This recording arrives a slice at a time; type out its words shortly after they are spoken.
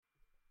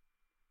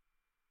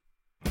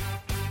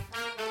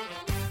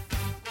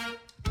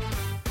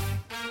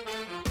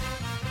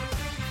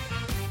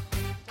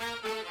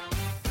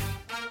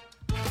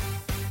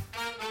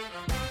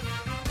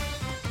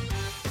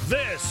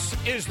This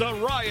is the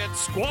Riot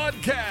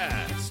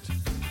Squadcast,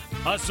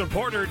 a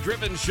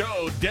supporter-driven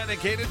show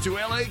dedicated to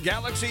LA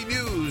Galaxy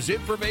news,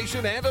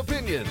 information, and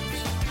opinions.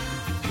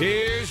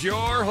 Here's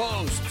your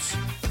hosts,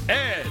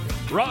 Ed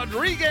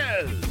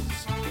Rodriguez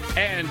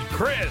and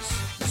Chris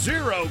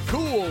Zero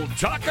Cool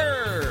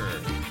Tucker.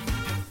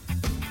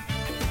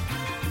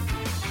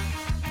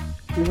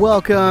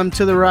 Welcome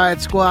to the Riot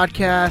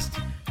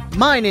Squadcast.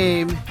 My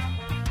name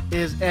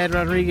is Ed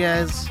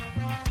Rodriguez.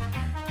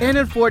 And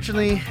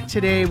unfortunately,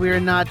 today we are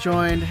not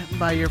joined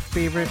by your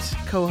favorite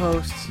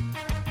co-host,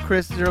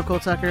 Chris Zero Cool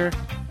Tucker.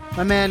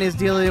 My man is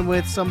dealing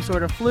with some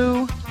sort of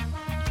flu,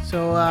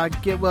 so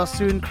get well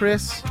soon,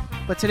 Chris.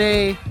 But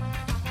today,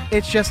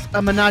 it's just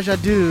a menage a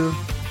deux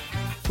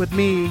with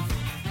me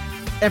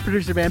and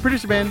Producer Ben.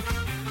 Producer Ben,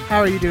 how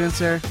are you doing,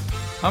 sir?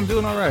 I'm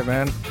doing all right,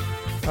 man.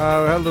 We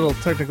had a little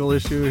technical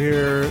issue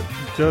here.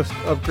 Just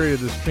upgraded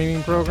the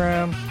streaming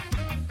program,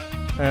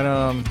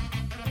 and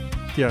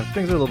yeah,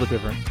 things are a little bit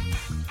different.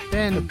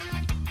 Ben,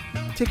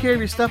 take care of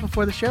your stuff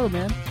before the show,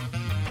 man.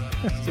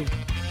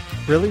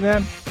 Really,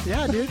 man?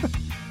 Yeah, dude.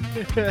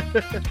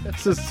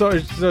 So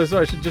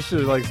I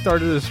should like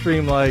started the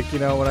stream like, you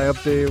know, when I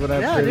update,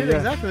 Yeah, dude,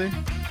 exactly.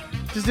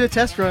 Just do a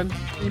test run.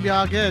 You'll be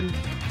all good.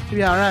 You'll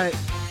be all right.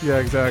 Yeah,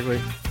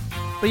 exactly.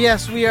 But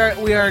yes, we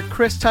are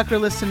Chris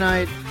Tuckerless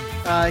tonight.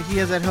 He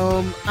is at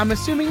home. I'm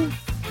assuming.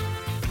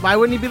 Why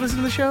wouldn't he be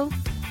listening to the show?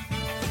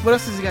 What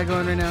else has he got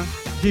going right now?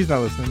 He's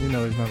not listening. You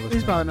know he's not listening.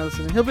 He's probably not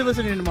listening. He'll be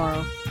listening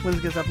tomorrow when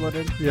it gets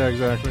uploaded. Yeah,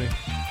 exactly.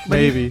 But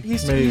maybe.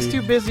 He's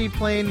too busy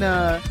playing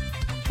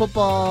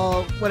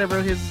football,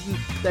 whatever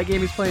that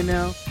game he's playing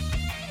now.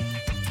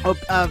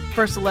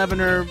 First 11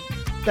 or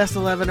best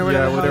 11 or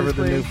whatever. Yeah, whatever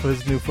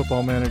his new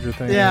football manager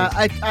thing. Yeah,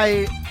 is.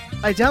 I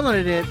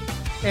downloaded it,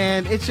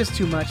 and it's just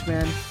too much,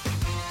 man.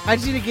 I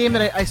just need a game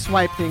that I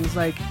swipe things,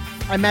 like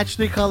I match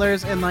 3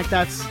 colors, and like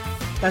that's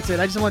it.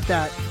 I just want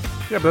that.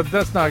 Yeah, but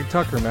that's not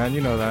Tucker, man.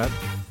 You know that.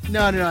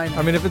 No, I know.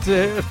 I mean,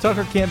 if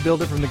Tucker can't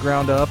build it from the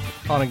ground up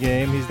on a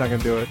game, he's not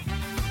gonna do it.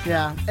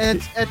 Yeah,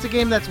 and it's a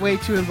game that's way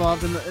too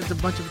involved, and it's a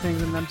bunch of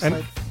things, and I'm just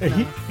like,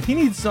 no. he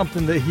needs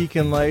something that he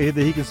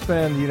can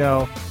spend, you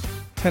know,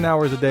 10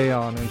 hours a day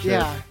on and shit.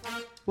 Yeah.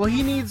 Well,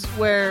 he needs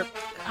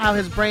how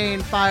his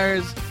brain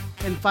fires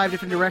in 5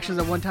 different directions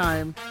at one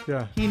time.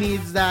 Yeah. He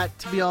needs that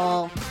to be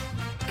all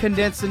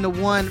condensed into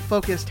one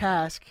focused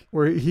task.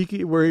 Where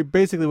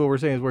basically what we're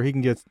saying is where he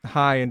can get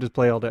high and just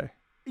play all day.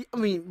 I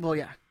mean, well,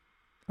 yeah.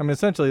 I mean,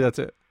 essentially that's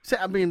it. So,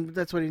 I mean,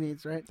 that's what he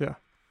needs, right? Yeah.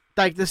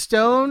 Like the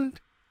Stoned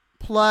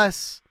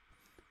plus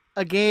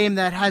a game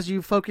that has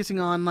you focusing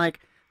on like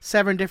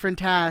 7 different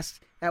tasks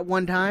at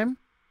one time.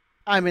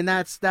 I mean,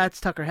 that's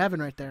Tucker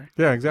heaven right there.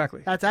 Yeah,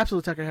 exactly. That's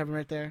absolute Tucker heaven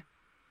right there.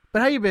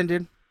 But how you been,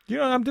 dude? You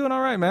know, I'm doing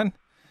all right, man.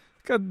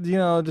 Got, you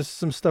know, just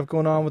some stuff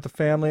going on with the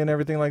family and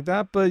everything like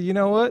that. But you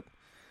know what?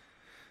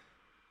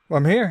 Well,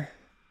 I'm here.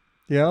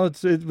 You know,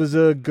 it was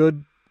a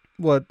good,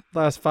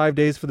 last 5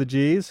 days for the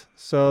G's.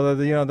 So,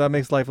 you know, that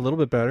makes life a little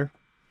bit better.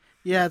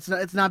 Yeah,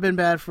 it's not been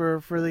bad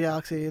for the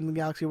Galaxy in the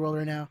Galaxy world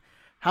right now.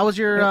 How was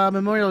your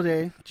Memorial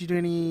Day? Did you do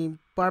any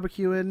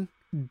barbecuing?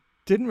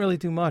 Didn't really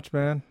do much,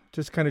 man.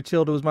 Just kind of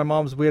chilled. It was my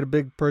mom's. We had a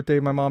big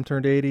birthday. My mom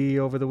turned 80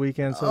 over the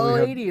weekend, so we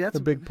had 80. That's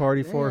a big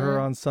party for her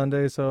on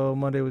Sunday. So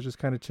Monday was just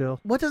kind of chill.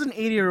 What does an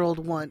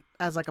 80-year-old want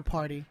as like a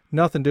party?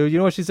 Nothing, dude. You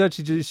know what she said?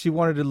 She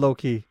wanted it low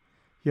key.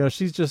 You know,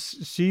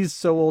 she's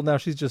so old now.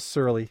 She's just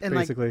surly, and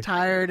basically. Like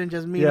tired and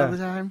just mean all the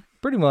time.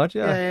 Pretty much,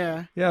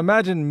 yeah. Yeah.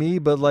 Imagine me,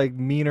 but like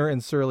meaner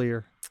and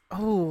surlier.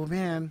 Oh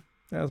man.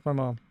 Yeah, that's my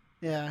mom.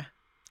 Yeah.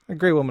 A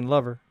great woman,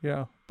 love her.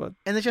 Yeah, but.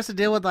 And it's just to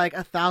deal with like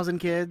 1,000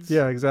 kids.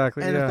 Yeah,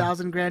 exactly. And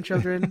 1,000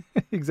 grandchildren.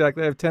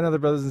 Exactly. I have 10 other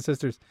brothers and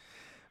sisters,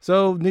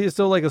 so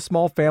like a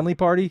small family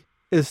party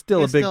is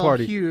still a big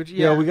party. Huge.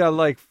 Yeah. We got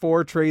like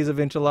 4 trays of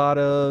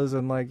enchiladas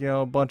and like, you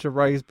know, a bunch of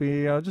rice beans.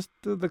 You know, just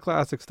the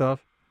classic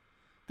stuff.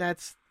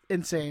 That's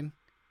insane.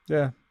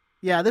 Yeah.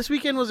 Yeah. This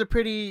weekend was a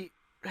pretty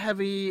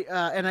heavy,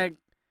 and I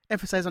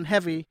emphasize on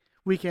heavy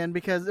weekend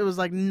because it was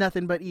like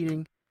nothing but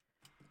eating.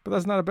 But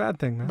that's not a bad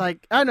thing, man.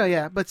 Like, I know,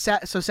 yeah. But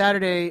so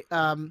Saturday,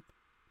 my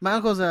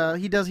uncle's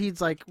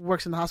he's like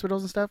works in the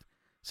hospitals and stuff.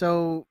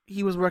 So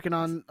he was working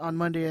on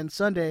Monday and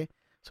Sunday.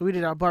 So we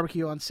did our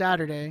barbecue on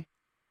Saturday,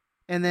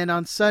 and then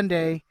on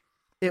Sunday,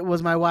 it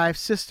was my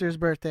wife's sister's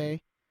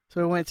birthday. So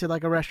we went to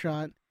like a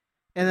restaurant,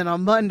 and then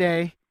on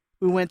Monday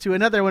we went to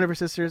another one of her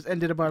sisters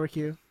and did a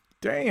barbecue.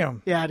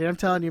 Damn. Yeah, dude, I'm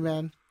telling you,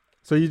 man.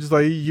 So you just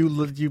like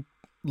you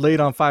laid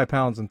on 5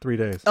 pounds in 3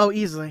 days. Oh,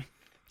 easily.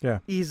 Yeah.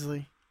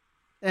 Easily.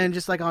 And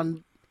just like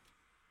on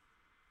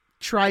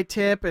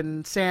tri-tip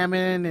and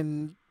salmon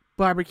and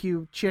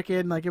barbecue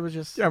chicken, like it was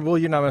just... Yeah, well,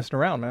 you're not messing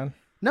around, man.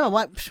 No,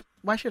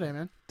 why should I,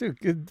 man? Dude,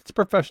 it's a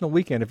professional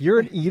weekend. If you're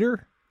an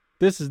eater,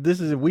 this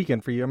is a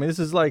weekend for you. I mean, this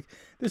is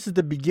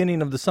the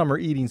beginning of the summer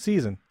eating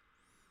season.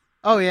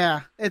 Oh,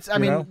 yeah.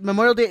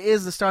 Memorial Day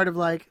is the start of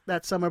like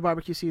that summer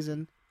barbecue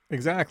season.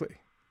 Exactly.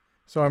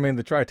 So, I mean,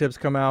 the tri-tips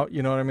come out,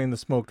 you know what I mean? The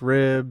smoked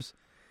ribs,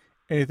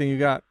 anything you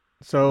got.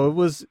 So it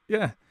was,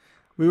 yeah.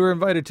 We were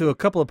invited to a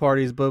couple of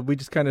parties, but we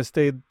just kind of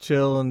stayed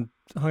chill and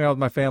hung out with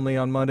my family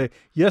on Monday.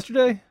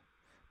 Yesterday,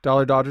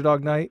 Dollar Dodger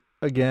Dog night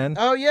again.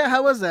 Oh yeah,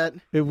 how was that?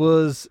 It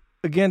was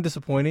again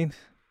disappointing.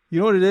 You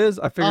know what it is?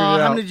 I figured it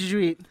out. How many did you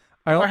eat?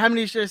 Or how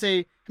many should I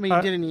say? How many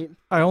you didn't eat?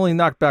 I only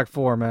knocked back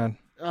 4, man.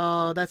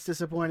 Oh, that's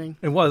disappointing.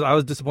 It was. I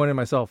was disappointed in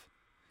myself.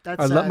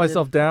 That's I sad, let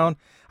myself down.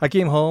 I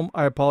came home.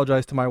 I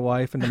apologized to my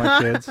wife and to my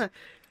kids.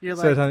 You're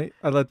Said, like,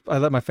 honey, I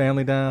let my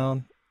family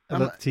down. I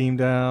let the team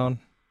down.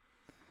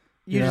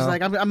 You're just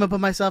like, I'm gonna put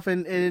myself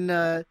in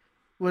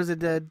what is it,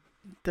 the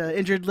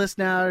injured list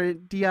now, or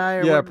DI?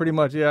 Or yeah, what? pretty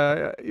much.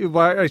 Yeah,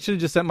 I should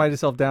have just sent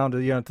myself down to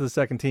to the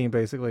second team,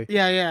 basically.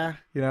 Yeah.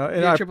 And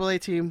the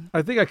AAA team.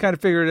 I think I kind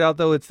of figured it out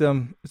though. It's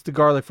the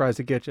garlic fries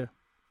that get you.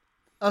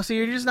 Oh, so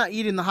you're just not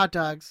eating the hot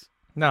dogs?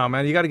 No,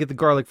 man, you got to get the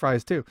garlic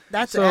fries too.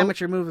 That's an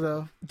amateur move,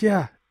 though.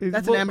 Yeah,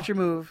 that's an amateur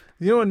move.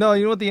 You know what? No,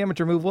 you know what the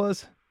amateur move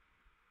was?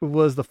 It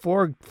was the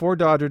four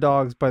Dodger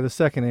dogs by the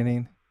second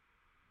inning,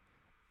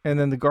 and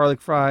then the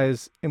garlic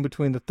fries in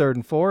between the third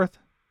and fourth.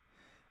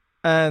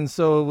 And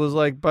so it was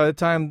like by the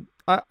time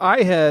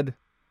I had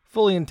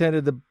fully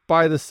intended to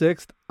by the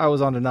sixth, I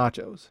was on to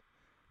nachos.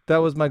 That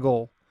was my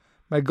goal.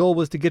 My goal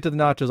was to get to the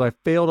nachos. I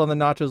failed on the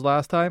nachos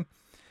last time.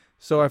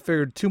 So I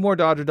figured 2 more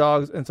Dodger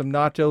dogs and some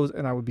nachos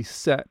and I would be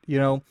set,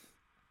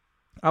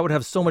 I would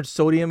have so much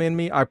sodium in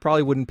me, I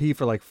probably wouldn't pee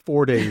for like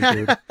 4 days,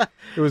 dude.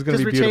 It was going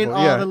to be beautiful. Just retain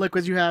all the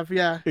liquids you have,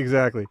 yeah.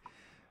 Exactly.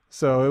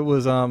 So it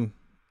was,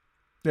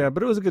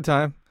 but it was a good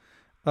time.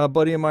 A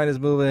buddy of mine is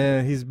moving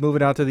in. He's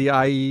moving out to the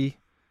IE.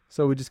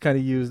 So we just kind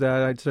of used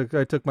that.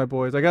 I took my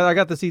boys. I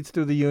got the seats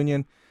through the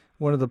union.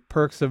 One of the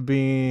perks of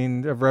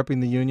repping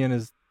the union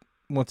is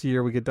once a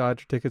year we get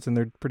Dodger tickets and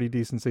they're pretty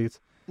decent seats.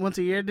 Once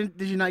a year?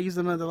 Did you not use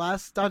them at the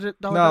last Dodger?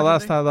 No,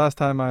 last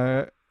time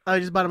I. Oh,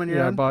 you just bought them on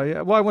your own?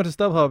 Well, I went to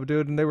StubHub,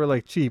 dude, and they were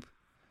like cheap.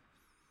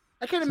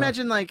 I can't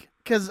imagine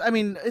because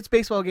it's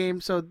baseball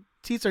game, so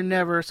seats are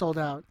never sold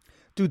out.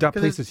 Dude, that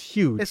place is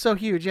huge. It's so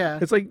huge, yeah.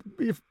 It's like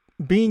if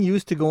being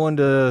used to going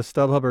to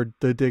StubHub or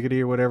the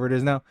Diggity or whatever it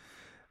is now.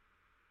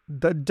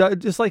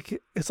 It's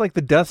like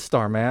the Death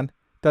Star, man.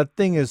 That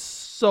thing is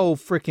so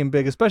freaking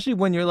big, especially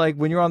when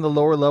you're on the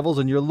lower levels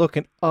and you're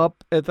looking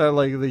up at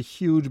the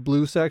huge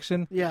blue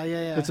section. Yeah.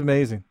 It's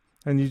amazing,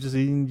 and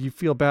you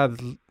feel bad.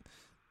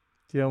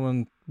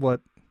 When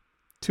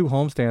 2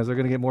 homestands are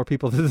going to get more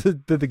people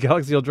than the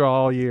Galaxy will draw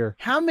all year.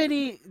 How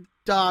many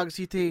dogs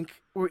do you think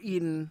were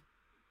eaten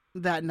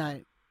that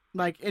night,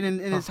 like in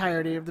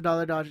entirety of the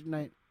Dollar Dodger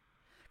night?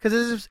 Because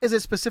is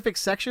it specific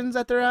sections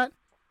that they're at,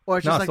 or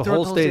it's just like the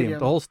whole stadium?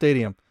 The whole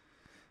stadium.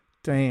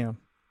 Damn.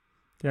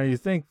 Yeah, you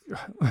think?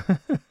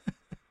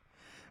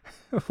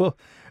 Well,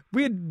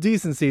 we had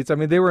decent seats. I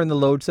mean, they were in the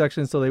load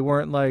section, so they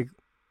weren't like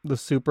the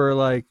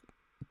super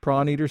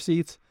prawn eater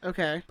seats.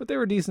 Okay. But they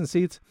were decent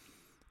seats.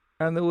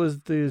 And there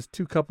was these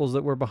 2 couples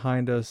that were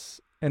behind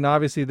us, and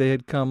obviously they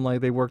had come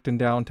they worked in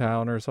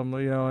downtown or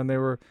something, and they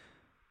were.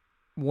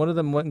 One of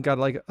them went and got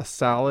a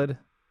salad,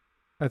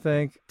 I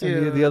think,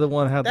 Dude, and the other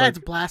one had that's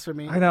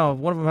blasphemy. I know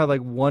one of them had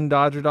 1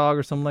 Dodger dog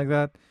or something like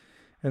that.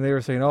 And they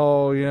were saying,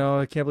 "Oh,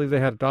 I can't believe they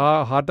had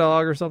a hot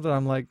dog or something."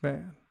 I'm like,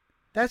 man,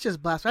 that's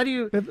just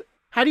blasphemy.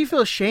 How do you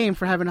feel ashamed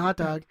for having a hot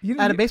dog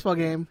at a baseball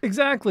game?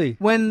 Exactly.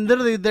 When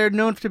literally they're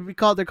known to be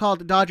called. They're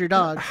called Dodger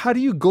dogs. How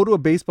do you go to a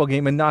baseball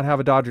game and not have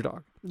a Dodger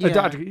dog?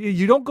 Yeah.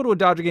 You don't go to a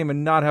Dodger game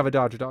and not have a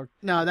Dodger dog.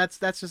 No, that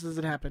just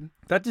doesn't happen.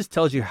 That just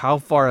tells you how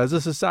far, as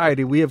a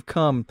society, we have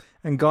come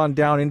and gone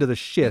down into the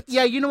shits.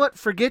 Yeah, you know what?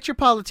 Forget your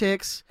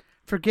politics.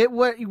 Forget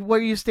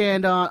where you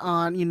stand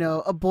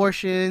on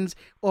abortions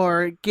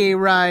or gay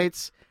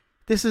rights.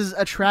 This is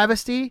a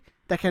travesty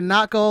that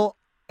cannot go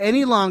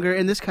any longer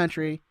in this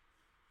country.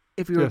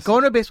 If you're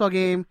going to a baseball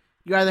game,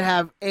 you either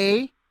have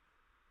A,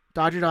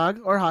 Dodger dog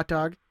or hot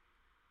dog,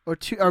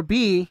 or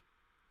B, you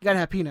gotta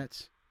have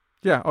peanuts.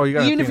 Yeah. Oh, you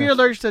got. Even if you're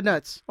allergic to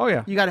nuts. Oh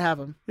yeah. You gotta have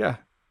them. Yeah.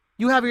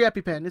 You have your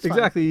EpiPen. It's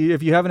exactly. fine.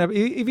 If you haven't,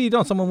 if you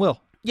don't, someone will.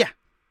 Yeah.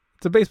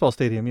 It's a baseball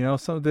stadium,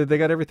 so they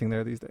got everything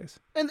there these days.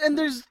 And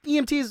there's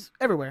EMTs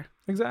everywhere.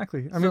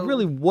 Exactly. I mean,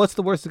 really, what's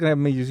the worst that's gonna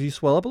happen to me? You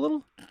swell up a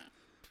little?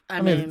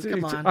 I mean,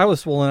 come on. I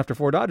was swollen after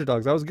 4 Dodger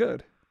dogs. That was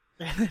good.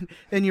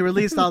 And you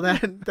released all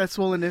that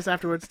swollenness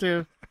afterwards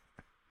too.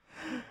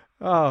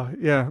 Oh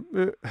yeah,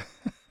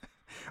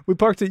 we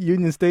parked at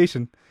Union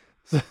Station.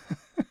 Did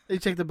you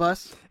take the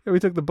bus? Yeah, we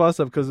took the bus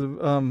up because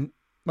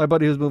my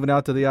buddy who's moving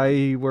out to the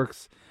IE. He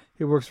works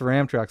for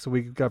Amtrak, so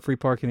we got free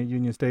parking at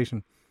Union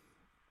Station.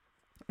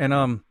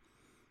 And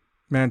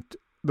man,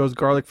 those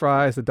garlic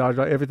fries, the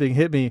Dodger, everything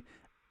hit me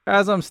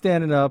as I'm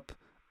standing up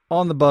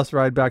on the bus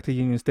ride back to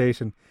Union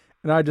Station.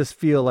 And I just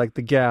feel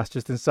the gas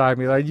just inside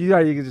me. You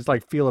can just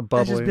feel it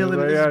bubbling. It's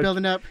just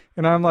building up.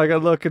 And I'm I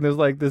look and there's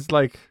this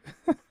I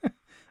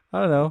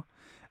don't know,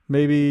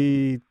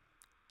 maybe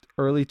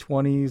early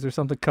 20s or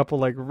something couple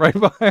right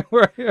behind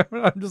where I am.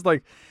 I'm just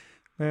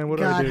man, what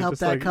do I do? God help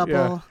just that couple.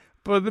 Yeah.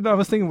 But then I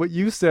was thinking what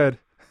you said.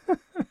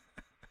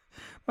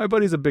 My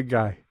buddy's a big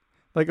guy,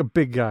 a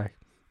big guy.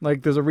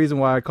 There's a reason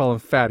why I call him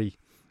Fatty,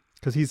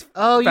 because he's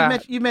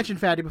you mentioned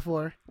Fatty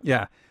before.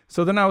 Yeah.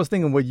 So then I was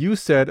thinking what you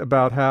said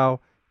about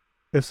how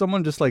if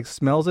someone just like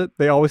smells it,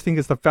 they always think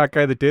it's the fat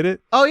guy that did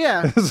it. Oh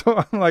yeah.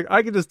 So I'm like,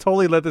 I could just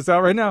totally let this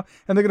out right now,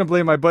 and they're gonna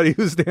blame my buddy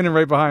who's standing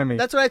right behind me.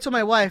 That's what I told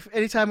my wife.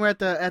 Anytime we're at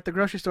the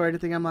grocery store or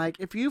anything, I'm like,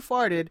 if you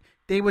farted,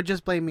 they would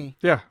just blame me.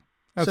 Yeah.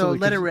 Absolutely.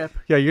 So let it rip.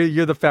 Yeah,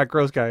 you're the fat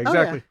gross guy.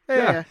 Exactly. Oh,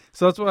 yeah.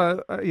 So that's why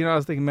I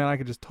was thinking, man, I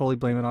could just totally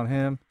blame it on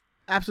him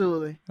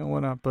Absolutely. and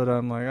whatnot. But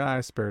I'm like,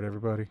 I spared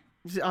everybody,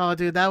 Oh,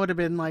 dude, that would have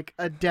been like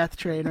a death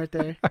train right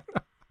there.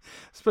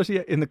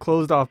 especially in the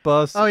closed off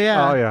bus. Oh,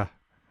 yeah. Oh yeah.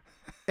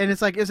 And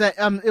it's like, it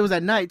was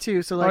at night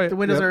too, so like yeah. the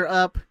windows Yep. are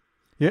up.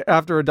 Yeah.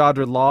 After a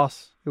Dodger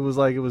loss, it was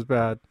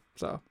bad.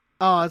 So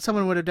Oh,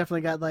 someone would have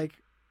definitely got like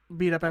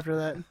beat up after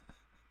that.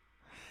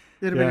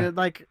 It'd have been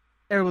like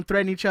everyone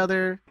threatening each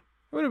other.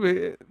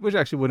 which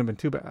actually wouldn't have been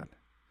too bad.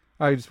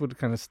 I just would have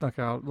kind of snuck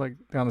out like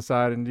down the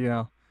side and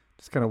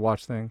just kind of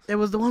watch things. It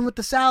was the one with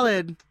the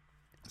salad.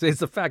 Say it's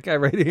the fat guy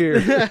right here.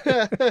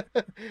 Yeah.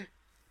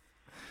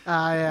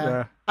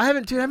 Yeah. I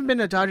haven't been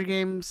to a Dodger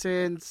game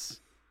since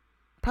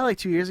probably like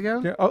 2 years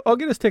ago. Yeah, I'll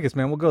get us tickets,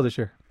 man. We'll go this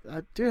year.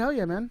 Dude, hell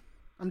yeah, man.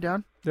 I'm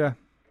down. Yeah.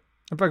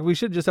 In fact, we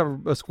should just have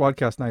a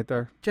squadcast night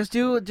there. Just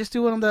do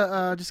one of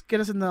the just get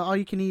us in the all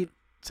you can eat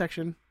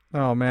section.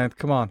 Oh man,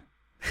 come on.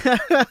 Can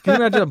you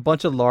imagine a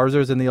bunch of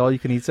Larsers in the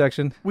all-you-can-eat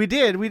section? We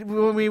did.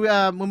 When we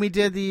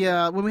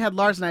had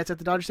Lars nights at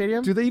the Dodger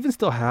Stadium. Do they even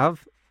still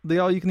have the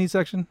all-you-can-eat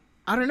section?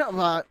 I don't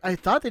know. I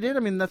thought they did. I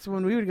mean, that's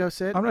when we would go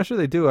sit. I'm not sure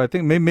they do. I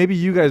think maybe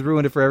you guys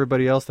ruined it for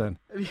everybody else then.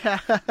 Yeah.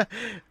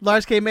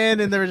 Lars came in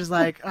and they were just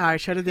like, all right,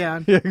 shut it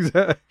down. Yeah,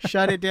 exactly.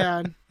 Shut it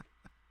down.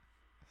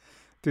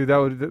 Dude,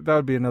 that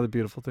would be another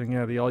beautiful thing.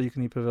 Yeah, the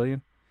all-you-can-eat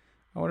pavilion.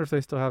 I wonder if they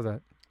still have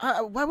that.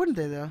 Why wouldn't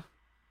they though?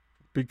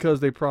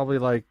 Because they probably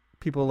like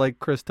people like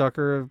Chris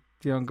Tucker,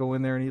 go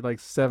in there and eat like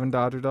 7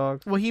 Dodger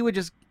dogs. Well, he would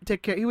just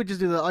take care. He would just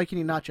do the all you can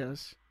eat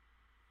nachos.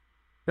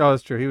 Oh,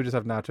 that's true. He would just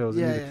have nachos.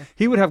 Yeah, and yeah.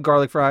 He would have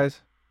garlic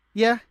fries.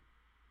 Yeah,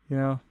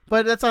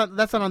 but that's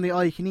not on the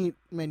all you can eat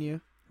menu.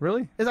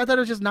 Really? I thought it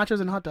was just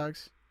nachos and hot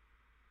dogs.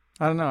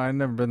 I don't know. I've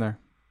never been there.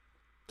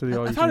 To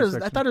the I thought it was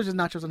just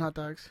nachos and hot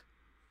dogs.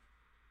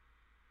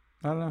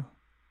 I don't know.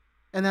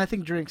 And then I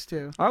think drinks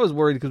too, I was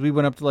worried because we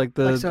went up to like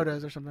like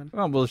sodas or something.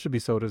 Oh, well, it should be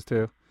sodas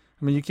too.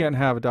 I mean, you can't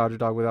have a Dodger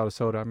dog without a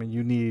soda. I mean,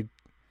 you need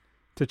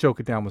to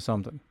choke it down with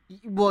something.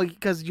 Well,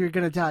 because you're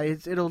gonna die.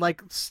 It'll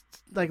like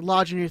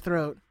lodge in your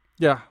throat.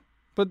 Yeah,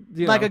 but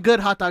like a good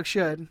hot dog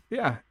should.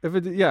 Yeah, if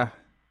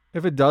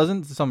it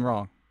doesn't, something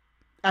wrong.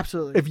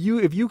 Absolutely. If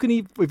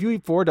you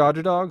eat 4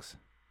 Dodger dogs,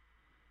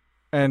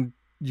 and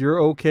you're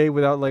okay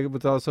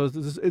without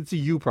sodas, it's a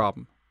you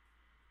problem.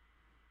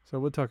 So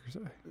what'd Tucker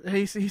say?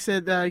 He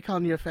said he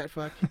called you a fat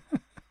fuck.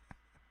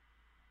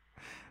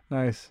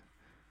 Nice.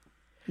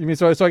 You mean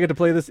so I get to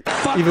play this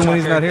even when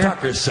he's not here?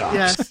 Tucker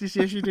sucks.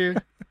 Yes, you do.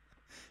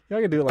 Yeah,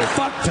 I can do it like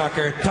Fuck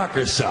Tucker.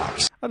 Tucker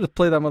sucks. I'll just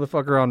play that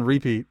motherfucker on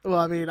repeat. Well,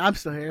 I mean, I'm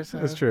still here, so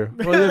That's true.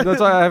 Well, yeah, that's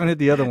why I haven't hit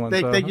the other one.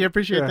 Thank you,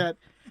 appreciate that.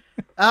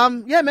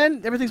 Yeah,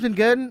 man, everything's been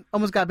good.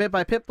 Almost got bit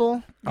by a pit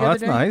bull. Oh,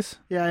 that's nice.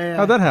 Yeah.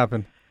 How'd that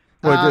happen?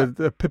 What,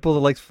 the pit bull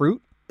that likes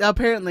fruit?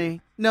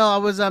 Apparently, no. I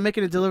was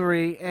making a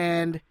delivery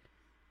and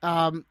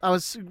I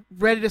was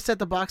ready to set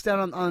the box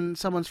down on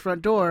someone's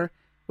front door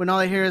when all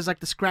I hear is like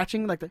the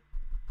scratching, like the.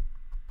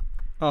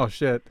 Oh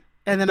shit.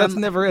 And then that's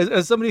never,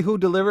 as somebody who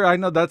deliver, I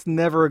know that's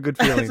never a good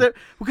feeling.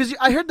 Because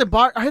I heard the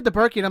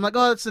barking. I'm like,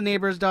 oh, it's the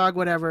neighbor's dog,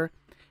 whatever.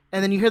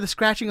 And then you hear the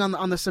scratching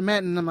on the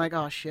cement, and I'm like,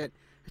 oh shit.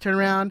 I turn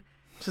around,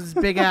 it's this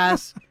big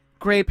ass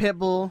gray pit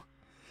bull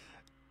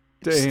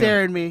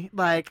staring at me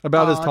like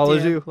about as tall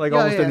as you, like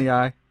almost in the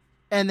eye.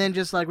 And then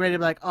just like ready to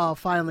be like, oh,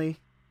 finally.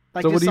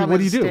 Like, so what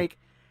do you do?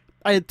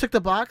 I took the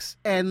box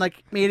and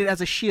like made it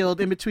as a shield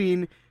in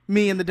between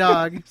me and the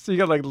dog. So you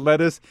got like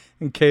lettuce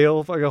and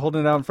kale like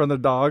holding it out in front of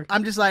the dog.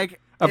 I'm just like,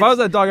 if I was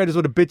that dog, I just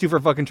would have bit you for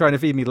fucking trying to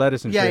feed me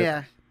lettuce and shit.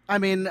 Yeah. I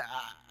mean,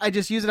 I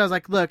just used it. I was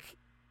like, look,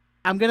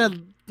 I'm gonna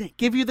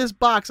give you this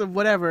box of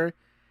whatever,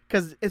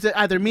 because it's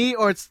either me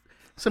or it's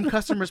some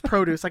customer's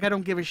produce. Like, I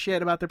don't give a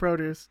shit about the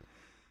produce.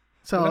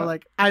 So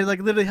like, I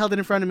like literally held it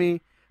in front of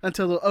me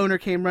until the owner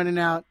came running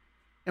out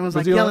and was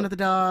like yelling at the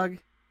dog.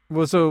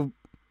 Well, so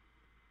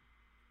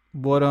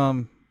what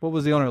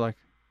was the owner like?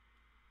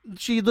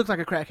 She looked like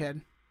a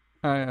crackhead.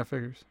 I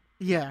figures.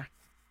 Yeah.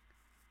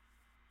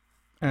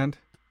 And?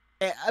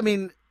 I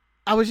mean,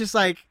 I was just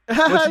like...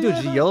 What'd she do?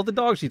 Did she yell at the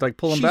dog? She's like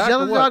pulling back? She's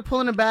yelling at the dog,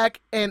 pulling him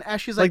back, and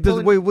as she's like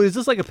wait, is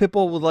this like a pit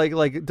bull with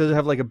like does it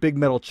have like a big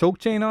metal choke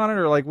chain on it,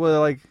 or like what,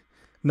 like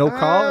no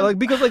collar? Like,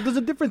 because like there's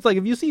a difference. Like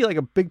if you see like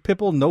a big pit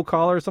bull, no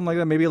collar or something like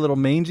that, maybe a little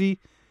mangy,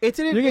 you're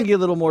gonna get a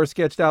little more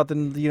sketched out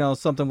than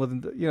something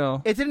with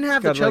It didn't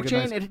have the choke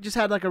chain. It just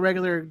had like a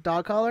regular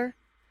dog collar.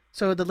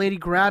 So the lady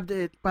grabbed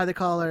it by the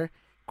collar,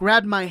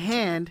 grabbed my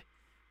hand,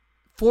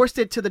 forced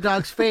it to the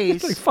dog's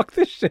face. Like, fuck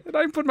this shit.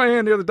 I put my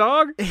hand near the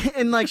dog.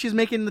 And like she's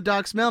making the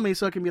dog smell me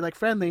so it can be like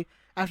friendly.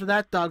 After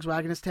that, dog's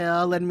wagging his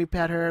tail, letting me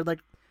pet her. Like,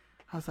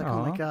 I was like,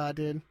 oh my god,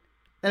 dude.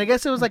 And I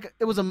guess the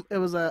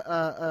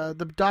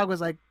dog was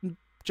like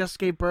just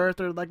gave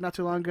birth or like not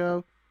too long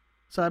ago.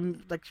 So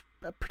I'm like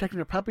protecting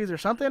her puppies or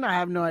something. I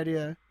have no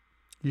idea.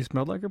 You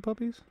smelled like her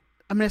puppies?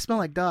 I mean, I smell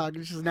like dog.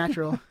 It's just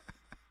natural.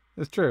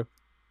 It's true.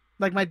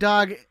 Like, my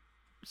dog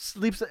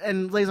sleeps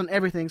and lays on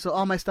everything, so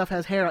all my stuff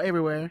has hair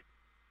everywhere.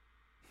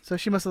 So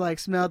she must have, like,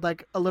 smelled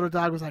like a little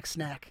dog was like,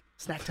 snack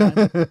time.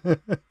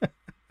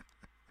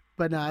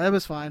 But no, that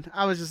was fine.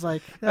 I was just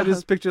like... I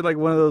just pictured like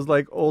one of those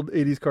like old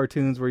 80s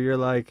cartoons where you're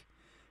like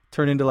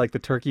turn into like the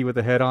turkey with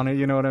the head on it,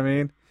 you know what I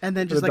mean? And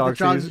then just the like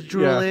the dog dogs sees-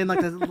 drooling, like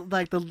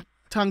the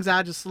tongues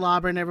out, just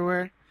slobbering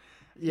everywhere.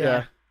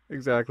 Yeah.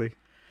 Exactly.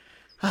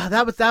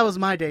 That was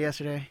my day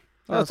yesterday.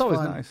 Oh, that's was always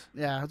fun. nice.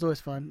 Yeah, it's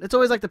always fun. It's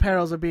always like the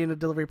perils of being a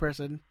delivery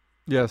person.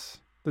 Yes.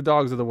 The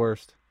dogs are the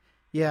worst.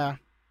 Yeah.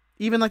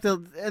 Even like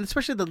and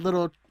especially the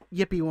little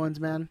yippy ones,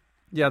 man.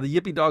 Yeah, the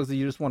yippy dogs that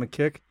you just want to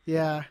kick.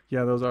 Yeah.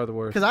 Yeah, those are the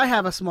worst. Because I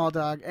have a small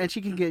dog, and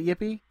she can get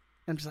yippy.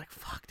 I'm just like,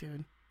 fuck,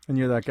 dude. And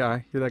you're that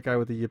guy. You're that guy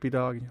with the yippy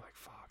dog, and you're like,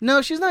 fuck.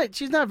 No, she's not.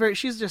 She's not very.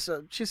 She's just.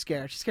 She's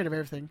scared. She's scared of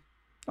everything.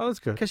 Oh, that's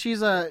good. Because she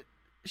has a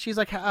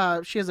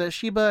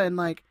Shiba and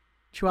like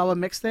Chihuahua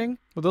mix thing.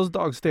 Well, those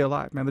dogs stay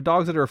alive, man. The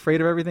dogs that are afraid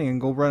of everything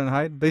and go run and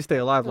hide, they stay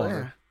alive Oh, longer.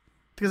 yeah.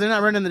 Because they're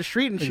not running the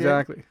street and shit.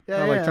 Exactly. Yeah,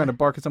 Not like yeah. trying to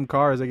bark at some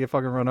car as they get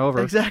fucking run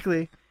over.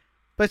 Exactly.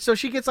 But so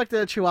she gets like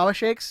the Chihuahua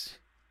shakes.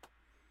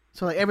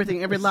 So like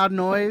everything, every loud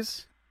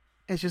noise,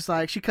 it's just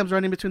like she comes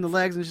running between the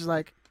legs and she's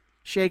like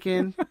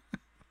shaking,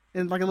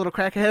 and like a little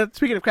crackhead.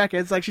 Speaking of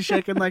crackheads, like she's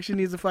shaking like she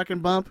needs a fucking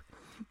bump.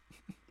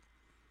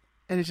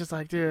 And it's just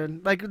like,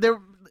 dude, like they're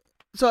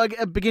so like, at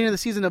the beginning of the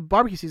season of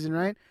barbecue season,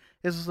 right?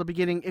 This is the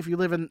beginning. If you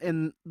live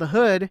in the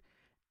hood,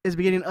 is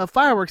beginning of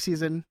fireworks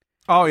season.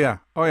 Oh, yeah.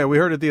 Oh, yeah. We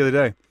heard it the other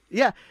day.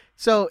 Yeah.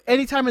 So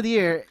any time of the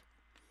year,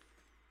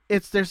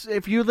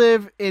 if you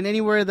live in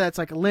anywhere that's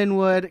like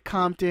Linwood,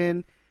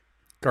 Compton,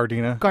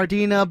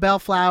 Gardena,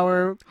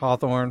 Bellflower,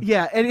 Hawthorne.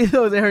 yeah, any of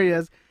those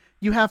areas,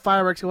 you have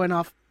fireworks going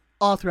off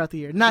all throughout the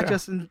year, not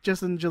Yeah.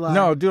 just in July.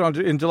 No, dude,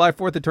 in July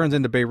 4th, it turns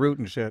into Beirut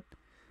and shit.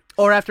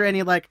 Or after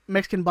any like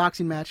Mexican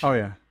boxing match. Oh,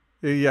 yeah.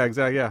 Yeah,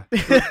 exactly, yeah.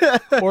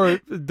 Or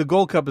the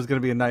Gold Cup is going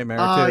to be a nightmare,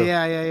 Oh, too.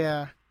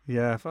 yeah.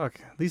 Yeah, fuck.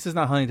 At least it's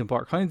not Huntington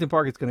Park. Huntington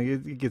Park,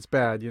 it gets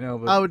bad, you know.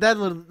 But, Oh, that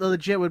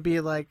legit would be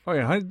like. oh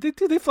yeah.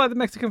 They fly the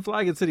Mexican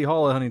flag at City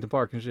Hall at Huntington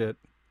Park and shit.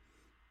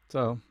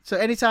 So. So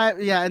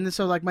anytime, yeah, and then,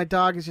 so like my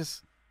dog is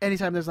just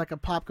anytime there's like a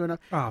pop going up,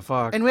 Oh,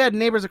 fuck. and we had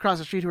neighbors across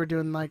the street who were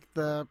doing like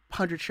the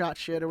 100-shot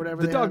shit or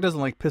whatever. The they dog have. doesn't,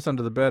 like, piss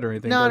under the bed or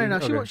anything. No, does no,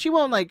 he? no. Okay. She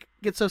won't like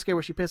get so scared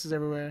where she pisses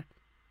everywhere,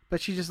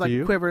 but she just like Do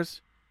you?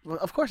 quivers. Well,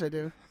 of course I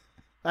do.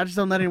 I just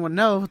don't let anyone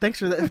know. Thanks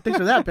for that. Thanks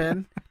for that,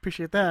 Ben.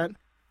 Appreciate that.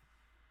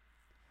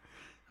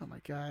 Oh my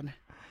god.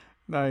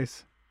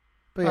 Nice.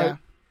 But yeah,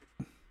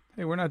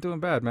 Hey, we're not doing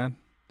bad, man.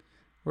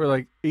 We're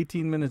like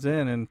 18 minutes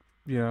in, and,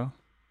 you know,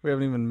 we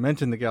haven't even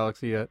mentioned the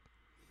Galaxy yet.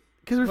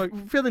 because we're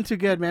like- feeling too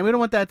good, man. We don't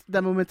want that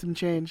momentum to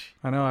change.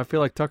 I know. I feel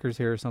like Tucker's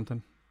here or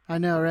something. I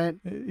know, right?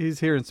 He's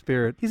here in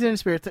spirit. He's in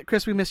spirit.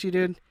 Chris, we miss you,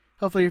 dude.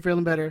 Hopefully you're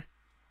feeling better.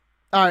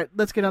 All right,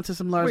 let's get on to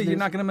some Lars Wait, news. you're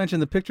not going to mention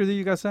the picture that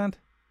you got sent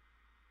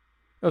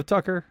of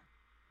Tucker?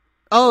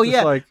 Oh Just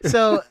yeah. like-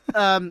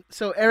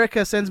 So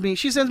Erica sends me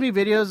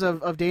videos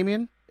of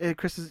Damien,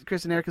 Chris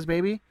and Erica's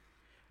baby,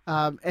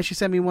 and she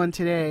sent me one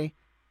today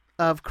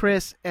of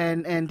Chris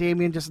and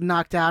Damien just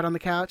knocked out on the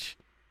couch.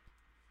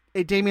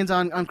 Damien's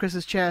on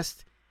Chris's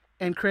chest,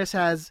 and Chris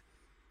has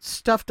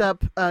stuffed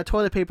up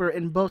toilet paper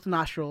in both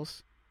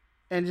nostrils,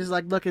 and just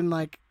like looking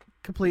like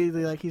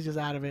completely like he's just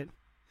out of it.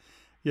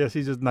 Yes,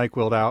 he's just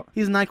NyQuil'd out.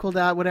 He's NyQuil'd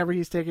out, whatever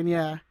he's taking.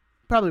 Yeah,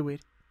 probably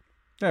weed.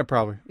 Yeah,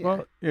 probably. Yeah.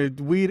 Well,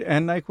 weed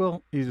and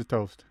NyQuil, he's a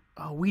toast.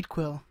 Oh, weed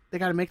quill. They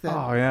got to make that.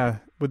 Oh, yeah.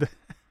 With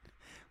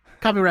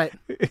Copyright.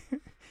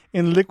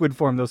 in liquid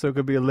form, though, so it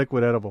could be a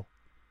liquid edible.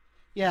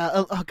 Yeah.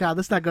 Oh God,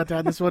 let's not go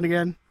down this one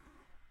again.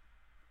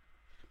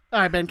 All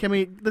right, Ben.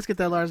 Let's get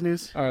that Lars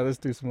news. All right, let's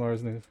do some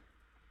Lars news.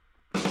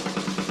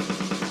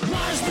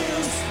 Mars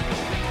News.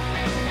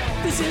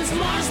 This is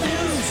Mars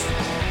News.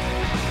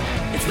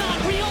 It's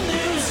not real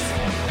news.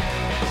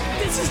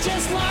 This is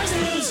just Mars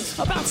News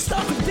about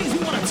stuff and things we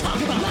want to talk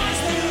about.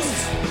 Mars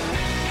News.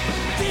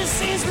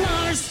 This is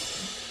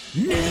Mars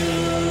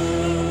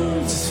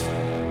News.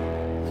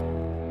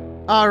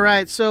 All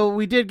right, so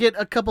we did get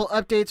a couple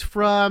updates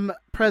from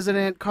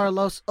President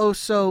Carlos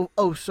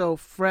Oso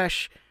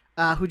Fresh,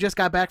 who just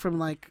got back from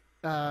like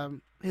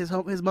his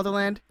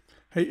motherland.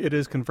 Hey, it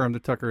is confirmed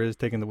that Tucker is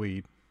taking the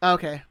weed.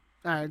 Okay,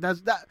 all right,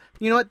 that's that.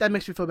 You know what? That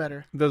makes me feel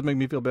better. It does make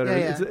me feel better.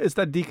 Yeah. It's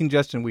that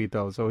decongestion weed,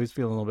 though, so he's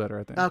feeling a little better,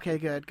 I think. Okay,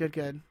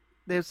 good.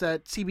 There's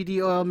that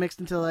CBD oil mixed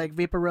into like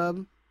vapor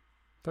rub.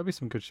 That'd be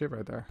some good shit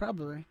right there.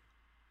 Probably.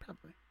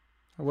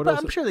 What But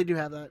else? I'm sure they do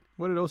have that.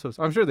 What did Oso?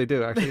 I'm sure they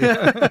do,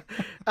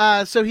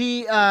 actually. So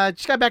he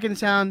just got back into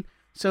town.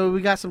 So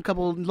we got some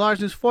couple large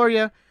news for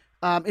you.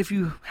 If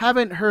you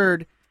haven't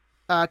heard,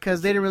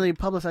 because they didn't really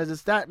publicize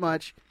this that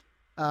much,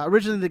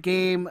 originally the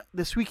game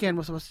this weekend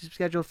was supposed to be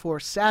scheduled for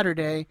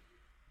Saturday,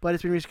 but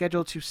it's been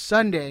rescheduled to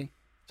Sunday.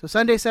 So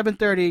Sunday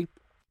 7:30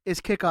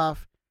 is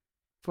kickoff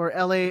for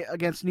LA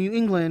against New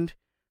England.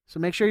 So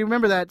make sure you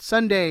remember that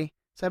Sunday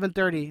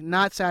 7:30,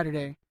 not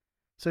Saturday.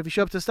 So if you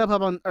show up to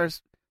StubHub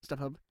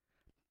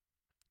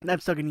I'm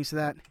still getting used to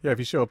that. Yeah, if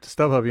you show up to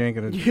StubHub, you ain't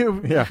gonna.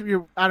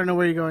 You're, I don't know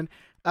where you're going.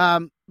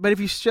 But if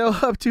you show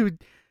up to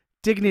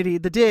Dignity,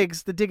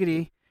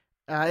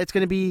 it's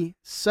going to be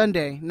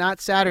Sunday,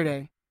 not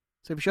Saturday.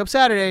 So if you show up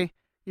Saturday,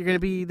 you're going to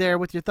be there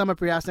with your thumb up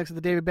your ass next to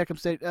the David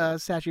Beckham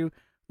statue,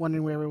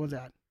 wondering where everyone's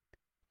at.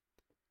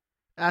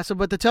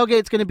 But the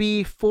tailgate's going to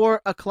be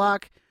 4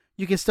 o'clock.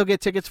 You can still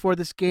get tickets for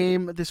this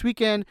game this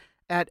weekend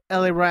at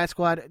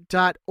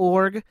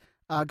lariotsquad.org.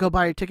 Go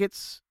buy your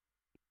tickets.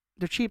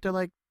 They're cheap. They're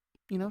like,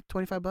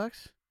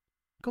 $25.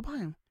 Go buy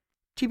them.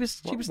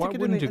 Cheapest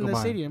ticket in the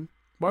stadium.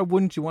 Why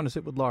wouldn't you want to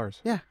sit with Lars?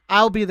 Yeah,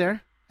 I'll be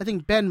there. I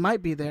think Ben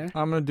might be there.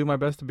 I'm going to do my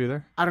best to be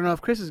there. I don't know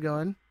if Chris is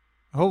going.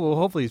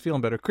 Hopefully he's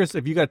feeling better. Chris,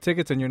 if you got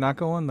tickets and you're not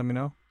going, let me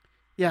know.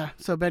 Yeah,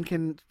 so Ben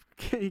can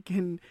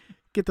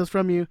get those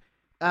from you.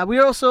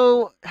 We're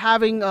also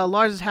having,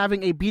 Lars is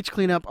having a beach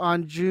cleanup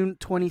on June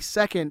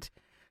 22nd.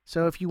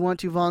 So if you want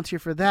to volunteer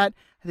for that,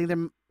 I think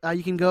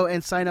you can go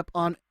and sign up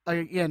on,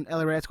 again,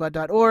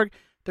 lariotsquad.org.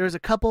 There's a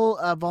couple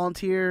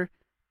volunteer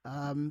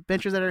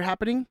ventures that are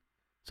happening.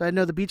 So I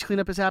know the beach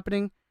cleanup is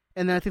happening.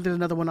 And then I think there's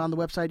another one on the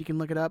website. You can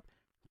look it up.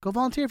 Go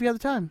volunteer if you have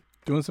the time.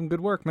 Doing some good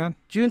work, man.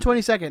 June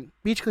 22nd,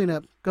 beach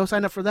cleanup. Go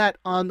sign up for that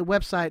on the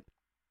website.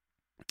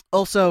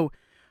 Also,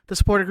 the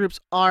supporter groups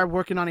are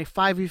working on a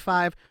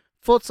 5v5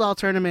 futsal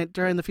tournament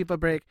during the FIFA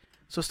break.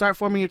 So start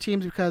forming your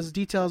teams because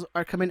details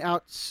are coming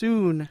out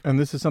soon. And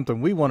this is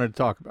something we wanted to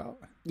talk about.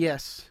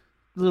 Yes.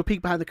 A little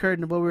peek behind the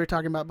curtain of what we were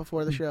talking about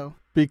before the show.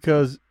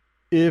 Because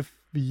if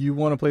you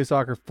want to play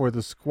soccer for the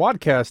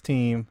Squadcast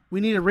team... We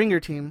need a ringer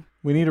team.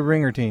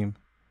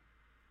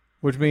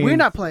 Which means... We're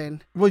not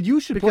playing. Well, you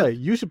should play.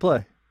 You should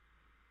play.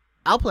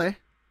 I'll play.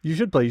 You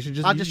should play.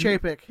 I'll just cherry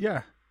pick.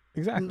 Yeah,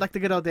 exactly. Like the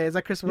good old days.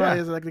 Like Chris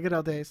Morales, like the good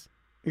old days.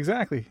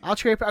 Exactly. I'll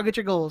cherry pick. I'll get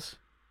your goals.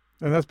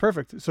 And that's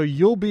perfect. So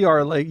you'll be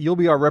our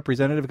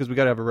representative because we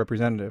got to have a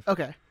representative.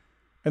 Okay.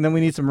 And then we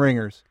need some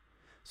ringers.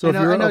 So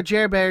I know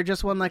Jerry Bear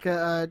just won like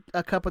a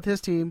cup with his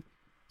team.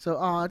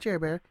 So, Jerry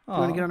Bear, do you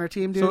want to get on our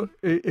team, dude? So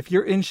if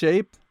you're in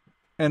shape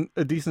and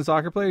a decent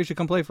soccer player, you should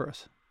come play for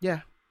us.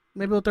 Yeah.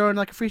 Maybe we'll throw in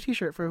like a free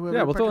T-shirt for whoever.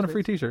 Yeah, we'll throw in a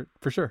free T-shirt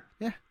for sure.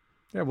 Yeah.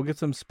 Yeah, we'll get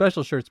some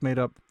special shirts made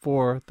up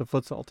for the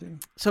futsal team.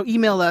 So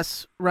email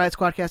us,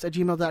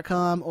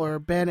 riotsquadcast@gmail.com or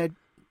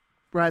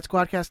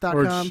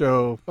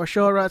ben@riotsquadcast.com. Or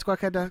show at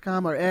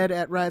riotsquadcast.com or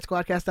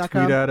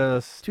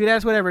ed@riotsquadcast.com. Tweet at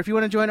us, whatever. If you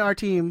want to join our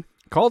team.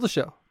 Call the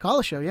show,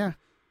 yeah.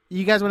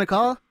 You guys want to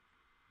call?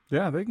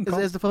 Yeah, they can call.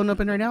 Is the phone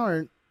open right now?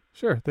 Or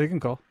Sure, they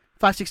can call.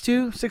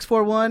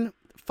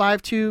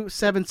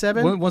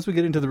 562-641-5277. Once we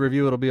get into the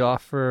review, it'll be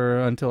off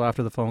until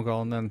after the phone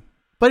call, and then...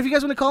 But if you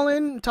guys want to call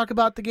in and talk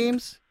about the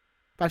games...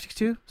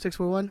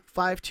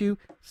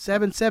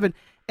 562-641-5277.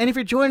 And if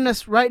you're joining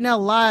us right now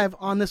live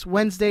on this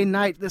Wednesday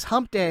night, this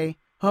hump day,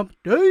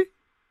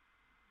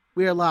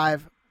 we are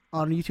live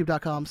on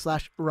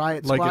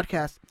youtube.com/Riot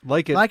Squadcast.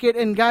 Like it.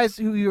 And guys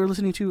who you're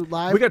listening to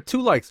live. We got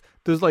 2 likes.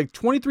 There's like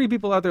 23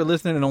 people out there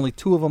listening and only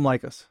 2 of them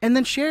like us. And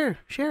then share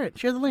it.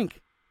 Share the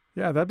link.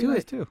 Yeah, that'd be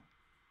nice too.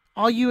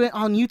 All you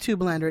on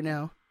YouTube land right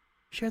now,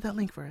 share that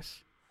link for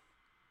us.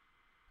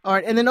 All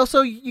right, and then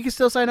also you can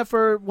still sign up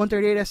for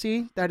 138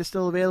 SC. That is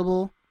still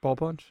available. Ball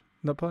punch,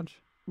 nut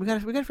punch. We gotta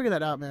figure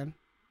that out, man.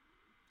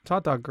 It's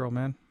Hot Dog Girl,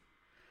 man.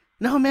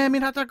 No, man. I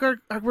mean, Hot Dog Girl,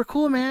 we're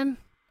cool, man.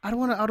 I don't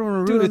want to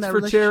ruin Dude, that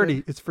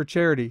relationship. It's for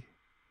charity.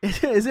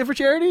 Is it for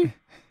charity?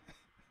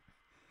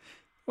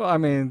 Well, I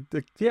mean,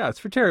 it's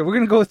for charity. We're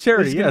gonna go with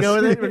charity. Yes,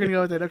 we're gonna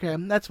go with it. Okay,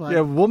 that's fine. Yeah,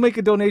 we'll make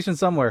a donation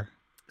somewhere.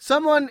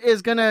 Someone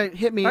is gonna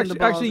hit me in the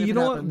balls. Actually, you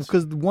know what?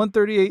 Because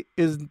 138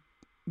 is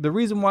the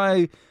reason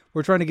why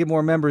we're trying to get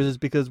more members is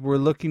because we're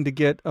looking to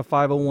get a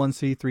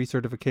 501c3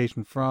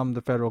 certification from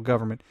the federal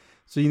government.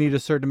 So you need a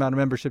certain amount of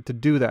membership to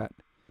do that.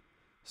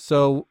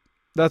 So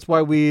that's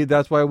why we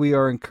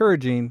are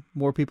encouraging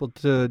more people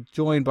to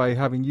join by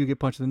having you get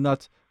punched in the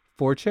nuts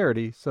for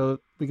charity, so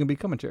we can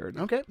become a charity.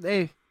 Okay,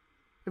 hey,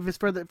 if it's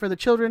for the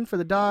children, for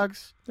the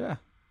dogs, yeah,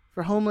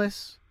 for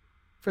homeless,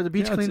 for the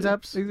beach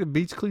cleanups,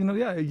 beach cleanup.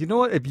 Yeah, you know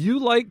what? If you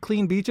like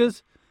clean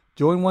beaches,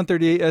 join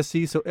 138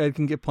 SC so Ed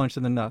can get punched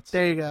in the nuts.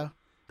 There you go.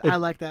 I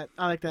like that.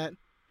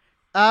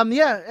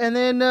 Yeah, and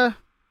then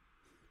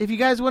if you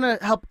guys want to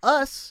help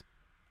us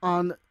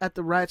at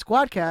the Riot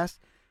Squadcast,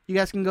 you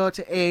guys can go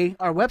to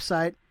our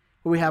website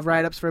where we have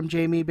write-ups from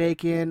Jamie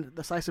Bacon,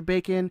 the Slice of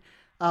Bacon.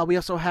 We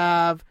also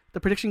have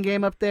the prediction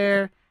game up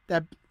there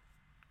that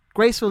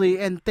gracefully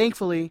and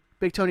thankfully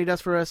Big Tony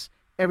does for us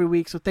every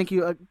week. So thank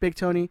you, Big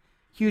Tony.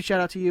 Huge shout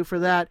out to you for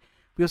that.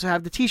 We also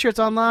have the T-shirts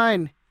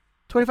online,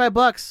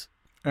 $25.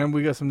 And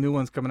we got some new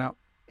ones coming out.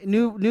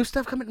 New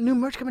stuff coming, new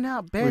merch coming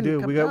out. Ben, we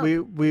do.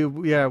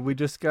 We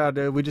just got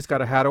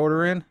a hat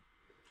order in,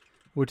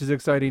 which is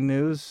exciting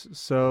news.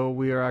 So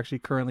we are actually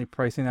currently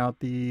pricing out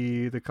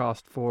the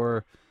cost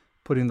for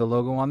putting the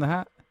logo on the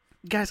hat.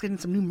 You guys getting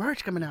some new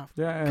merch coming out.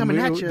 Yeah, and coming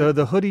at you.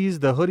 The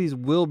hoodies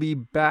will be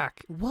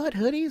back. What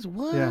hoodies?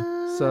 What?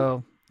 Yeah,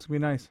 so it's gonna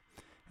be nice.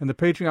 And the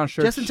Patreon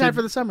shirt just in time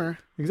for the summer.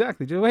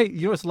 Exactly. Wait,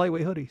 it's a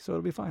lightweight hoodie, so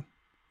it'll be fine.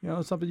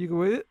 Something you can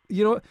wear.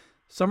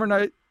 Summer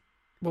night.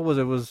 What was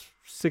it? It was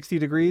 60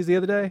 degrees the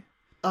other day.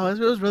 Oh, it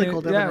was really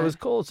cold. Yeah, it was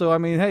cold. So, I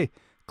mean, hey,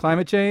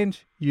 climate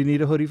change, you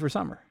need a hoodie for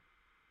summer.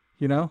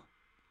 You know?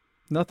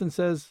 Nothing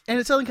says... And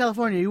it's Southern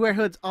California. You wear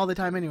hoods all the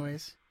time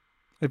anyways.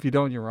 If you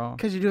don't, you're wrong.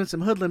 Because you're doing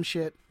some hoodlum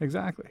shit.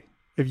 Exactly.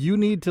 If you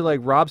need to, like,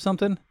 rob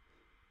something,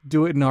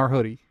 do it in our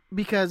hoodie.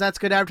 Because that's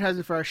good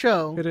advertising for our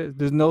show. It is.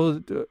 There's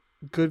no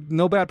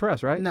bad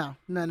press, right? No,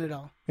 none at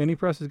all. Any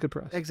press is good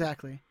press.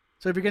 Exactly.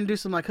 So if you're going to do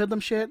some, like,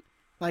 hoodlum shit,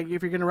 like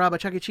if you're going to rob a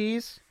Chuck E.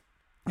 Cheese...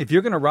 If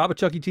you're going to rob a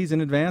Chuck E. Cheese in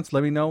advance,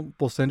 let me know.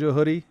 We'll send you a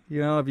hoodie. You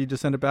know, if you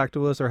just send it back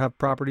to us or have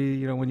property,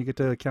 you know, when you get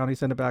to the county,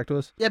 send it back to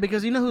us. Yeah,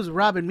 because you know who's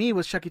robbing me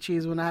was Chuck E.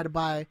 Cheese when I had to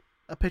buy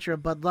a pitcher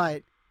of Bud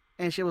Light,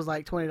 and shit was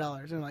like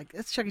 $20. And I'm like,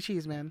 it's Chuck E.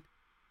 Cheese, man.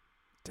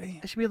 Damn.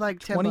 It should be like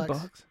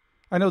 $10.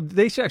 I know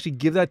they should actually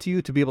give that to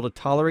you to be able to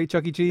tolerate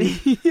Chuck E. Cheese.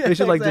 Yeah, they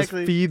should like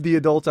exactly. just feed the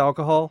adults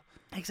alcohol.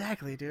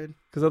 Exactly, dude.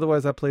 Because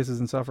otherwise that place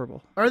is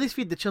insufferable. Or at least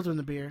feed the children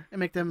the beer and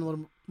make them a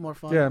little more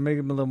fun. Yeah, make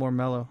them a little more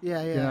mellow.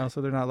 Yeah, yeah. You know, so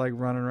they're not like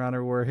running around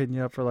everywhere hitting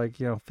you up for like,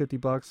 you know,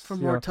 $50 for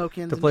more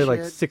tokens to and play shit.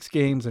 like 6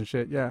 games and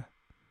shit. Yeah.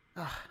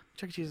 Ugh,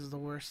 Chuck E. Cheese is the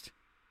worst.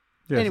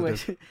 Yes,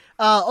 Anyways,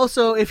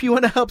 also, if you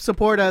want to help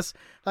support us,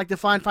 like the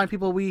fine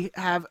people we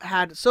have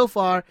had so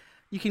far,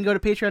 you can go to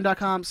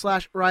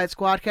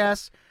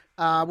patreon.com/RiotSquadcast,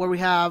 where we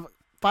have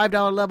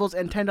 $5 levels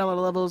and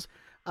 $10 levels,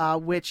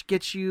 which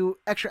gets you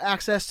extra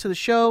access to the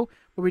show,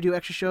 where we do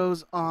extra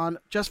shows on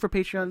just for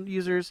Patreon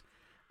users,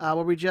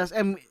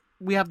 and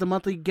we have the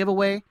monthly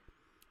giveaway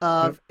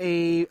of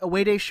a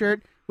away day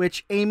shirt,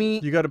 which Amy...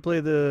 You got to play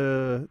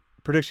the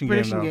prediction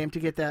game to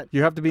get that.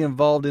 You have to be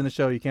involved in the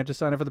show. You can't just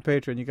sign up for the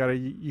Patreon. You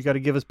got to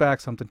give us back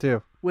something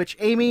too. Which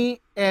Amy,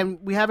 and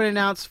we haven't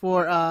announced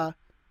for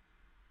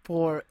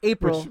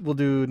April. Which we'll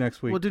do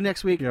next week. We'll do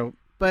next week. You know,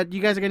 but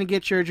you guys are gonna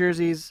get your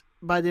jerseys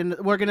by the end.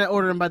 We're gonna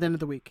order them by the end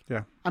of the week.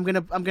 Yeah. I'm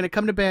gonna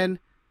come to Ben.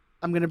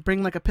 I'm gonna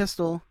bring like a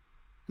pistol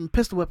and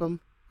pistol whip him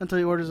until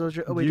he orders those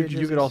away jerseys.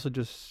 You could also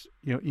just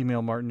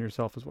email Martin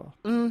yourself as well.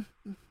 You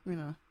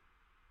know.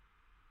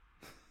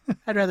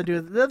 I'd rather do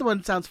it. The other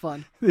one sounds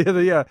fun.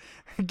 Yeah.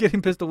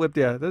 Getting pistol whipped,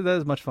 that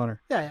is much funner.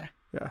 Yeah.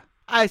 Yeah.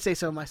 I say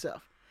so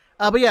myself.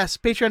 But yes,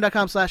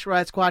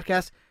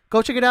 patreon.com/RiotSquadcast.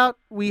 Go check it out.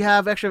 We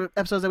have extra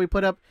episodes that we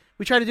put up.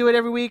 We try to do it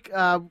every week.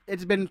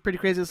 It's been pretty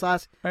crazy this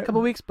last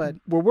couple weeks, but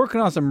we're working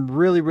on some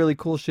really, really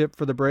cool shit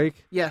for the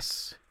break.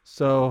 Yes.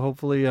 So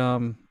hopefully,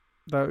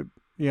 that'll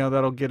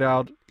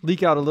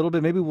leak out a little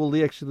bit. Maybe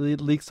we'll actually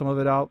leak some of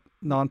it out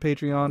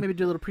non-Patreon. Maybe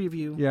do a little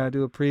preview. Yeah,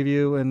 do a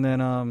preview and then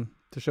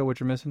to show what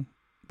you're missing.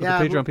 But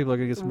the Patreon people are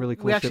gonna get some really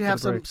cool. We actually shit have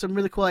some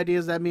really cool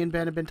ideas that me and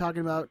Ben have been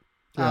talking about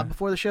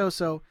before the show.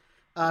 So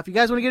if you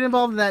guys want to get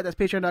involved in that, that's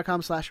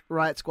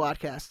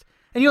patreon.com/RiotSquadcast.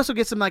 And you also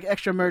get some like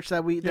extra merch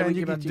that we give out to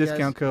you guys.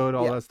 Discount code,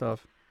 all that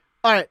stuff.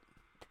 All right,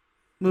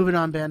 moving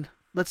on, Ben.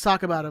 Let's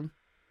talk about him.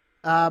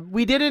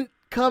 We didn't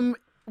come.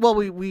 Well,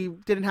 we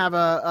didn't have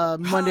a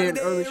Monday and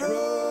early show.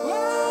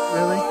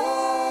 Really?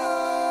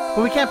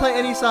 But we can't play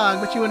any song.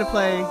 But you want to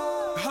play?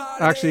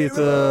 Actually, it's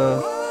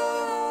a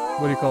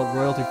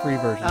royalty-free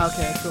version.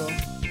 Okay, cool.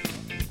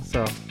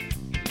 So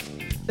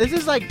this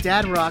is like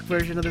dad rock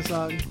version of the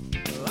song.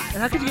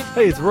 And how could you get?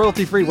 Hey, it's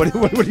royalty-free. What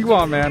do you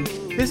want, man?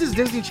 This is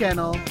Disney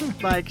Channel,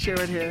 like shit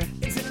right here.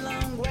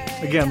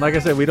 Again, like I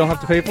said, we don't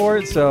have to pay for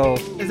it, so.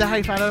 Is that how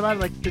you found out about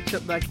it?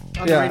 Like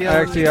on the radio?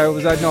 I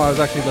was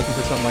actually looking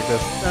for something like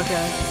this.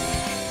 Okay.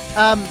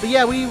 But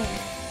yeah, we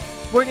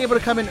weren't able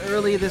to come in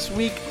early this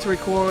week to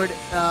record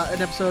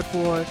an episode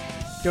for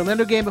the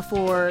Orlando game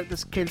before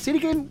this Kansas City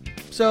game,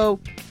 so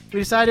we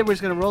decided we're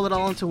just gonna roll it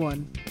all into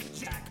one.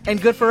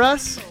 And good for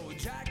us,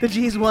 the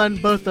G's won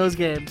both those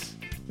games.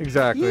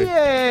 Exactly.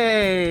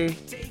 Yay!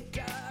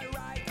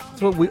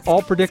 That's what we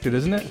all predicted,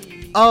 isn't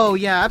it? Oh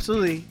yeah,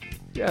 absolutely.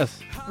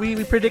 Yes.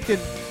 We predicted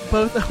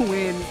both a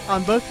win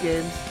on both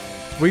games.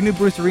 We knew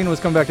Bruce Arena was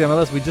coming back to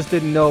MLS. We just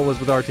didn't know it was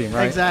with our team,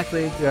 right?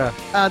 Exactly.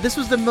 Yeah. This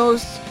was the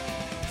most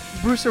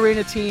Bruce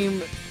Arena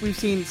team we've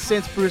seen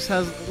since Bruce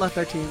has left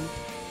our team.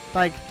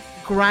 Like,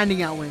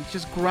 grinding out wins.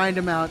 Just grind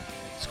them out.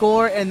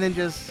 Score, and then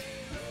just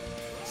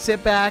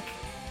sit back,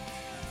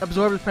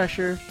 absorb the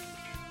pressure,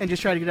 and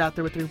just try to get out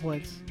there with 3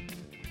 points.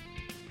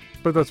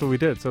 But that's what we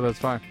did, so that's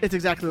fine. It's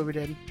exactly what we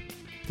did.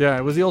 Yeah,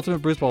 it was the ultimate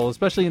Bruce Bowl,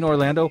 especially in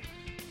Orlando.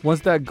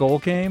 Once that goal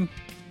came,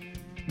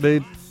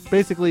 they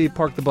basically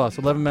parked the bus.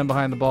 11 men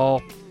behind the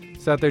ball,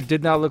 sat there,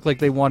 did not look like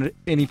they wanted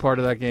any part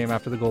of that game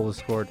after the goal was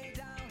scored.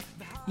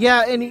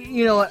 Yeah, and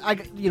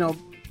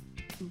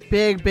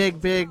big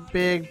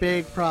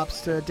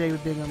props to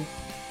David Bingham.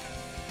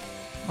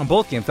 On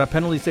both games, that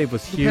penalty save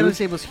was huge. The penalty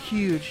save was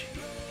huge.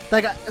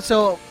 Like,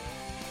 so,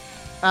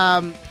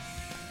 man,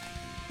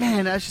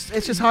 it's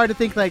just hard to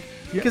think, like,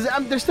 because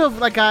there's still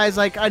like guys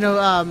like I know.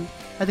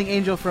 I think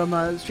Angel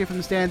from Straight from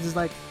the Stands is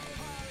like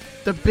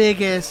the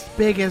biggest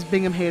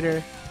Bingham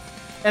hater,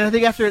 and I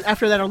think after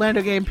that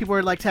Orlando game, people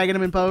were like tagging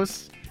him in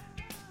posts,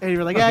 and you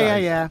were like,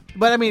 yeah.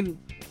 But I mean,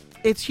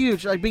 it's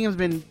huge. Like Bingham's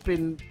been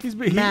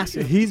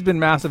massive. He's been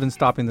massive in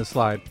stopping the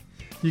slide.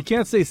 You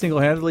can't say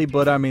single-handedly,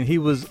 but I mean, he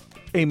was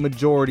a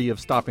majority of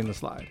stopping the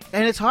slide.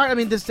 And it's hard. I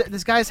mean,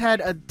 this guy's had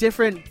a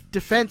different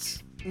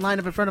defense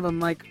lineup in front of him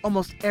like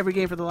almost every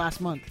game for the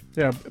last month.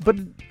 Yeah, but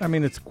I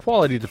mean, it's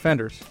quality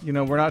defenders. You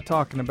know, we're not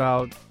talking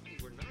about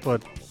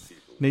what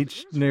Nate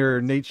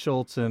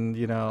Schultz and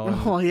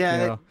Oh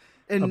yeah, you know,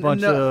 and a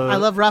bunch of. I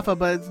love Rafa,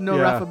 but it's no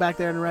Yeah. Rafa back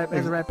there as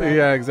a right back.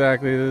 Yeah,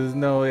 exactly. There's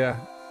no,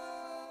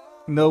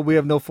 we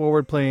have no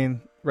forward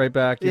playing right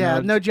back. You Yeah,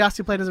 know, no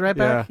Josty playing as a right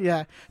back.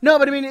 Yeah, no,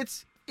 but I mean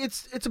it's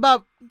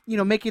about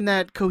making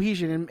that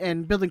cohesion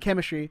and building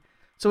chemistry.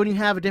 So when you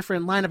have a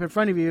different lineup in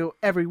front of you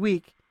every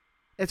week,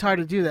 it's hard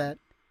to do that.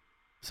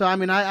 So I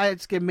mean, I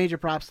just give major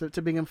props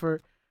to Bingham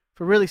for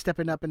really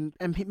stepping up and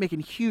making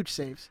huge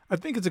saves. I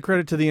think it's a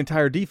credit to the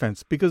entire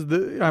defense because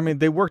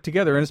they work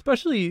together, and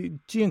especially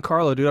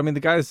Giancarlo, dude. I mean, the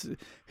guy's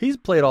he's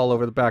played all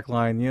over the back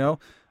line.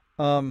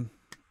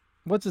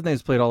 What's his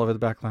name's played all over the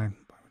back line?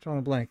 I'm drawing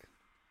a blank.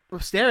 Well,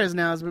 Steres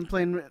now has been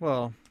playing.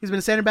 Well, He's been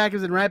a center back.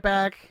 He's been right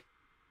back.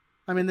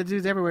 I mean, the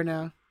dude's everywhere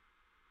now.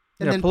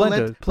 And yeah, then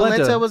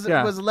Polenta was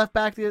yeah. was left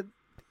back 2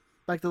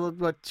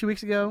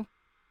 weeks ago.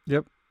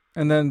 Yep.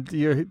 And then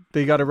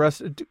they got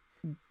arrested.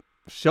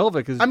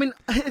 Shelvick is. I mean,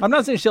 I'm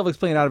not saying Shelvick's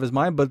playing out of his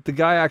mind, but the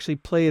guy actually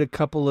played a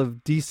couple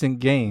of decent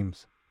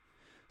games.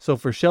 So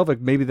for Shelvick,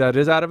 maybe that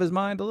is out of his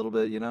mind a little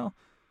bit,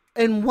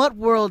 in what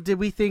world did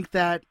we think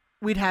that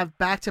we'd have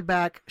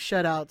back-to-back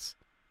shutouts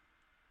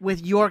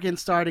with Jorgen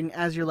starting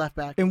as your left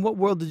back? In what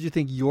world did you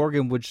think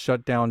Jorgen would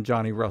shut down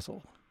Johnny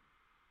Russell?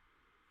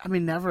 I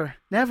mean, never.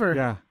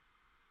 Yeah.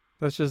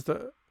 That's just,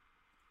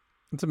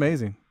 it's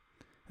amazing.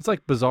 It's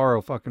like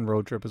Bizarro fucking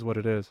road trip is what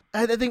it is.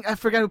 I think I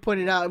forgot who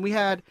pointed it out, and we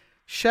had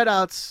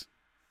shutouts,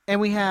 and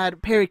we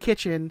had Perry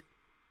Kitchen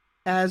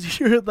as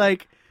your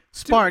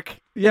spark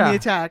in the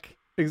attack.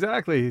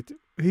 Exactly.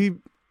 I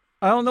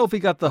don't know if he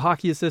got the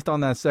hockey assist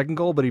on that second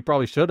goal, but he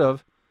probably should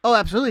have. Oh,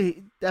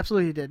 absolutely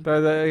he did.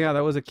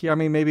 That was a key. I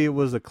mean, maybe it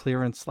was a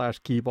clearance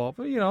 / key ball,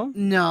 but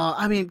No,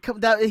 I mean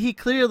he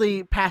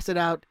clearly passed it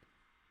out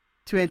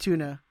to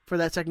Antuna for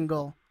that second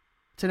goal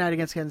tonight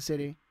against Kansas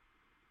City.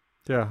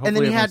 Yeah,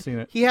 hopefully and then seen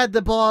it. he had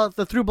the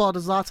through ball to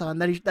Zlatan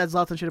that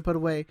Zlatan should have put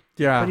away.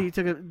 Yeah, but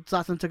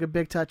Zlatan took a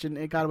big touch and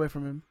it got away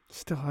from him.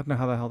 Still, I don't know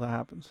how the hell that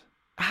happens.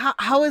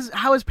 How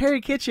is Perry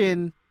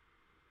Kitchen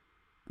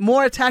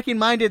more attacking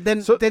minded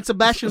than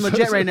Sebastian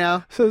Lletget right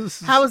now?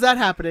 How is that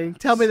happening?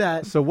 Tell me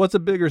that. So what's a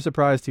bigger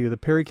surprise to you, the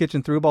Perry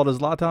Kitchen through ball to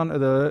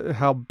Zlatan, or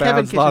how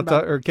bad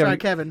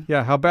Kevin?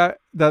 Yeah, how bad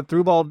that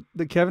through ball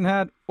that Kevin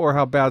had, or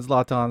how bad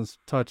Zlatan's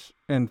touch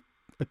and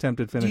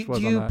attempted finish was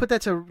on that? Do you put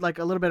that to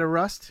a little bit of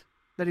rust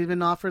that he's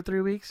been off for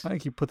 3 weeks? I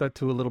think you put that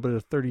to a little bit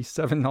of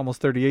 37,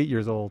 almost 38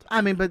 years old.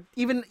 I mean, but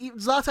even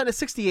Zlatan is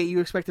 68. You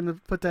expect him to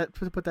put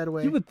that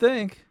away? You would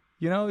think.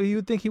 You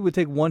would think he would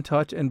take one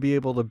touch and be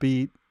able to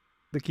beat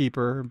the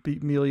keeper,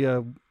 beat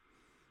Melia.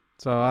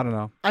 So I don't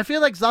know. I feel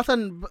like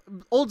Zlatan,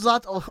 older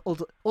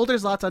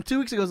Zlatan, 2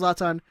 weeks ago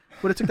Zlatan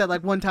would have took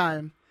that one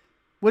time.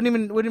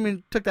 Wouldn't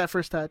even took that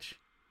first touch.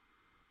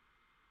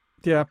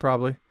 Yeah,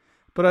 probably.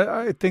 But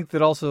I think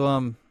that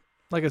also,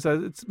 like I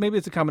said,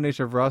 it's a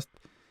combination of rust,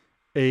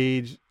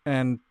 age,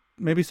 and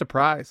maybe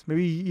surprise.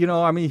 Maybe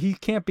he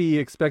can't be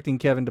expecting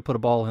Kevin to put a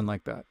ball in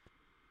like that.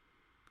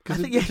 I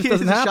think it just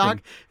doesn't happen.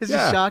 Shock. It's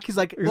just shock. He's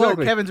like, whoa,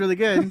 exactly. Kevin's really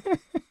good.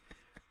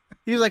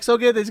 He was so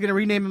good that he's gonna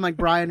rename him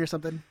Brian or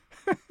something.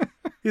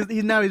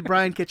 He's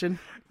Brian Kitchen.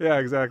 Yeah,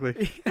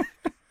 exactly.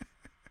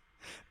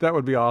 That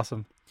would be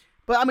awesome.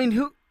 But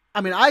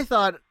I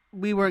thought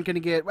we weren't gonna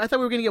get. I thought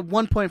we were gonna get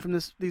 1 point from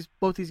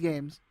both these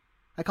games.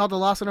 I called the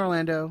loss in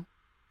Orlando,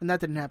 and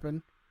that didn't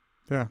happen.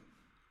 Yeah.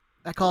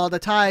 I called a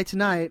tie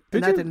tonight,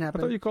 and that didn't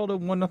happen. I thought you called a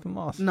 1-0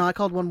 loss. No, I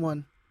called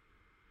 1-1.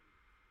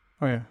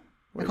 Oh yeah.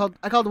 Wait.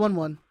 I called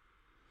 1-1.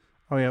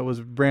 Oh yeah, it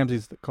was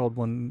Ramsey's that called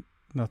 1-0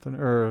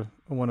 or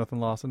a 1-0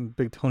 loss, and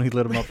Big Tony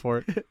lit him up for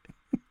it.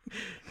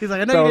 He's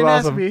like, I know you didn't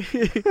ask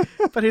me,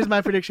 but here's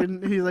my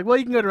prediction. He's like, well,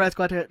 you can go to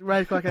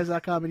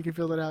riotSquadcast.com and you can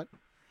fill it out.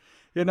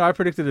 Yeah, no, I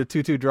predicted a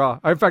 2-2 draw.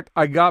 In fact,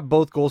 I got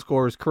both goal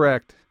scorers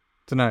correct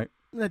tonight.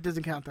 That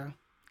doesn't count, though.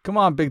 Come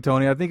on, Big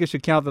Tony. I think it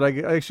should count that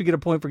I should get a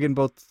point for getting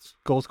both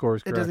goal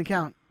scorers correct. It doesn't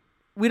count.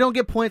 We don't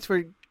get points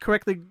for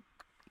correctly.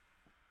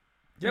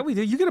 Yeah, we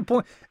do. You get a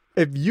point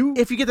if you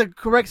get the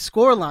correct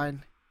score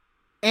line,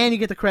 and you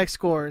get the correct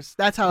scores.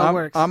 That's how it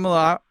works.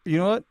 You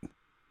know what?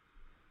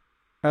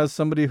 As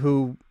somebody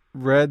who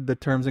read the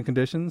terms and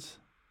conditions,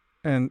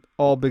 and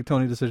all Big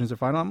Tony decisions are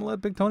final, I'm gonna let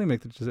Big Tony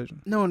make the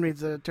decision. No one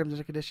reads the terms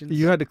and conditions.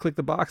 You had to click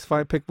the box,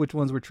 pick which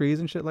ones were trees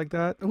and shit like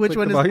that. Which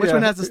one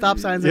has the stop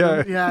signs?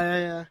 Yeah.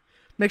 Yeah.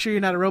 Make sure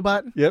you're not a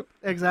robot. Yep.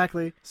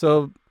 Exactly.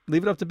 So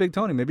leave it up to Big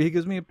Tony. Maybe he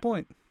gives me a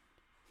point.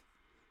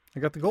 I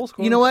got the goal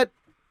score. You know what?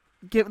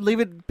 Leave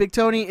it. Big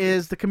Tony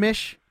is the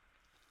commish.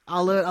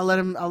 I'll let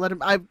him.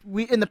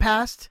 In the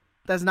past,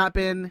 that's not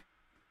been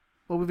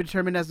what we've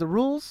determined as the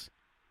rules.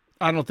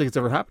 I don't think it's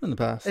ever happened in the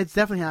past. It's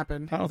definitely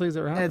happened. I don't think it's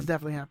ever happened. It's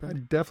definitely happened. I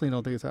definitely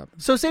don't think it's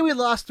happened. So say we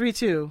lost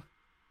 3-2.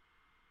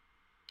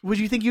 Would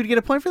you think you'd get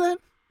a point for that?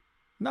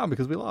 No,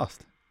 because we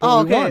lost.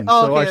 But we okay. won,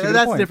 okay. So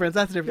that's different.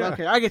 That's different.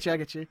 Yeah. Okay, I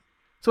get you.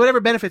 So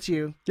whatever benefits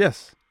you.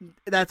 Yes.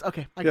 That's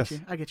okay. I get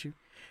you.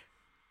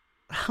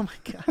 Oh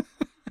my god.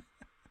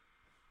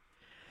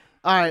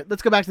 All right,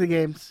 let's go back to the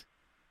games.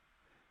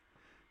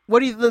 What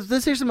do you?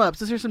 Let's hear some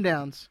ups. Let's hear some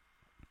downs.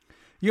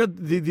 You know,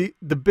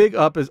 the big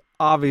up is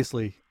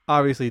obviously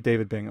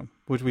David Bingham,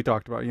 which we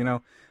talked about. You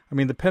know, I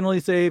mean, the penalty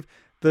save,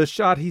 the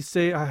shot he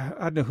saved. I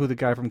don't know who the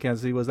guy from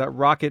Kansas City was. That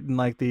rocket in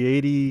like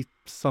the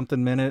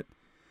 80-something minute.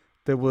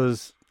 That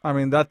was. I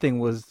mean, that thing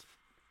was.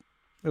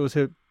 It was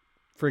hit.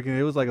 Freaking!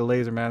 It was like a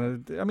laser,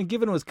 man. I mean,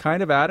 Given was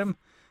kind of at him,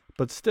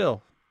 but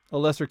still, a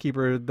lesser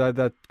keeper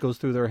that goes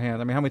through their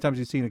hands. I mean, how many times have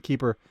you seen a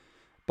keeper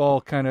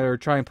ball kind of or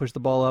try and push the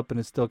ball up and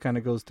it still kind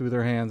of goes through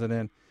their hands and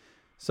in?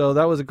 So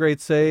that was a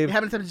great save. How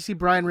many times did you see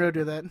Brian Rowe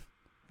do that?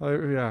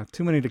 Yeah,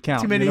 too many to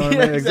count. Too many. You know what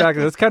I mean?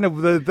 Exactly. That's kind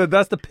of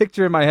that's the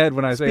picture in my head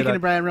when I say that. Speaking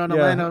of Brian Rowe,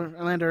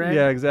 Orlando, right?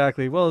 Yeah,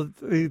 exactly. Well,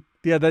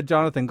 that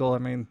Jonathan goal. I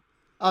mean,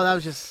 that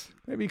was just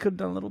maybe he could have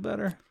done a little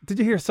better. Did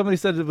you hear somebody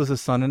said it was a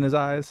sun in his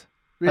eyes?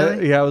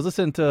 really. Yeah, I was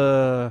listening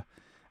to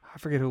I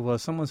forget who it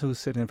was. Someone who was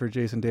sitting in for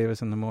Jason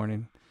Davis in the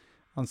morning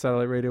on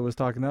satellite radio was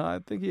talking. I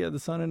think he had the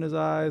sun in his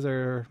eyes,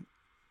 or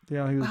he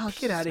was.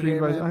 Get out of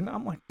here, man.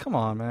 I'm like, come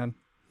on, man.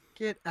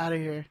 Get out of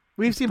here.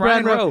 We've seen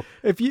Brian Brian Rowe.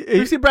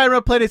 We've seen Brian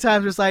Rowe plenty of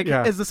times. Just like,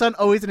 is the sun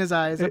always in his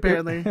eyes?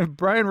 Apparently, if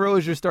Brian Rowe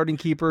is your starting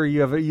keeper,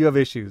 you have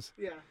issues.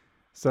 Yeah.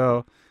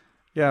 So,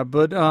 yeah,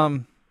 but I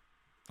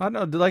don't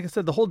know. Like I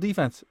said, the whole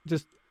defense,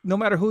 just no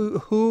matter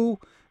who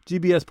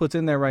GBS puts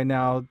in there right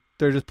now,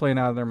 they're just playing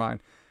out of their mind.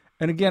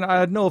 And again, I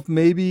don't know if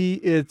maybe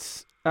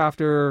it's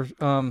after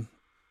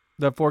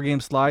that 4-game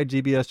slide,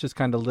 GBS just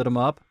kind of lit them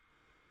up,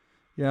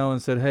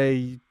 and said,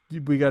 hey,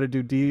 we got to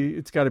do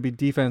it's got to be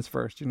defense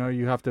first.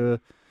 You have to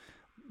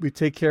we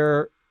take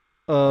care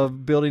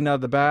of building out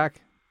of the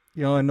back,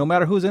 and no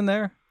matter who's in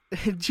there.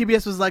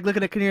 GBS was like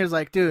looking at Kinnear's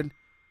like, dude,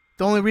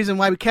 the only reason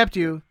why we kept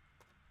you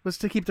was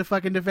to keep the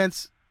fucking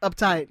defense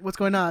uptight. What's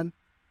going on?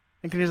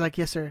 And Kinnear's like,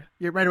 yes, sir.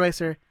 You're right away,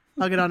 sir.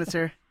 I'll get on it,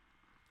 sir.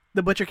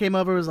 The butcher came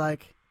over, was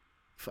like,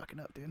 fucking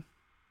up, dude.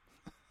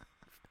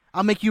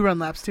 I'll make you run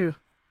laps too.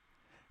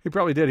 He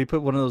probably did. He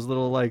put one of those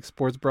little like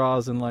sports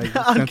bras and like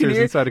On sensors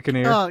Kinnear? inside of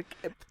Kinnear.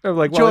 Or,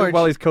 like George.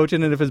 while he's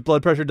coaching, and if his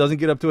blood pressure doesn't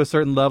get up to a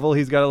certain level,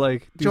 he's got to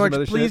like do George,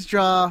 some other please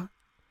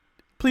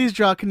shit.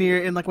 draw Kinnear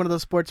in like one of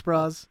those sports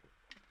bras,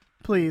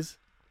 please.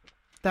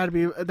 That'd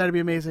be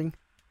amazing.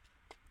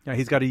 Yeah,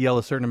 he's got to yell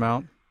a certain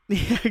amount.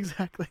 Yeah,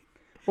 exactly.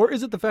 Or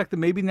is it the fact that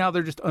maybe now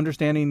they're just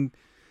understanding?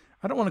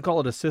 I don't want to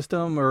call it a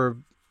system, or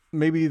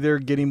maybe they're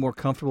getting more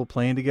comfortable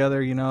playing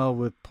together.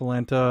 With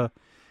Polenta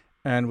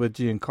and with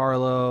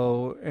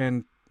Giancarlo,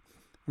 and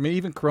I mean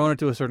even Corona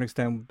to a certain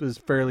extent is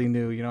fairly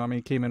new. I mean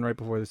he came in right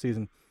before the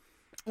season.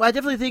 Well, I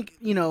definitely think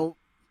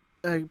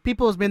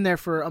People has been there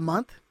for a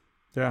month.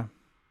 Yeah.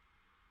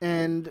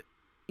 And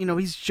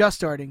he's just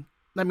starting.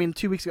 I mean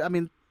 2 weeks ago. I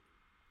mean,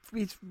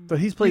 but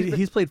he's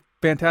played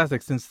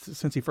fantastic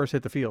since he first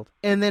hit the field.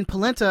 And then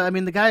Polenta, I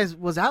mean the guy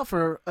was out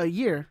for a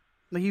year.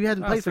 Like he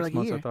hadn't played for 6 like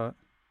months, a year. I thought.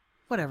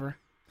 Whatever.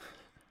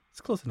 It's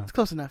close enough. It's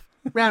close enough.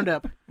 Round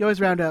up. You always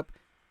round up.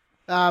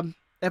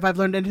 If I've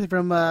learned anything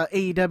from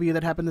AEW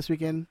that happened this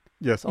weekend,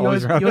 yes, you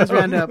always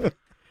round up.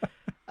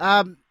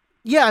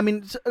 Yeah, I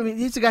mean,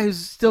 he's a guy who's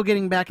still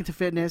getting back into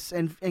fitness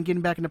and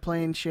getting back into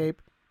playing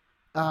shape.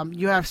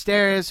 You have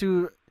Steres,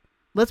 who,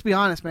 let's be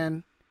honest,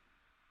 man,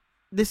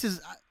 this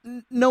is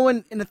no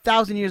one in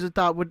 1,000 years had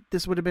thought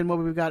this would have been what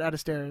we got out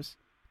of Steres.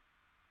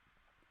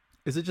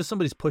 Is it just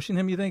somebody's pushing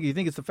him? You think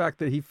it's the fact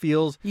that he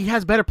feels he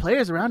has better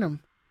players around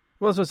him?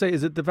 Well, I was going to say,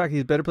 is it the fact that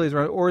he's better players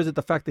around, or is it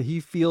the fact that he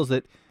feels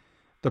that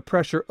the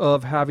pressure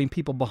of having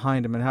people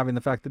behind him and having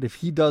the fact that if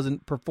he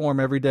doesn't perform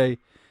every day,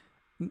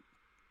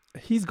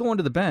 he's going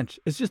to the bench.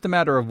 It's just a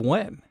matter of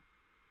when,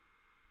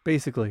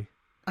 basically.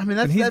 I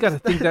mean, he's got to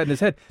think that in his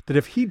head, that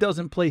if he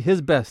doesn't play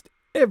his best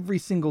every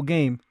single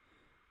game,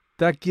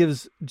 that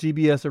gives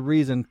GBS a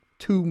reason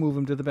to move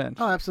him to the bench.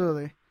 Oh,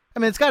 absolutely. I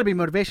mean, it's got to be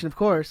motivation, of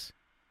course.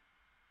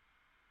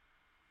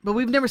 But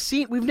we've never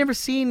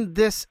seen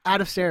this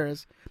out of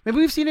Steres. Maybe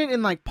we've seen it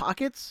in like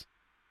pockets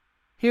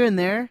here and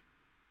there.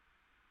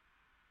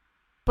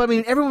 But I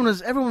mean, everyone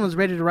was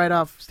ready to write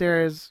off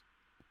Steres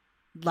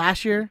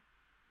last year,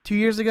 2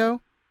 years ago,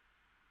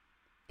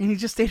 and he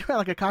just stayed around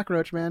like a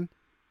cockroach, man.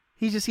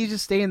 He's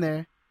just staying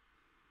there,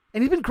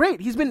 and he's been great.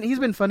 He's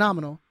been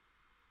phenomenal.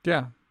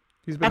 Yeah,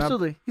 he's been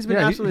absolutely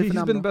phenomenal.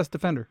 He's been the best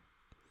defender,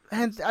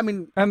 and I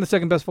mean, and the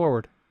second best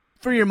forward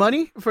for your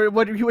money, for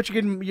what you're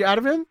getting out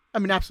of him. I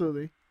mean,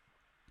 absolutely.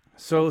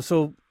 So,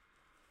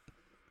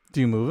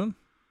 do you move him?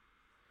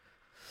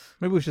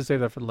 Maybe we should save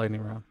that for the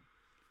lightning round.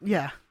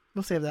 Yeah,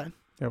 we'll save that.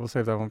 Yeah, we'll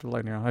save that one for the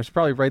lightning round. I should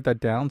probably write that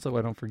down so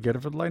I don't forget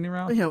it for the lightning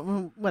round. Yeah,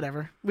 well,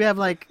 whatever. We have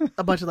like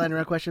a bunch of lightning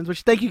round questions,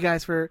 which thank you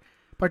guys for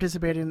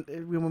participating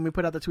when we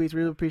put out the tweets. We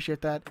really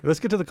appreciate that.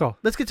 Let's get to the call.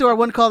 Let's get to our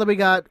one call that we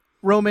got.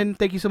 Roman,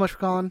 thank you so much for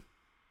calling.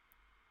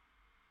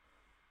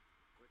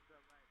 What's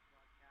up,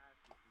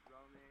 podcast? This is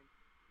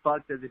Roman.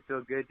 Fuck, does it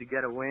feel good to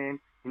get a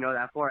win?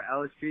 That 4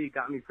 L Street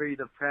got me pretty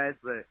depressed,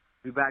 but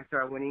we back to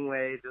our winning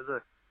ways. It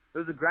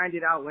was a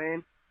grinded out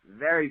win.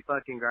 Very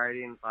fucking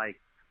grinding. Like,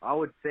 I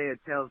would say a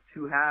tale of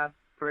two halves.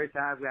 First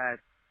half, we had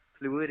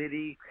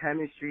fluidity,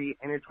 chemistry,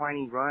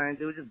 intertwining runs.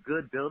 It was just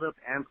good build-up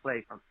and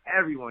play from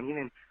everyone,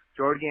 even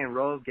Jordan and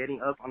Rove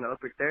getting up on the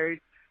upper third.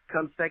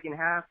 Come second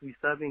half, we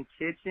sub in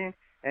Kitchen,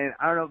 and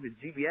I don't know if it's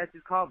GBS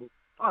is called, but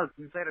fuck,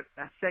 we played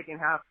that second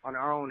half on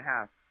our own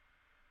half.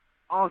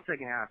 All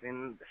second half,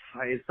 and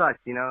it sucks,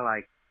 you know,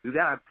 like, we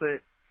gotta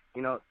put,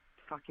 you know,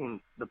 fucking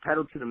the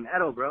pedal to the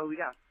metal, bro. We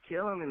gotta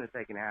kill them in the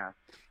second half.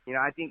 You know,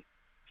 I think,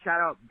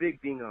 shout out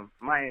Big Bingham,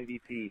 my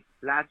MVP,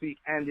 last week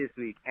and this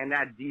week, and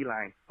that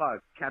D-line.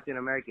 Fuck, Captain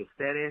America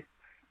Stetis,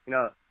 you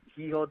know,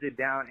 he holds it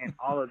down, and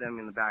all of them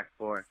in the back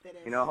four.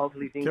 You know,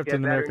 hopefully things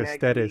Captain get better America next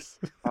status.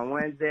 week on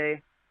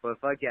Wednesday. But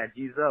fuck yeah,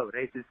 G's up.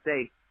 Racist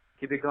steak.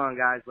 Keep it going,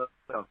 guys. Let's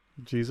go.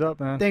 G's up,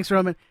 man. Thanks,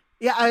 Roman.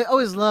 Yeah, I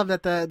always love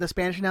that the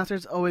Spanish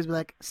announcers always be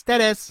like,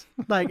 Stetis.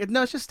 Like,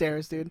 no, it's just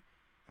Steris, dude.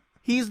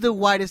 He's the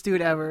whitest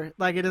dude ever.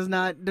 Like, it is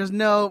not, there's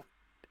no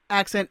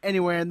accent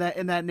anywhere in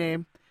that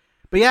name.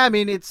 But yeah, I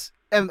mean, it's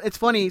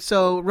funny.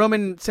 So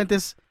Roman sent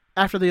this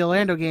after the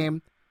Orlando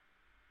game,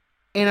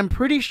 and I'm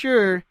pretty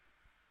sure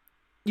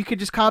you could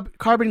just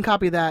carbon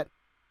copy that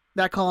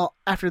call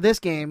after this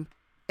game,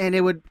 and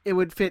it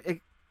would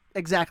fit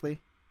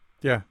exactly.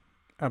 Yeah,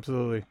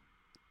 absolutely.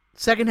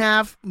 Second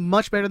half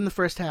much better than the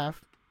first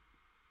half.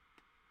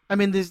 I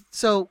mean, it's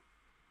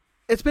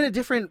been a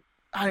different.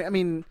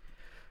 It's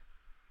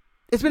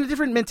been a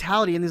different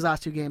mentality in these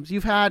last two games.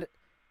 You've had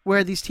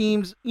where these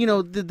teams, you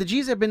know, the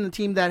G's have been the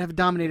team that have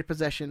dominated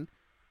possession,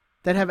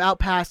 that have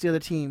outpassed the other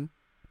team.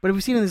 But if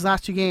we've seen in these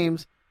last two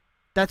games,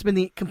 that's been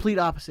the complete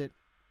opposite.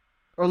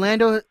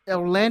 Orlando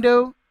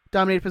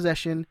dominated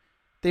possession.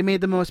 They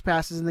made the most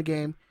passes in the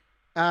game.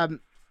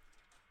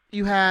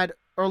 You had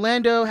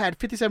Orlando had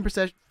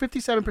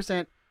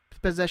 57%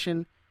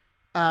 possession.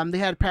 They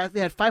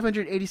had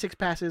 586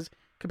 passes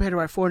compared to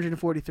our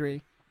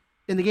 443.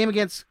 In the game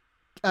against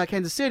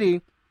Kansas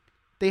City,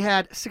 they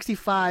had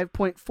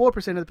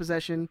 65.4% of the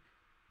possession.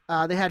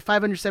 They had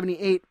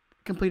 578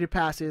 completed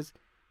passes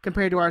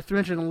compared to our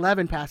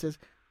 311 passes.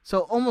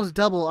 So almost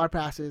double our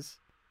passes.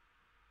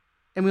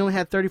 And we only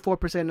had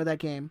 34% of that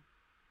game.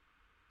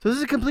 So this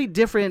is a complete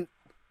different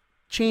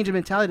change of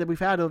mentality that we've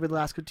had over the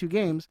last two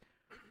games,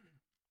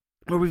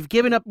 where we've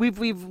given up,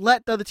 we've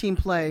let the other team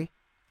play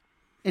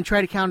and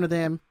try to counter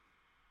them,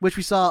 which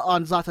we saw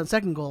on Zlatan's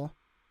second goal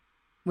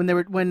when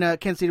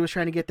Kansas City was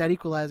trying to get that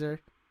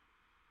equalizer,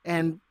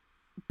 and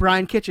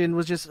Brian Kitchen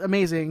was just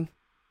amazing.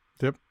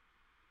 Yep.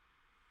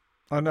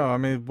 I know. I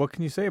mean, what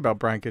can you say about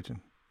Brian Kitchen?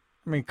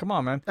 I mean, come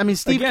on, man. I mean,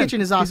 Steve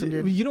Kitchen is awesome,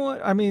 dude. You know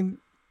what? I mean,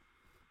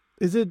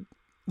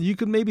 you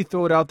could maybe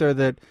throw it out there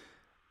that,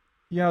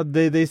 you know,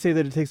 they say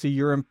that it takes a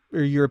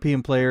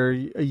European player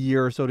a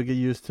year or so to get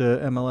used to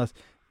MLS.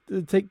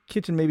 It'd take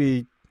Kitchen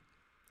maybe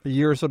a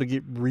year or so to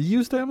get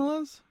reused to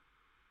MLS?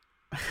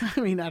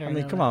 I mean, I don't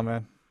know. Come on,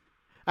 man.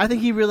 I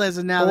think he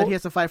realizes now that he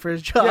has to fight for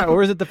his job. Yeah,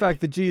 or is it the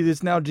fact that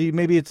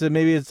maybe it's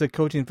a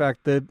coaching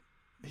fact that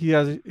he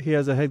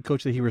has a head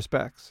coach that he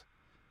respects,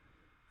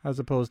 as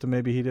opposed to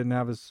maybe he didn't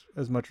have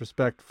as much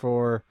respect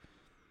for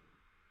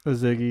a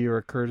Ziggy or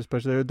a Kurt,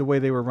 especially the way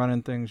they were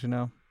running things, you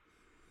know.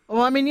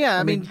 Well, I mean, yeah,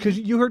 I mean, because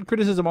you heard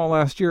criticism all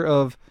last year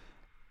of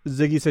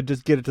Ziggy said,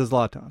 just get it to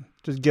Zlatan.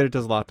 Just get it to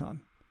Zlatan.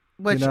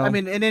 Which, you know? I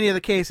mean, in any other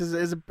case,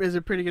 is a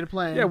pretty good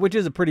plan. Yeah, which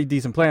is a pretty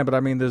decent plan, but I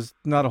mean, there's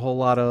not a whole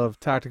lot of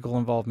tactical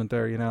involvement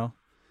there, you know?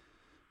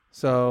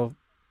 So,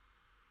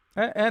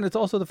 and it's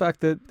also the fact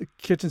that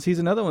Kitchens, he's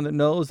another one that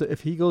knows that if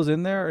he goes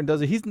in there and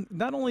does it, he's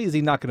not only is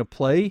he not going to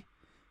play,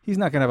 he's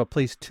not going to have a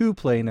place to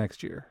play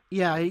next year.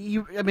 Yeah,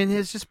 I mean,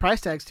 his just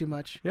price tag's too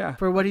much. Yeah.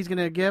 For what he's going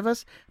to give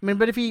us. I mean,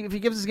 but if he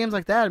gives us games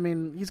like that, I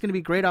mean, he's going to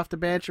be great off the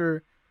bench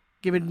or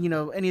giving, you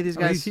know, any of these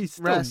guys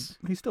rest.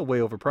 He's still way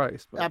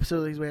overpriced. But.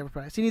 Absolutely, he's way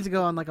overpriced. He needs to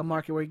go on like a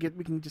market where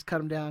we can just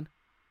cut him down.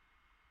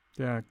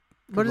 Yeah.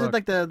 What is it,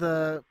 like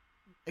the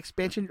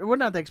expansion? Or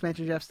not the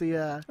expansion drafts?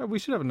 We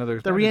should have another.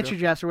 The re-entry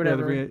drafts or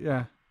whatever. Yeah.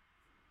 I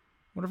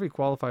wonder if he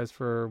qualifies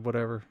for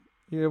whatever.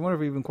 Yeah, I wonder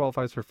if he even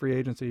qualifies for free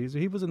agency.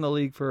 He was in the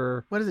league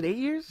for... What is it, 8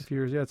 years? A few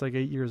years. Yeah, it's like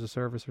 8 years of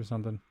service or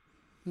something.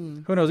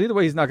 Who knows? Either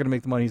way, he's not going to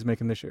make the money he's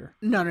making this year.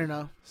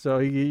 No. So,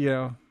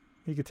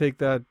 he could take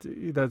that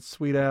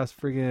sweet-ass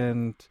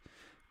friggin'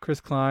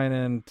 Chris Klein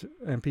and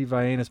Pete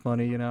Vianis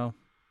money, you know.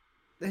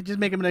 Just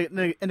make him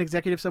an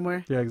executive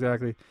somewhere? Yeah,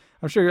 exactly.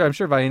 I'm sure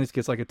Vianis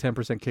gets like a 10%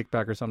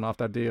 kickback or something off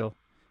that deal.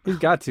 He's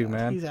got to,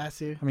 man. He's asked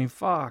to. I mean,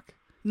 fuck.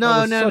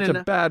 No. Such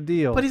a bad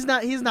deal. But he's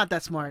not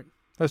that smart.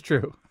 That's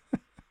true.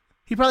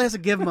 He probably has to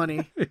give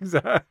money.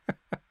 Exactly.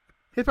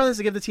 He probably has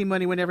to give the team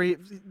money whenever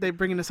they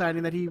bring in a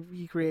signing that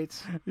he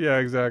creates. Yeah,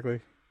 exactly.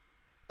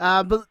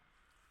 But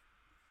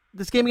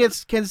this game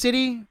against Kansas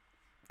City,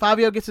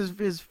 Fabio gets his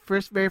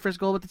very first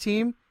goal with the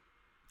team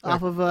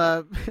off of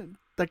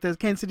like the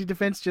Kansas City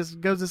defense just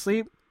goes to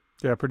sleep.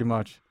 Yeah, pretty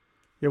much.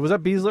 Yeah, was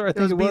that Beasler? I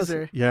think it was.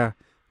 Beasler. Yeah,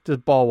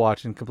 just ball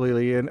watching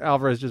completely, and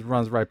Alvarez just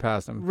runs right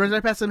past him.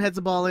 Heads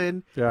the ball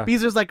in. Yeah.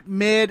 Beasler's like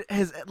mid,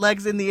 his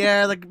legs in the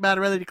air, like about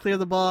ready to clear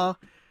the ball.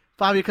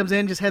 Fabio comes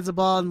in, just heads the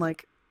ball, and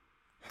like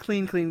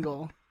clean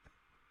goal.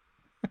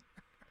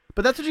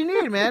 But that's what you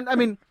need, man. I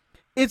mean,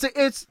 it's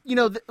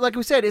like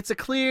we said, it's a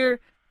clear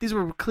these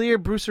were clear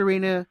Bruce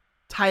Arena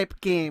type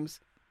games.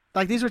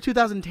 Like these were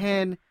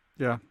 2010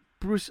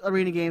 Bruce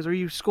Arena games where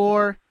you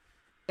score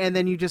and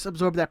then you just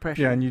absorb that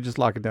pressure. Yeah, and you just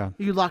lock it down.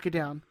 You lock it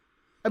down.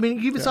 I mean,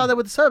 you even saw that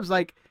with the subs.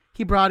 Like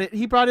he brought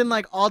in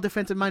like all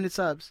defensive minded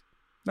subs.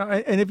 No,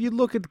 and if you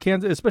look at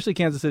especially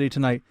Kansas City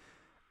tonight,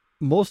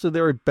 most of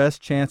their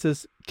best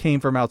chances came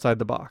from outside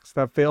the box.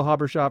 That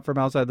Feilhaber shot from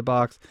outside the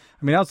box.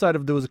 I mean, outside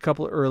of there was a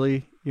couple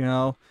early,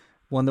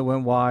 one that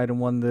went wide and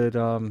one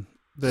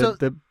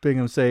that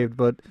Bingham saved.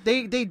 But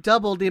they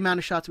doubled the amount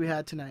of shots we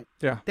had tonight.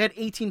 Yeah, they had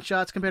 18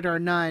 shots compared to our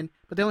 9,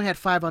 but they only had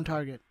 5 on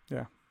target.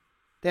 Yeah,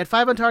 they had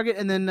 5 on target,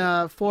 and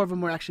then 4 of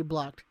them were actually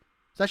blocked.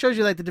 So that shows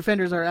you like the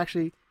defenders are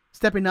actually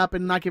stepping up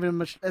and not giving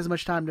them as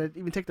much time to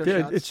even take those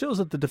shots. It shows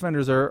that the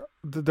defenders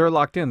they're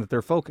locked in, that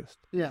they're focused.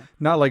 Yeah,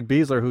 not like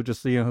Beasler who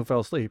just who fell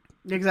asleep.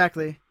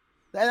 Exactly.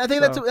 I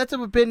think that's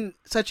been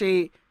such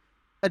a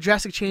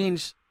drastic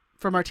change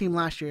from our team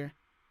last year.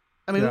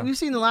 I mean, we've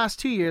seen the last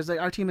 2 years like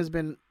our team has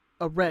been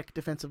a wreck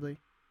defensively.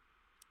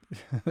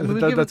 I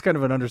mean, that's kind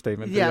of an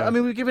understatement. Yeah, I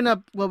mean we've given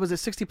up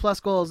 60 plus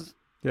goals.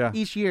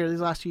 Each year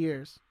these last 2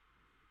 years.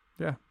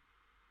 Yeah,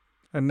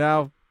 and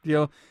now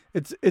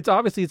it's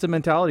obviously it's a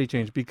mentality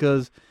change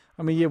because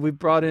I mean we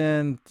brought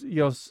in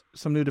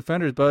some new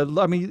defenders, but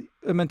I mean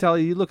a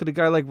mentality. You look at a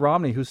guy like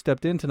Romney who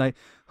stepped in tonight,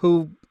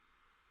 who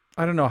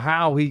I don't know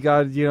how he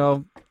got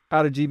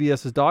out of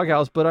GBS's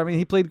doghouse, but I mean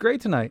he played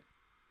great tonight.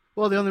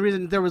 Well, the only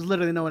reason there was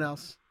literally no one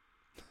else.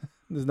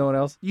 There's no one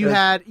else. You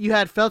had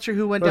Felcher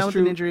who went down with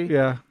an injury.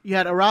 Yeah. You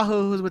had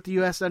Araujo who was with the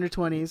U.S.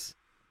 under-20s.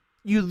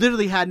 You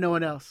literally had no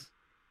one else.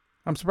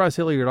 I'm surprised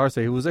Hilliard Arce,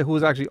 who was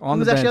actually on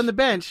the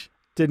bench,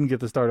 didn't get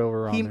the start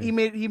over on he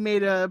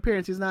made an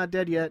appearance. He's not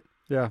dead yet.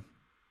 Yeah.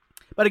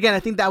 But again, I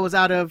think that was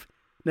out of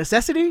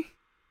necessity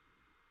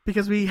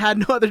because we had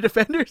no other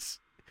defenders.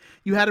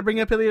 You had to bring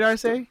up Hilliard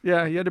Arce?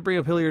 Yeah, you had to bring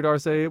up Hilliard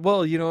Arce.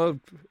 Well,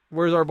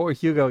 where's our boy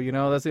Hugo?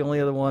 That's the only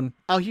other one.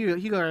 Oh,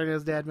 Hugo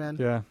Arena's dead, man.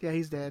 Yeah. Yeah,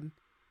 he's dead.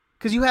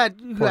 Because you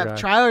have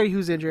Triary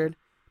who's injured,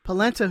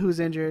 Polenta who's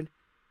injured,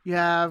 you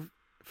have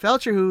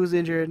Felcher who's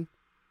injured,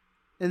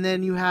 and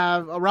then you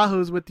have Araujo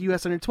who's with the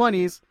U.S.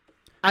 under-20s.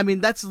 I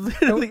mean, that's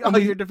literally all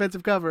your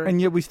defensive cover.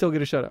 And yet we still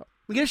get a shutout.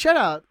 We get a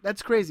shutout.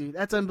 That's crazy.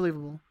 That's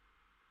unbelievable.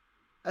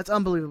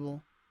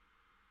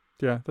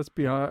 Yeah, that's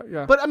beyond.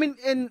 Yeah. But I mean,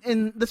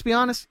 and let's be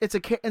honest, it's a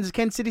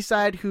Kansas City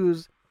side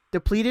who's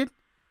depleted.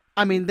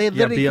 I mean, they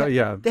literally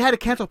they had to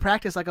cancel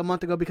practice like a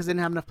month ago because they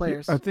didn't have enough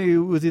players. I think it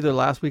was either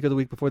last week or the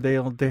week before they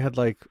had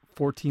like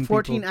 14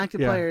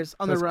 active players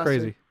on the roster. That's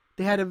crazy.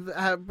 They had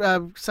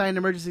to sign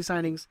emergency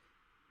signings.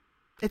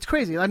 It's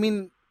crazy. I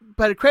mean,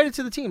 but credit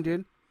to the team,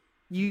 dude.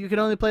 You can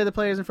only play the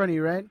players in front of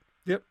you, right?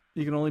 Yep.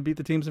 You can only beat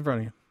the teams in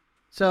front of you.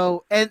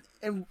 So, and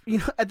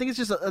I think it's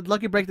just a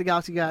lucky break the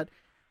Galaxy got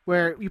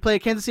where you play a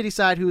Kansas City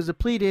side who was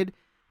depleted,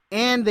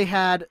 and they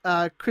had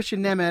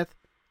Christian Nemeth,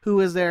 who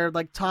was their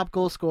like top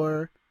goal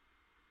scorer,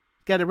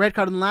 got a red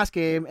card in the last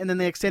game, and then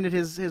they extended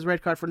his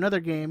red card for another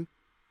game.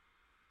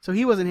 So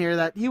he wasn't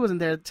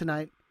there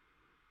tonight.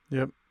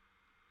 Yep.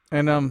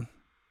 And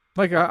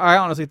I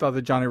honestly thought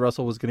that Johnny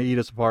Russell was going to eat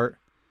us apart.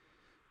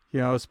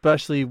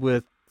 Especially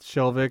with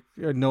Shelvick,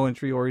 knowing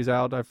Triori's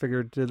out, I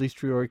figured at least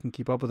Triori can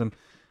keep up with him.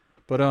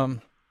 But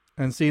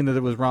and seeing that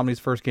it was Romney's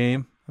first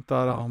game, I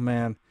thought, oh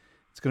man,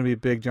 it's going to be a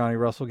big Johnny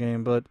Russell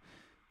game. But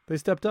they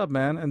stepped up,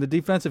 man, and the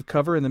defensive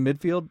cover in the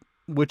midfield,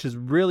 which is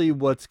really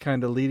what's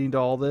kind of leading to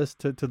all this,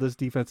 to this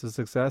defensive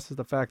success, is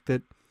the fact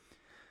that,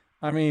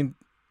 I mean,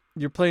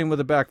 you're playing with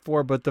a back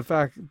four, but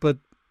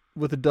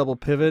with a double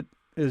pivot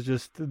is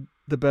just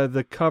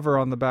the cover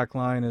on the back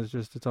line is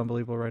just, it's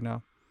unbelievable right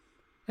now.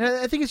 And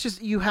I think it's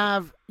just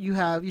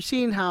you're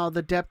seeing how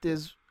the depth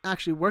is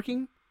actually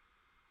working.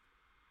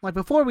 Like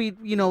before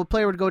a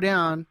player would go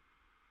down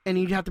and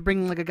you'd have to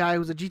bring like a guy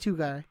who's a G2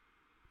 guy.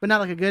 But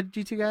not like a good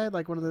G2 guy,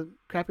 like one of the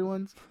crappy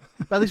ones.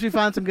 But at least we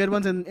found some good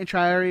ones in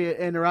Triari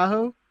and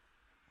Araujo.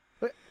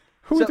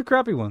 Who are the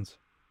crappy ones?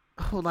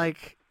 Oh,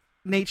 like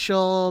Nate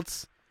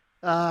Schultz.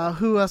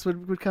 Who else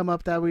would come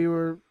up that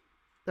were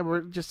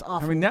just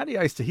awful? I mean, Natty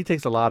Ice, he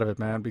takes a lot of it,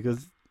 man,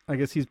 because I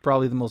guess he's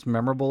probably the most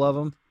memorable of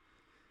them.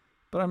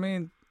 But I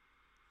mean,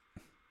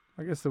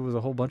 I guess there was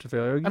a whole bunch of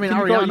failure. You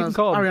can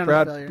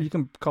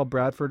call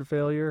Bradford a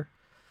failure.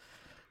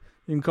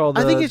 You can call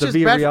I think it's just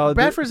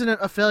Bradford's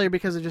a failure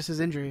because of just his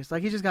injuries.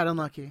 Like he just got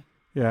unlucky.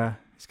 Yeah,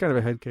 he's kind of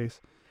a head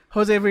case.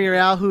 Jose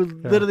Villarreal, who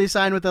literally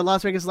signed with the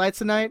Las Vegas Lights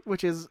tonight,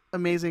 which is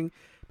amazing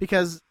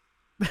because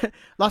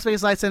Las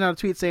Vegas Lights sent out a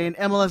tweet saying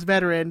MLS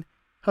veteran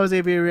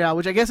Jose Villarreal,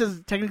 which I guess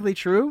is technically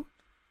true.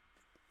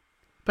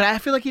 But I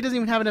feel like he doesn't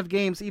even have enough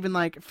games to even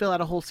like fill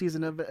out a whole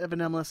season of an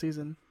MLS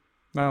season.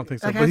 I don't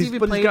think so. Like, has he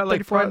even played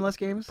 34 MLS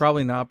games?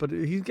 Probably not, but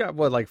he's got,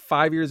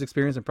 5 years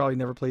experience and probably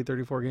never played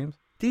 34 games?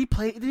 Did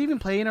he even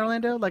play in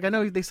Orlando? Like, I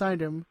know they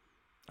signed him.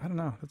 I don't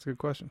know. That's a good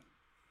question.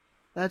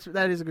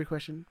 That is a good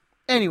question.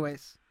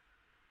 Anyways.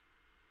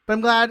 But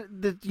I'm glad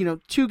that,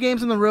 2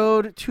 games on the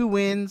road, 2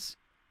 wins.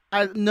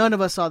 None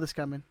of us saw this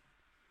coming.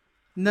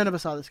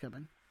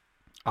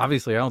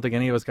 Obviously, I don't think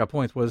any of us got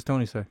points. What does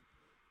Tony say?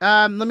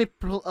 Let me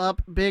pull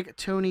up Big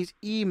Tony's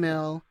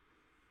email.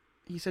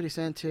 He said he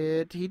sent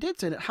it. He did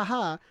send it.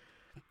 Haha.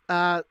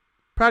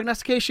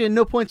 Prognostication,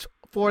 no points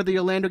for the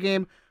Orlando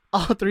game.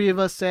 All three of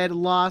us said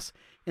loss,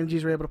 and the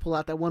G's were able to pull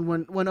out that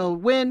 1-0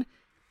 win.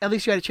 At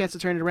least you had a chance to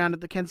turn it around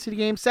at the Kansas City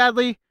game.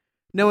 Sadly,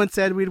 no one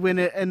said we'd win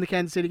it in the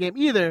Kansas City game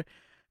either.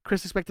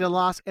 Chris expected a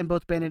loss, and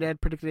both Ben and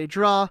Ed predicted a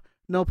draw.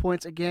 No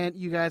points again.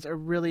 You guys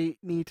really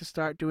need to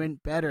start doing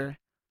better.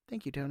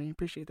 Thank you, Tony.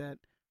 Appreciate that.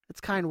 That's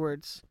kind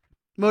words.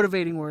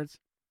 Motivating words.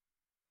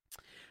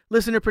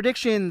 Listener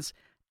predictions.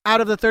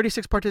 Out of the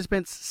 36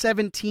 participants,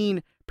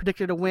 17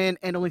 predicted a win,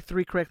 and only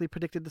 3 correctly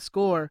predicted the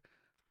score.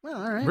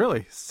 Well, all right.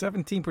 Really?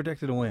 17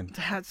 predicted a win.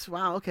 That's,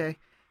 wow, okay.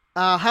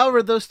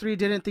 However, those 3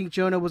 didn't think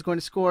Jonah was going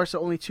to score, so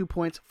only 2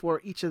 points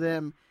for each of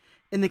them.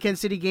 In the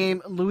Kansas City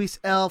game, Luis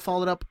L.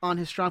 followed up on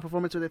his strong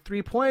performance with a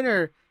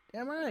 3-pointer.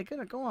 Damn right,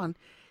 good, go on.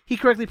 He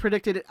correctly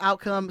predicted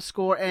outcome,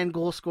 score, and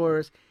goal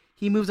scorers.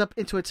 He moves up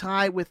into a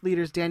tie with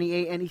leaders Danny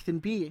A. and Ethan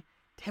B.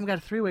 Damn, got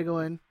a 3-way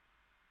going.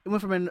 It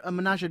went from a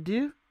menage a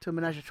deux to a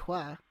menage a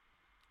trois.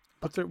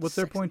 What's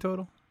their point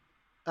total?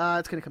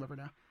 It's going to come up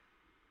right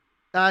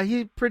now.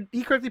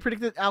 He correctly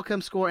predicted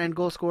outcome, score, and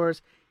goal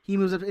scorers. He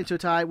moves up into a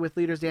tie with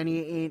leaders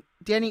Danny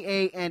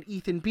A. and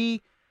Ethan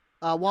B.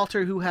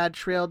 Walter, who had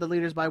trailed the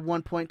leaders by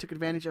 1 point, took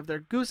advantage of their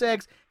goose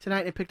eggs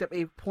tonight and picked up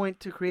a point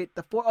to create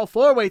the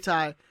four-way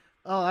tie.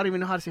 Oh, I don't even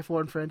know how to say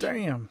 4 in French.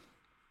 Damn.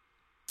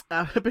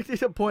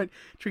 Picked up a point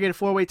to create a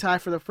 4-way tie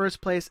for the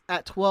first place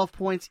at 12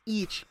 points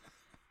each.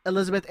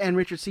 Elizabeth and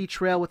Richard C.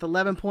 trail with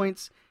 11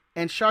 points,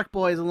 and Shark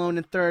Boy is alone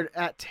in third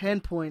at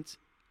 10 points.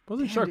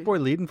 Wasn't Shark Boy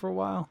leading for a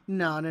while?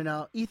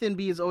 No. Ethan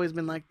B has always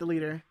been like the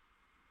leader.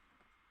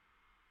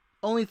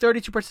 Only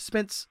 32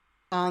 participants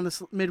on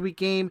this midweek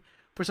game.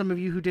 For some of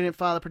you who didn't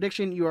follow the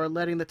prediction, you are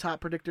letting the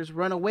top predictors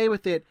run away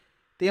with it.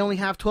 They only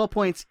have 12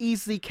 points,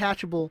 easily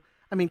catchable.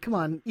 I mean, come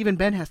on. Even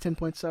Ben has 10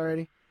 points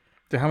already.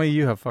 How many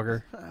you have,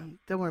 fucker?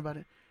 Don't worry about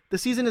it. The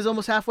season is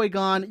almost halfway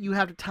gone. You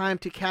have time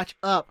to catch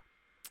up.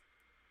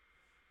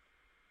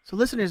 So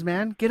listeners,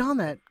 man, get on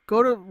that.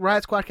 Go to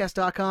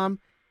riotsquadcast.com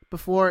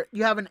before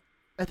you have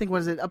I think,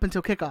 what is it, up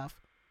until kickoff.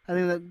 I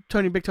think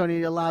that Big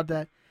Tony allowed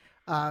that.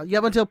 You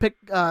have until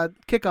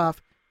kickoff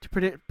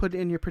to put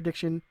in your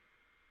prediction.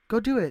 Go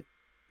do it.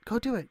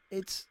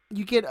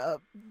 You get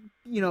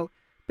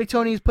Big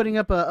Tony's putting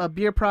up a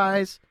beer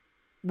prize.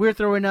 We're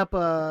throwing up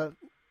what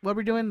are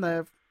we doing?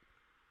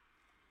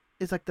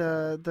 It's like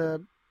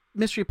the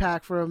mystery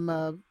pack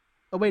from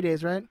Away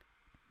Days, right?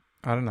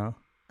 I don't know.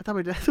 I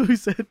thought that's what we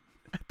said.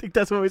 I think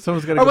that's what we said.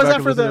 Someone's got to go back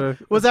and listen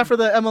to... Was that for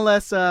the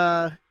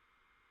MLS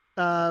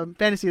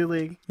Fantasy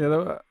League?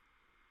 Yeah,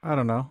 I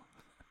don't know.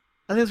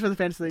 I think it's for the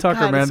Fantasy League. Tucker,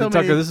 God, man.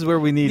 Tucker, this is where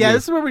we need you. Yeah,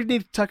 this is where we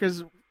need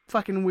Tucker's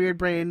fucking weird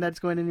brain that's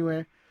going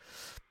anywhere.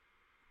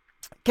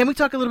 Can we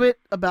talk a little bit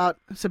about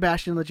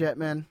Sebastian Lletget,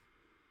 man?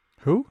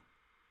 Who?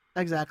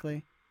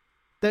 Exactly.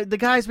 The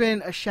guy's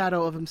been a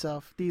shadow of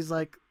himself these,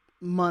 2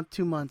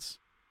 months.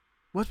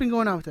 What's been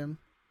going on with him?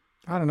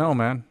 I don't know,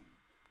 man.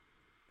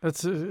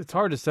 It's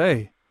hard to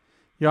say.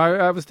 Yeah,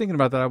 I was thinking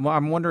about that.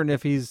 I'm wondering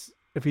if he's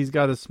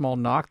got a small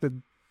knock that,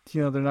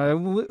 they're not.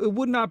 It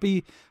would not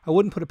be. I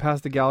wouldn't put it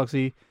past the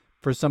Galaxy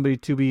for somebody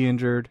to be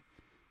injured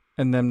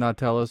and them not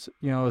tell us.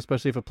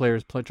 Especially if a player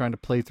is trying to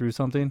play through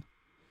something.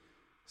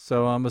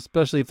 So,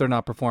 especially if they're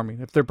not performing.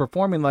 If they're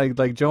performing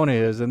like Jonah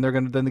is, and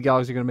then the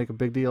Galaxy are gonna make a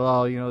big deal.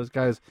 Oh, this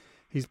guy's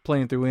he's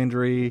playing through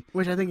injury,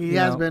 which I think he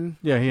has been.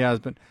 Yeah, he has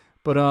been.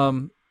 But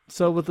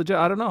so with Lletget,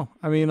 I don't know.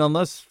 I mean,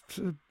 unless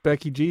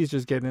Becky G is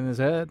just getting in his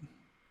head.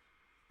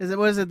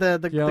 What is it?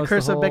 The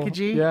curse of Becky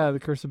G? Yeah, the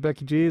curse of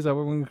Becky G. Is that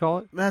what we're gonna call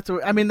it? That's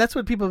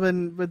what people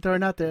have been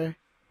throwing out there.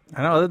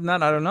 I know. Other than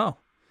that, I don't know.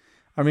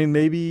 I mean,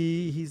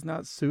 maybe he's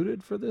not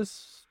suited for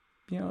this,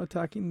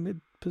 attacking mid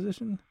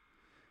position.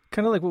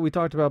 Kind of like what we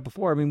talked about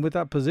before. I mean, with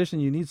that position,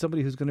 you need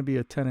somebody who's going to be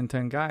a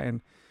 10-10 guy, and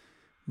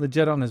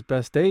Lletget on his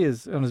best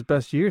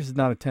years is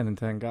not a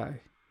 10-10 guy.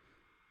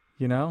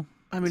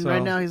 I mean,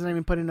 right now he's not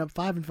even putting up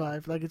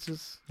 5-5. It's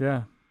just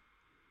yeah.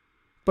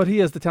 But he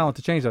has the talent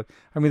to change that.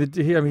 I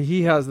mean,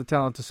 he has the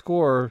talent to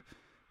score,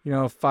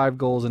 5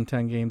 goals in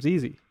 10 games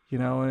easy,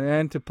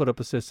 and to put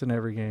up assists in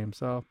every game.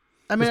 So,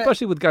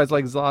 especially with guys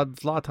like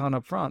Zlatan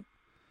up front.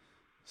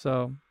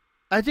 So,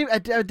 I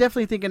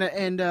definitely think,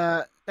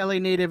 and LA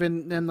Native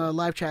and the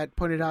live chat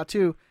pointed out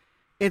too,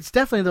 it's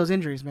definitely those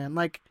injuries, man.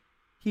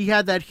 He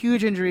had that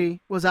huge injury,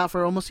 was out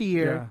for almost a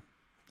year,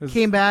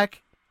 came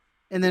back,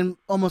 and then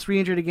almost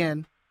re-injured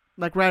again,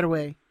 right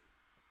away.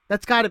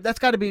 That's got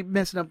to be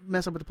mess up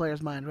with the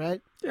player's mind, right?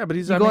 Yeah, but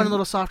he's going a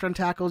little softer on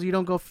tackles. You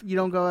don't go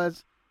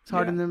as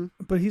hard in them.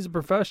 But he's a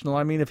professional.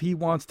 I mean, if he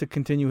wants to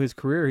continue his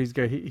career, he's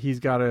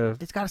got to.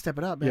 It's got to step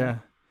it up, man. Yeah.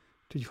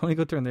 Did you want to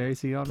go turn the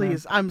AC on?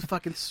 Please, man? I'm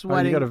fucking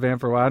sweating. Oh, you got a van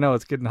for a while. I know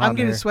it's getting hot. I'm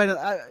getting sweaty.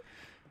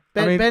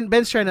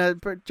 Ben's trying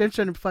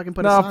to fucking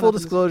put. No, full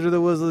disclosure,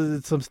 there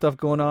was some stuff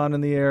going on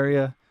in the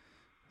area.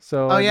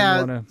 So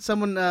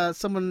someone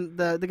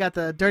they got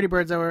the Dirty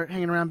Birds that were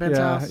hanging around Ben's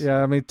house.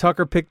 Yeah. I mean,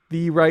 Tucker picked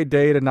the right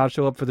day to not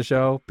show up for the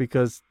show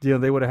because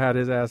they would have had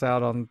his ass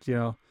out on.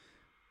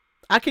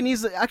 I can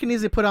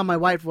easily put on my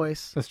white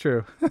voice That's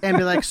true. and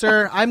be like,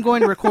 "Sir, I'm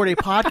going to record a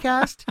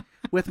podcast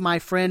with my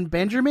friend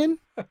Benjamin.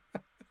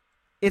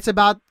 It's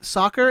about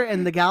soccer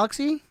and the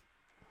Galaxy.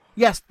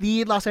 Yes,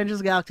 the Los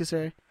Angeles Galaxy,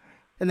 sir."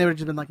 And they would have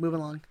just been like, "Move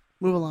along."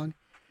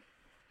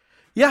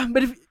 Yeah,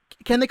 but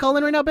can they call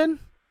in right now, Ben?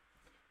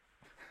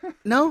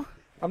 No.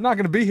 I'm not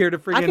going to be here to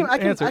freaking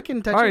answer. I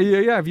can touch All right,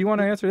 it. yeah. If you want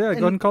to answer, yeah, go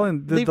ahead and call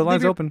in. The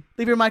line's open.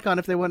 Leave your mic on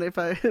if they want. If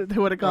they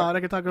want to call, I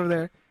can talk over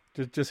there.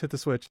 Just hit the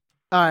switch.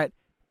 All right.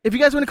 If you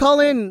guys want to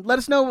call in, let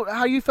us know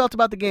how you felt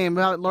about the game,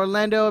 about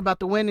Orlando, about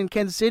the win in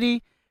Kansas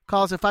City.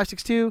 Call us at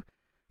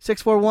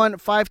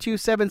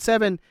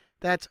 562-641-5277.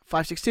 That's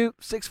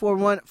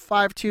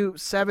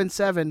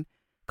 562-641-5277.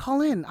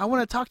 Call in. I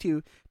want to talk to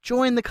you.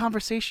 Join the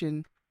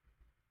conversation.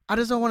 I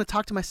just don't want to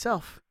talk to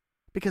myself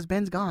because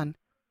Ben's gone.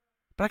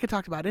 But I can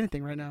talk about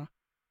anything right now.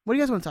 What do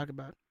you guys want to talk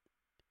about?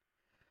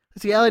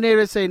 Let's see. LA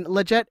Nader is saying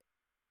Leggett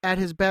at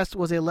his best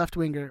was a left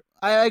winger.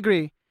 I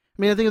agree. I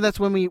mean, I think that's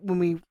when we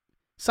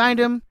signed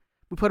him.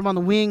 We put him on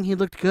the wing. He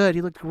looked good.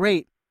 He looked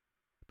great.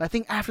 But I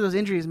think after those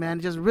injuries, man,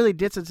 it just really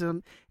did something to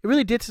him. It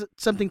really did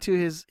something to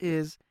his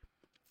his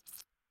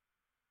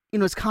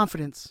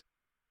confidence.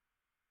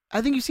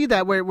 I think you see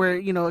that where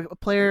a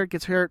player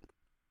gets hurt,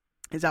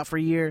 is out for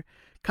a year,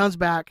 comes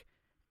back,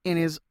 and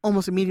is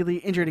almost immediately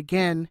injured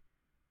again.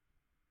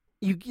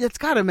 It's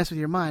got to mess with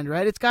your mind,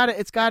 right? You got to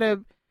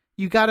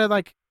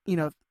like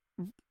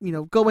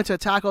go into a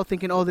tackle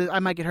thinking, oh, I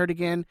might get hurt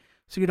again,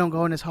 so you don't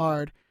go in as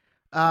hard.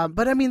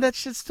 But I mean, that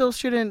still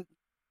shouldn't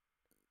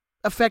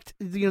affect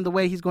the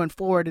way he's going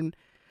forward. And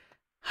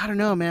I don't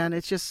know, man.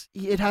 It's just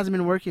it hasn't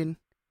been working.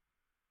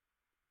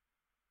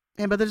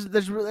 But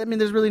there's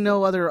really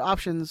no other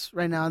options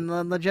right now.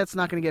 And Leget's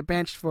not going to get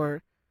benched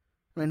for.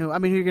 Who you're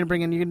going to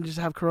bring in? You're going to just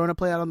have Corona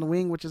play out on the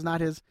wing, which is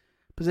not his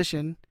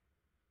position.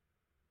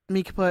 I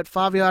mean, you could put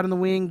Fabio out on the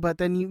wing, but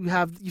then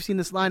you've seen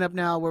this lineup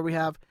now where we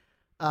have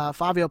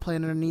Fabio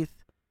playing underneath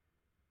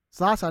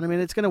Zlatan. I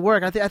mean, it's going to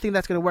work. I think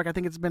that's going to work. I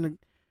think it's been,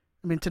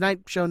 tonight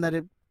shown that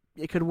it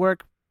could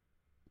work.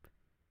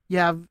 You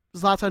have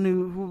Zlatan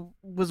who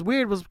was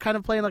weird, was kind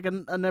of playing like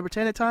a number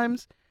 10 at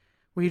times,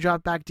 where he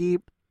dropped back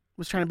deep,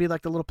 was trying to be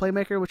like the little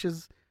playmaker, which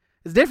is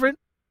different.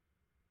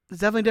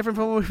 It's definitely different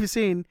from what we've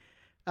seen.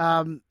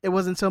 It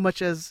wasn't so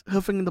much as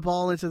hoofing the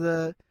ball into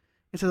the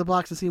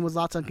box and seeing what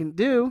Zlatan can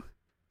do.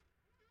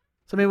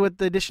 So maybe with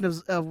the addition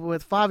of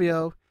with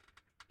Fabio,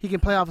 he can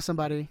play off of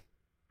somebody,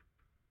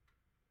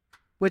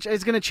 which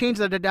is going to change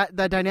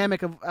the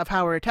dynamic of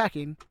how we're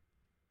attacking.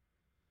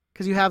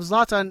 Because you have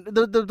Zlatan.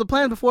 The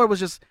plan before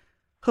was just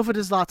hoof it to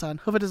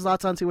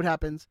Zlatan, see what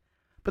happens.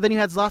 But then you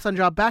had Zlatan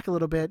drop back a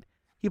little bit.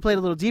 He played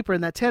a little deeper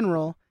in that 10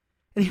 role,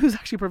 and he was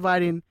actually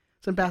providing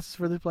some passes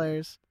for the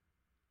players.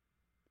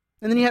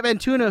 And then you have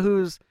Antuna,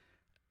 who's,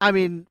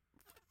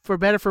 for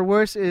better for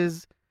worse,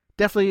 is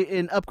definitely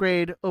an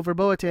upgrade over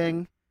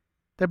Boateng.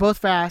 They're both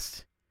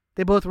fast.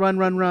 They both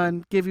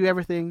run, give you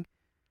everything.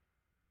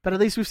 But at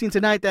least we've seen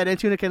tonight that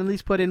Antuna can at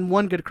least put in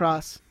one good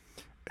cross.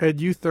 Ed,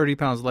 you 30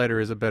 pounds lighter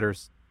is a better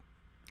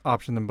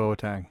option than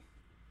Boateng.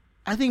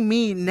 I think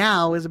me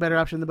now is a better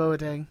option than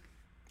Boateng.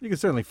 You can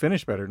certainly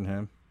finish better than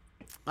him.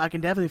 I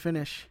can definitely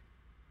finish.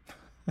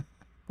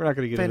 We're not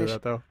going to get into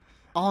that, though.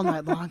 All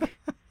night long.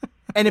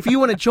 And if you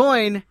want to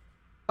join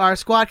our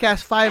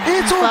Squadcast 5v5...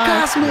 It's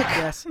orgasmic!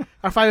 Yes.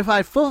 Our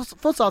 5v5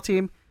 futsal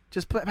team,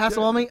 just pass the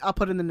ball me, I'll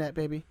put it in the net,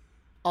 baby.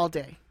 All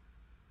day.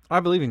 I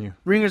believe in you.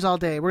 Ringers all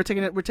day. We're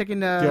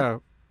taking yeah,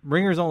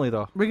 ringers only,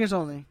 though. Ringers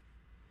only.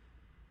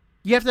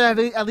 You have to have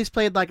at least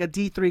played like a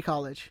D3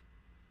 college.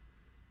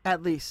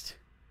 At least.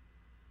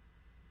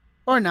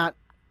 Or not.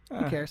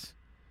 Who cares?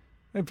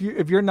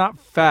 If you're not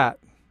fat,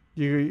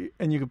 you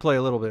can play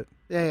a little bit.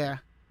 Yeah.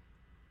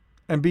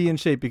 And be in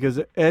shape, because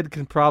Ed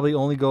can probably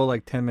only go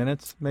like 10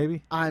 minutes,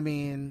 maybe.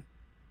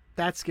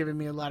 That's giving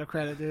me a lot of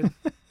credit, dude.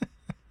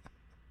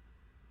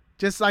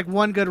 Just like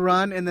one good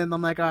run, and then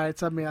I'm like, all right,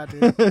 sub me out,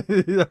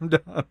 dude. I'm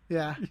done.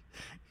 Yeah. You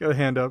got a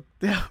hand up.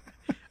 Yeah.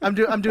 I'm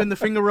doing the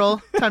finger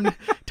roll. Time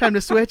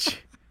to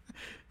switch.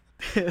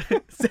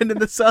 Sending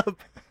the sub.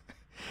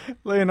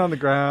 Laying on the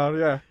ground,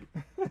 yeah.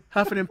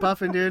 Huffing and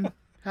puffing, dude.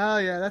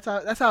 Hell yeah,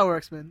 that's how it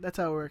works, man. That's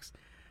how it works.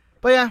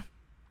 But yeah,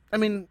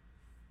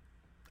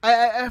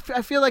 I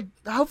feel like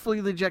hopefully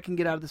the Jet can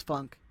get out of this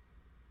funk.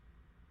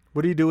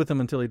 What do you do with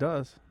him until he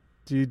does?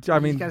 You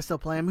gotta still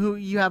play him. Who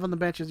you have on the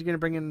benches? You're gonna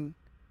bring in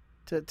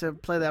to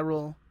play that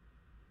role.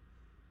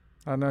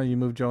 I don't know. You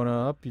move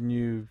Jonah up, and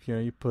you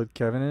put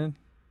Kevin in.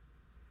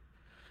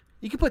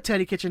 You could put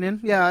Teddy Kitchen in.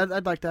 Yeah,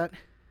 I'd like that.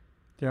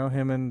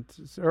 Him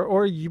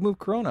or you move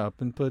Corona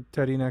up and put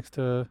Teddy next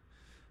to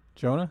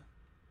Jonah.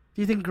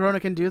 Do you think Corona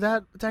can do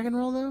that attacking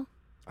role though?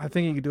 I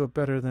think he can do it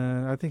better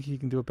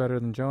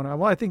than Jonah.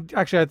 Well, I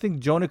think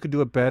Jonah could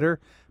do it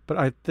better, but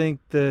I think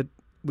that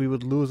we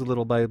would lose a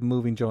little by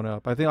moving Jonah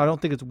up. I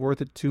don't think it's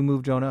worth it to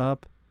move Jonah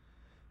up,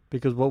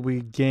 because what we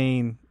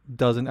gain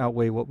doesn't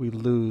outweigh what we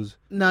lose.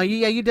 No,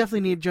 you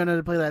definitely need Jonah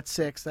to play that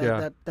 6,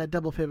 that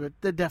double pivot.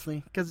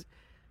 Definitely, because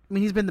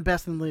he's been the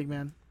best in the league,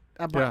 man.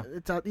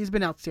 He's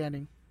been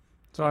outstanding.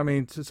 So I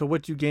mean, so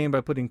what you gain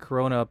by putting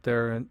Corona up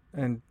there, and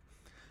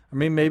I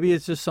mean, maybe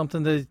it's just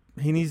something that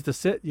he needs to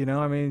sit. You know,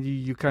 I mean,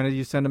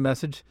 you send a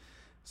message,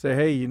 say,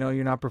 hey, you know,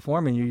 you're not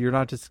performing. You're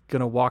not just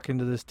gonna walk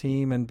into this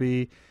team and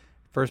be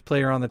first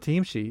player on the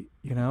team sheet,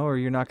 you know, or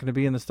you're not going to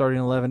be in the starting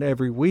 11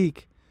 every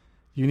week.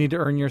 You need to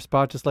earn your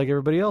spot just like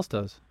everybody else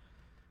does.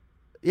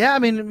 Yeah, I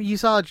mean, you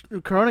saw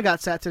Corona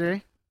got sat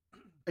today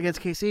against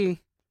KC.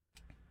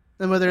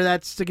 And whether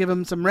that's to give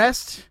him some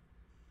rest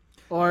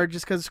or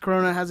just because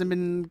Corona hasn't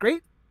been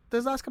great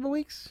those last couple of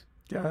weeks.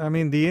 Yeah, I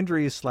mean, the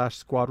injuries /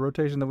 squad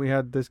rotation that we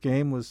had this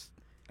game was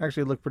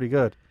actually looked pretty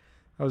good.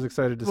 I was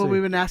excited to see. Well,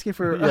 we've been asking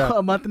for Yeah.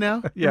 a month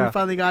now. Yeah. We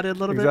finally got it a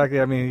little bit. Exactly.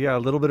 I mean, yeah, a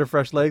little bit of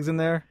fresh legs in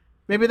there.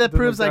 Maybe that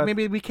proves like that.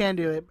 maybe we can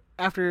do it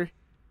after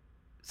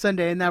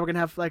Sunday, and now we're going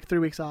to have 3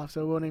 weeks off,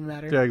 so it won't even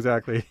matter. Yeah,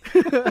 exactly.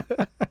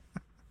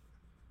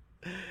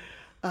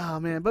 Oh,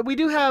 man. But we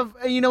do have,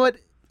 you know what,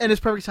 and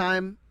it's perfect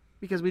time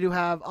because we do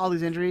have all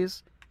these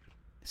injuries.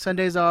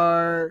 Sunday's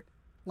our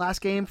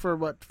last game for,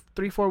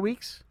 3-4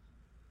 weeks?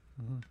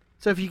 Mm-hmm.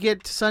 So if you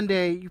get to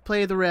Sunday, you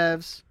play the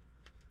Revs,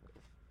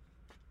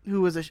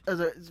 who was a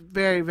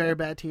very, very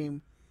bad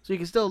team. So you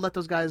can still let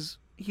those guys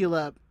heal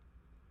up,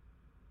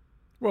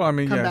 Well, I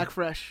mean, come yeah. back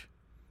fresh.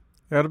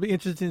 Yeah, it'll be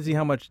interesting to see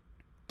how much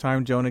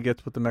time Jonah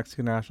gets with the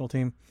Mexican national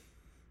team.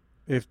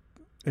 If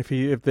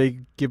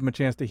they give him a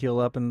chance to heal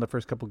up in the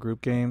first couple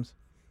group games.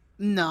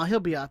 No, he'll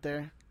be out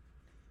there.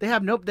 They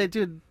have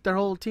their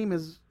whole team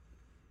is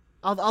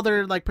all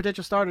their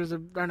potential starters are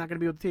not going to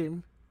be with the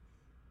team.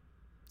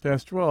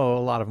 Yes, well, a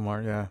lot of them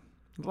are. Yeah,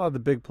 a lot of the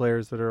big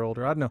players that are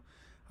older. I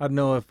don't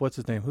know if what's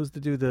his name? Who's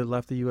the dude that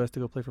left the U.S. to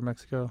go play for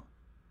Mexico?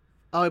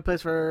 Oh, he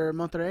plays for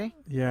Monterrey?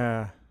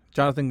 Yeah,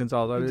 Jonathan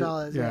Gonzalez.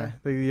 Gonzalez, yeah.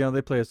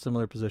 They play a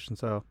similar position.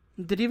 So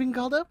Did he even get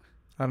called up?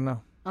 I don't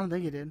know. I don't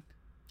think he did.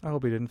 I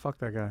hope he didn't. Fuck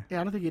that guy.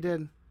 Yeah, I don't think he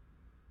did.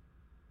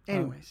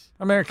 Anyways.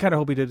 I mean, I kind of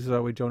hope he did so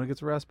that way Jonah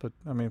gets a rest. But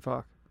I mean,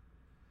 fuck.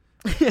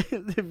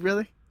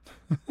 Really?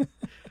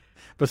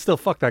 But still,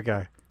 fuck that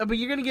guy. But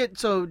you're going to get...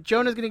 So,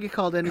 Jonah's going to get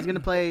called in. He's going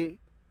to play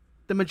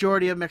the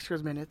majority of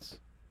Mexico's minutes.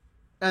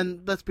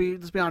 And let's be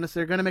honest,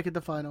 they're going to make it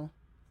the final.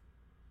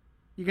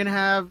 You're going to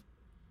have...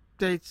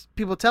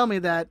 People tell me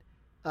that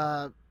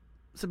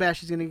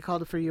Sebastian's going to get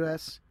called up for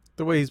U.S.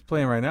 The way he's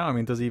playing right now, I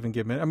mean, does he even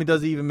get minutes? I mean,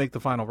 does he even make the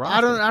final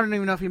roster? I don't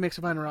even know if he makes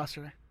the final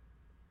roster.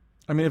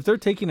 I mean, if they're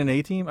taking an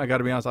A team, I got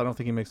to be honest, I don't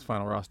think he makes the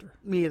final roster.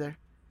 Me either.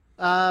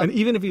 And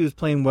even if he was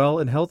playing well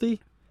and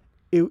healthy,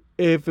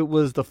 if it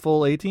was the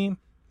full A team,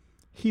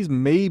 he's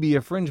maybe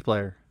a fringe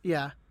player.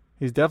 Yeah.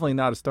 He's definitely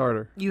not a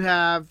starter. You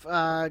have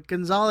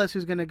Gonzalez,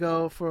 who's going to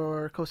go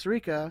for Costa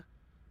Rica.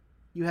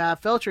 You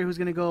have Felcher, who's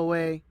going to go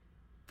away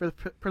for the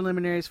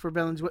preliminaries for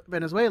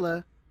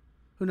Venezuela.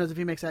 Who knows if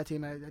he makes that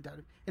team? I doubt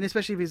it. And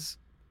especially if he's,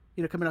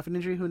 coming off an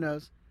injury, who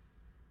knows?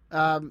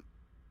 Yeah,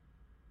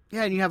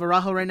 and you have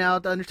Araujo right now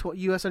at the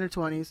U.S.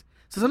 under-20s.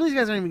 So some of these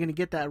guys aren't even going to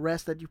get that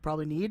rest that you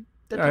probably need.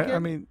 I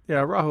mean,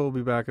 yeah, Araujo will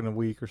be back in a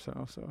week or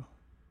so. So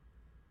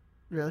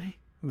Really?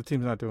 the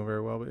team's not doing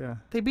very well, but yeah.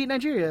 They beat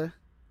Nigeria.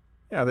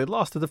 Yeah, they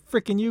lost to the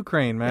freaking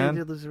Ukraine, man.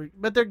 They did lose,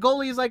 but their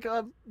goalie is like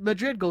a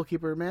Madrid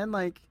goalkeeper, man.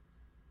 Like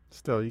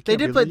Still, you they can't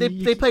did be, play.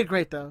 They played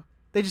great though.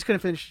 They just couldn't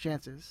finish the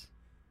chances.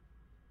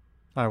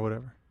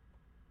 Whatever.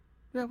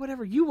 Yeah,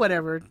 whatever. You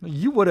whatever.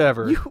 You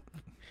whatever.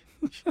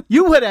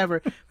 You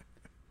whatever.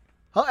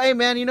 Oh, hey,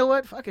 man, you know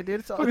what? Fuck it,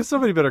 dude. It's all... Fucking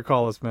somebody better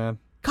call us, man.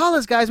 Call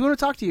us, guys. We want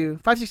to talk to you.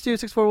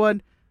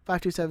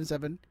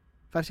 562-641-5277.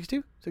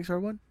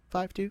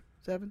 562-641-5277.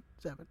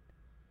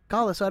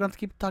 Call us so I don't have to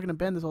keep talking to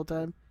Ben this whole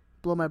time.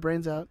 Blow my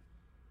brains out.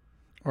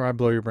 Or I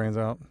blow your brains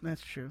out.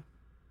 That's true.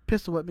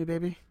 Pistol whip me,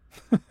 baby.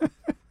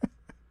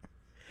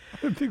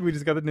 I think we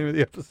just got the name of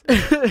the episode.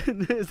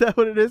 Is that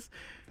what it is?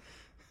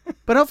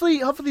 But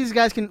hopefully these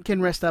guys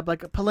can rest up.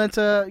 Like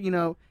Polenta,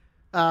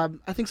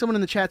 I think someone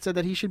in the chat said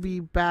that he should be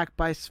back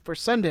for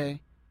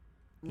Sunday.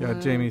 Yeah,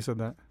 Jamie said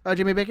that. Oh,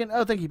 Jamie Bacon?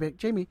 Oh, thank you,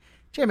 Jamie.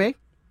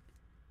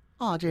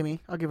 Aw,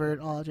 Jamie. I'll give her an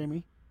aw,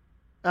 Jamie.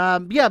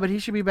 Yeah, but he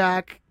should be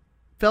back.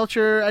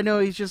 Felcher, I know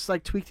he's just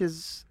tweaked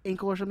his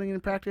ankle or something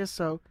in practice,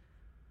 so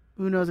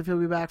who knows if he'll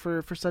be back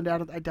for Sunday.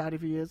 I doubt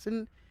if he is.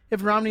 And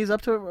if Romney's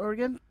up to it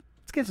again,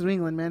 it's against New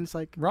England, man. It's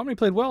like Romney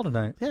played well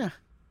tonight. yeah.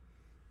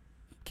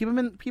 Keep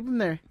him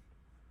there.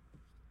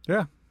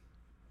 Yeah.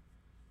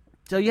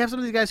 So you have some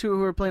of these guys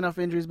who are playing off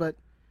injuries, but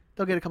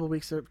they'll get a couple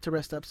weeks to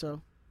rest up.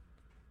 So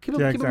keep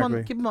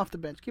them off the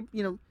bench.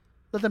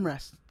 Let them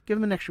rest. Give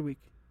them an extra week.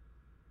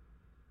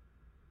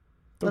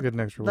 They'll get an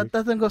extra week.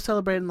 Let them go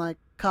celebrate in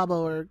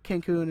Cabo or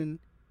Cancun and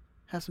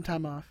have some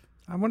time off.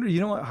 I wonder.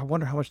 You know what? I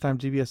wonder how much time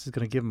GBS is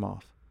going to give them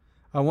off.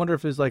 I wonder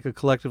if it's a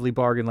collectively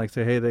bargain,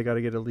 say, hey, they got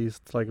to get at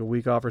least a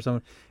week off or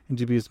something, and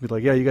GBS will be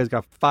like, yeah, you guys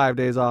got 5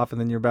 days off,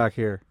 and then you're back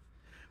here.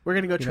 We're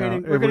gonna go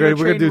training. We're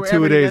gonna do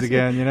 2 days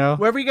again.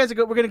 Wherever you guys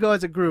go, we're gonna go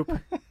as a group.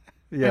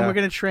 Yeah. And we're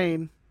gonna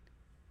train.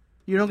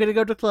 You don't get to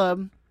go to the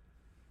club.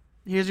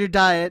 Here's your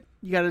diet.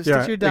 You gotta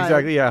stick to your diet.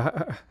 Exactly.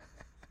 Yeah.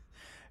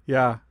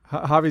 Yeah.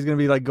 Javi's gonna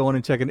be going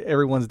and checking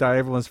everyone's diet,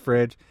 everyone's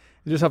fridge.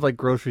 You just have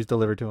groceries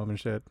delivered to him and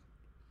shit.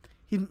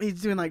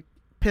 He's doing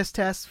piss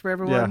tests for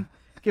everyone.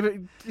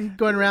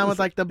 going around with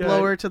like the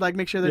blower to like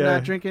make sure they're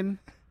not drinking.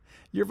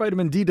 You're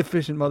vitamin D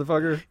deficient,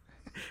 motherfucker.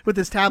 With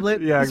his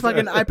tablet. Yeah, his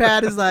fucking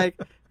iPad is like,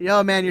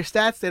 yo, man, your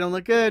stats, they don't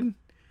look good.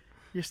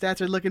 Your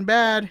stats are looking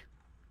bad.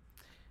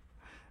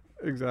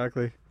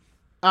 Exactly.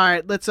 All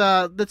right,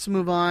 let's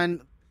move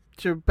on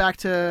back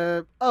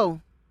to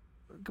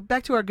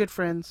our good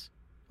friends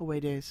away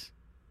days.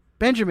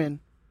 Benjamin,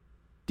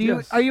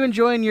 are you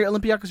enjoying your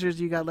Olympiacos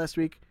jersey you got last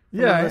week?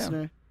 Yeah,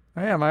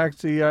 I am. I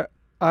actually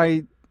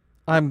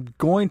I'm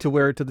going to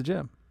wear it to the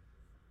gym.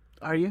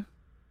 Are you?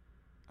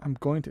 I'm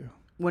going to.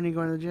 When are you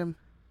going to the gym?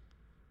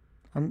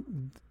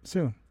 I'm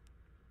soon.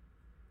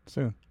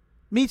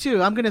 Me too.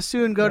 I'm gonna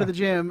soon go to the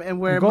gym and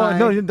wear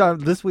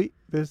this week.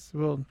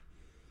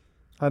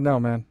 I know,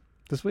 man.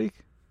 This week.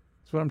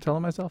 That's what I'm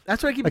telling myself.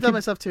 That's what I keep telling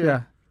myself too.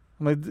 Yeah.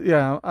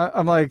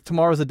 I'm like,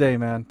 tomorrow's a day,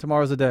 man.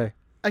 Tomorrow's a day.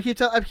 I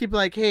keep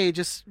like, hey,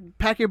 just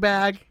pack your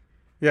bag.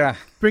 Yeah.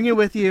 Bring it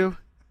with you.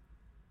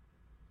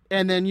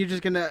 And then you're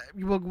just gonna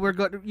we're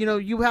going.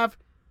 You have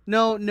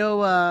no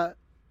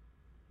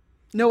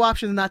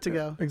option not to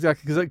go.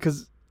 Exactly,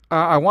 because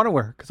I want to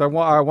wear, because I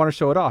want to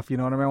show it off. You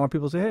know what I mean? I want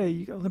people to say, hey,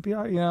 you got Olympia,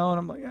 and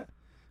I'm like, yeah.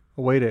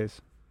 Away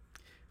days.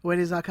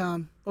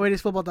 Awaydays.com.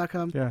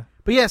 Awaydaysfootball.com. Yeah.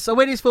 But yes,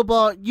 Away Days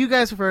Football. You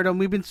guys have heard them.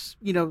 We've been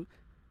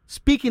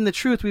speaking the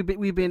truth.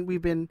 We've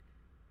been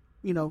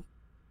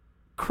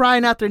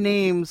crying out their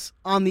names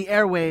on the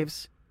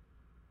airwaves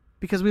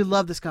because we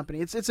love this company.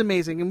 It's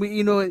amazing, and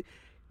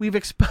we've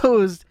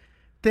exposed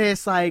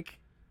this like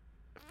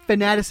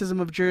fanaticism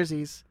of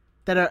jerseys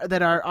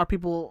that our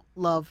people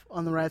love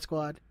on the Riot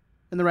Squad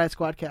and the Riot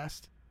Squad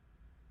cast.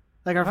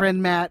 Like our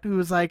friend Matt,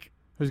 who's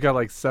got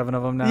like 7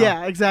 of them now.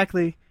 Yeah,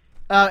 exactly.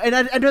 And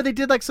I know they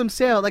did like some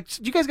sale. Like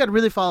you guys got to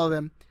really follow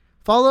them.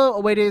 Follow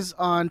Away Days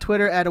on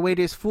Twitter at Away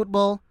Days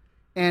Football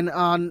and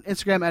on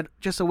Instagram at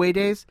just Away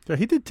Days. Yeah,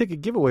 he did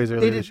ticket giveaways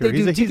earlier this year.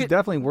 He's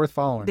definitely worth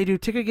following. They do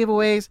ticket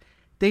giveaways.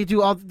 They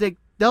do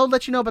they'll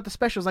let you know about the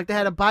specials. Like they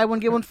had a buy one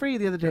get one free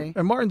the other day.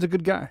 And Martin's a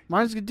good guy.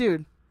 Martin's a good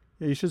dude.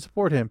 Yeah, you should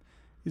support him.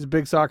 He's a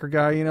big soccer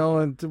guy,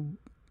 and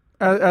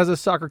as a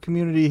soccer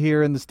community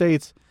here in the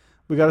States,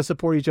 we got to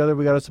support each other.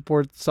 We got to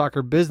support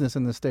soccer business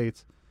in the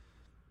States.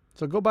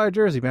 So go buy a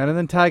jersey, man, and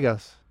then tag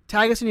us.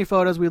 Tag us in your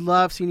photos. We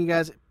love seeing you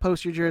guys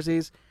post your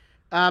jerseys.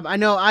 I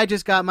know I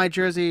just got my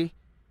jersey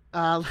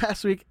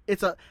last week.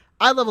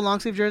 I love a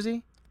long sleeve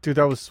jersey. Dude,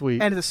 that was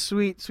sweet. And it's a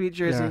sweet, sweet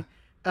jersey.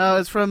 Yeah.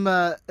 It's from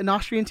an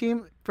Austrian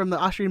team from the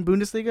Austrian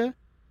Bundesliga.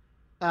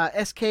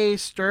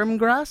 SK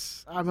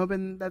Sturmgras. I'm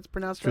hoping that's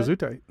pronounced right.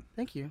 Gesundheit.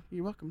 Thank you.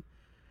 You're welcome.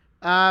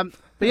 But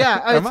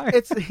yeah,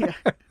 it's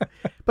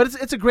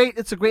a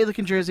great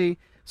looking jersey.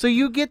 So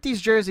you get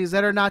these jerseys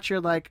that are not your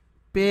like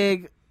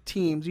big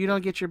teams. You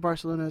don't get your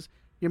Barcelonas,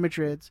 your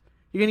Madrids.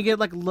 You're gonna get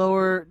like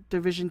lower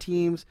division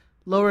teams,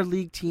 lower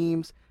league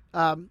teams.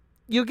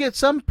 You'll get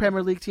some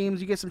Premier League teams.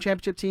 You get some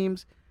championship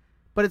teams,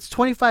 but it's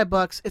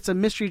 $25. It's a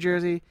mystery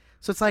jersey,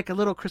 so it's like a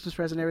little Christmas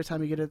present every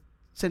time you get it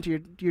sent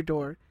to your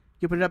door.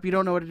 You open it up, you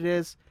don't know what it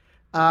is.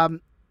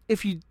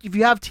 If you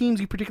have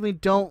teams you particularly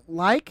don't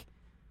like,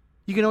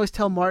 you can always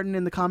tell Martin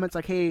in the comments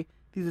like, hey,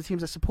 these are the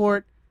teams I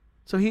support.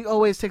 So he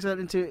always takes that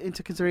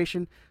into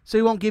consideration. So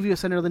he won't give you a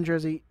Sunderland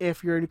jersey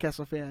if you're a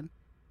Newcastle fan.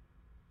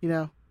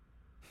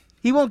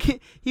 He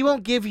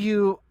won't give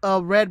you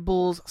a Red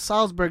Bulls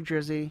Salzburg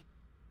jersey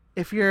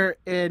if you're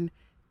an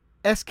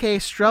SK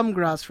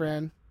Strumgras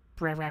fan.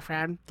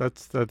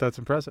 That's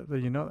impressive that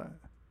you know that.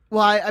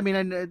 Well, I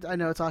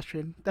know it's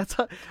Austrian. I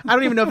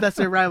don't even know if that's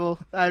their rival.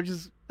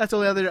 That's the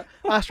only other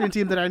Austrian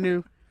team that I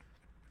knew.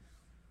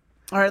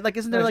 All right, like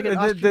isn't there like an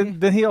Austrian?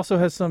 Then he also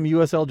has some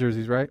USL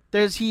jerseys, right?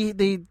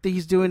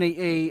 He's doing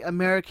a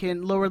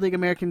American lower league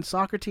American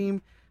soccer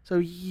team. So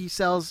he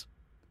sells,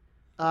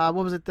 what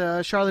was it?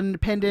 The Charlotte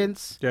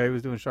Independence. Yeah, he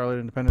was doing Charlotte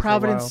Independence.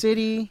 Providence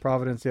City.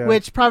 Providence, yeah.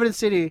 Which Providence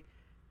City?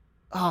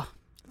 Oh,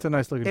 it's a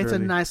nice looking jersey. It's a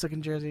nice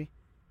looking jersey,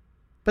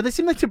 but they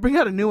seem like to bring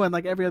out a new one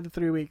like every other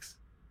 3 weeks.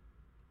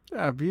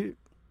 Yeah, as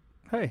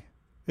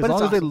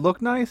long as they look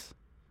nice,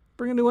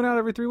 bring a new one out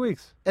every 3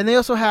 weeks. And they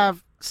also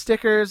have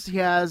stickers. He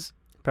has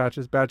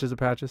batches of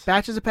patches.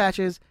 Batches of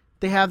patches.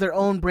 They have their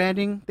own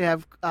branding. They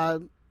have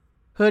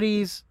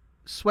hoodies,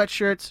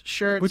 sweatshirts,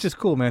 shirts, which is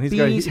cool, man.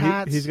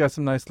 Hats. He's got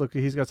some nice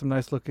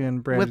looking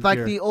branded with like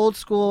gear. the old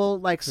school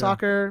like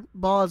soccer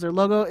ball as their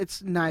logo.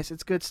 It's nice.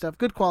 It's good stuff.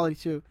 Good quality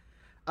too.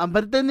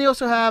 But then they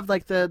also have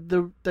like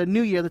the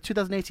new year, the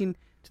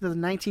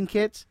 2018-2019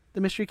 kits, the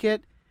mystery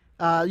kit.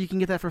 You can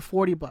get that for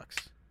 $40.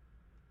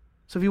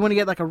 So if you want to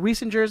get like a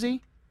recent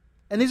jersey,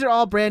 and these are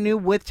all brand new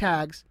with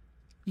tags,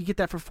 you get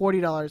that for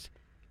 $40.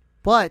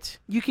 But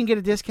you can get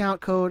a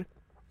discount code.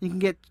 You can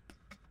get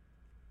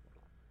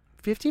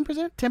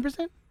 15%,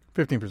 10%,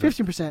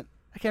 15%.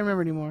 I can't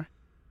remember anymore.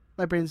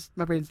 My brain's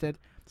dead.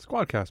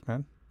 Squadcast,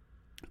 man.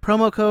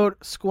 Promo code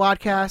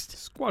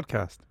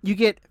Squadcast. You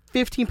get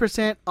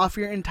 15% off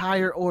your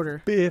entire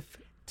order.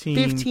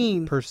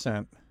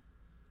 15%.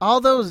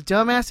 All those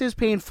dumbasses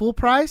paying full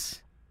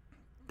price?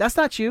 That's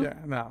not you. Yeah,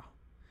 no.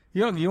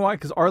 You know why?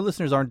 Because our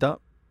listeners aren't dumb.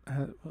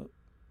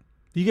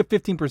 You get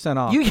 15%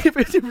 off. You get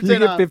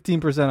 15% off. You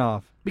get 15%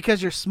 off.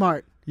 Because you're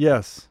smart.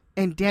 Yes.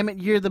 And damn it,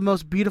 you're the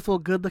most beautiful,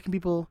 good-looking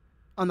people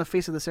on the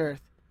face of this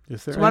earth.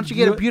 Yes, sir. So why don't you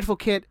get a beautiful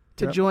kit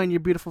to join your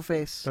beautiful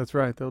face? That's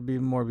right. They'll be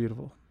even more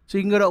beautiful. So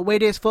you can go to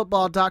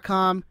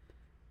awaydaysfootball.com.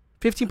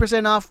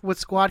 15% off with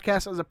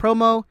Squadcast as a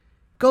promo.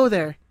 Go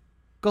there.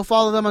 Go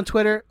follow them on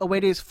Twitter,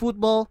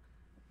 awaydaysfootball.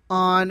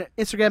 On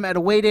Instagram at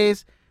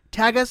awaydays.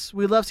 Tag us.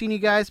 We love seeing you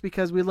guys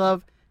because we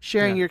love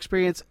sharing your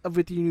experience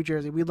with you, New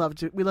Jersey. We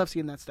love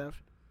seeing that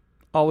stuff.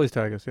 Always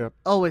tag us, yep.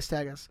 Always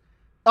tag us.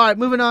 All right,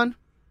 moving on.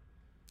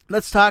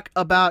 Let's talk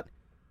about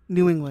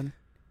New England.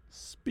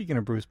 Speaking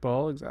of Bruce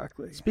Ball,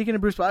 exactly. Speaking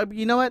of Bruce Ball,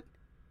 you know what?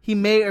 He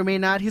may or may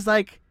not. He's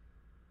like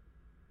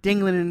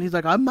dingling, and he's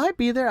like, I might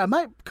be there. I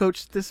might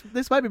coach this.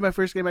 This might be my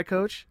first game I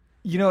coach.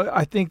 You know,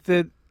 I think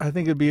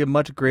it'd be a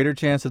much greater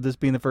chance of this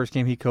being the first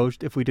game he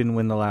coached if we didn't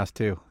win the last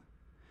two.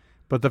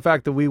 But the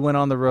fact that we went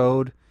on the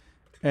road,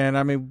 and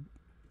I mean,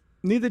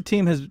 neither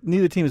team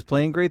is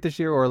playing great this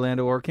year,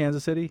 Orlando or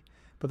Kansas City.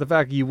 But the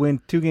fact you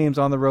win 2 games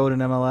on the road in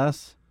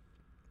MLS,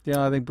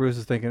 I think Bruce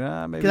is thinking,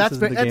 maybe this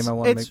isn't the game I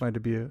want to make my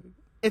debut.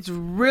 It's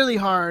really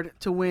hard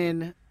to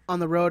win on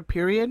the road,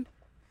 period.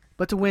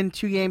 But to win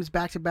 2 games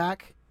back to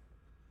back,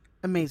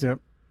 amazing. Yep.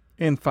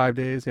 In 5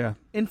 days, yeah.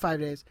 In 5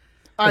 days.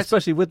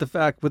 Especially with the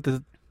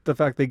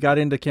fact they got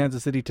into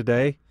Kansas City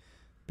today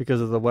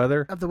because of the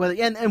weather.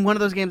 And one of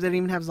those games they didn't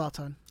even have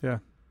Zlatan. Yeah.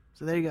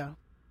 So there you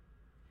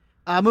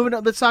go. Moving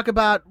on, let's talk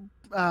about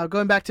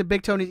going back to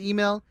Big Tony's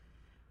email.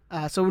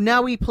 So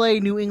now we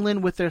play New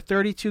England with their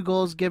 32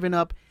 goals given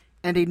up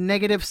and a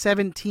negative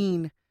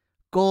 17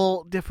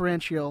 goal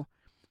differential.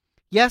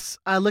 Yes,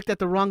 I looked at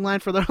the wrong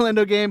line for the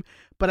Orlando game,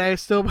 but I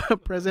still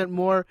present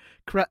more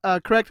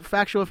correct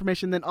factual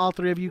information than all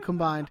 3 of you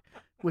combined,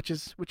 which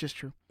is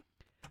true.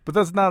 But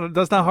that's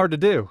not hard to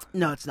do.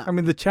 No, it's not. I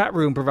mean, the chat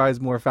room provides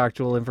more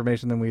factual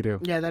information than we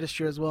do. Yeah, that is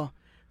true as well.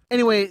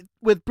 Anyway,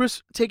 with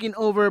Bruce taking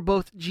over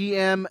both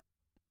GM...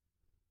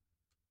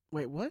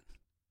 Wait, what?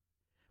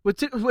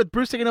 With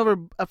Bruce taking over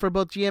for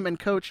both GM and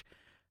coach,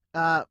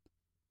 I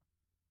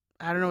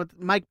don't know,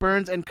 Mike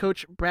Burns and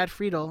coach Brad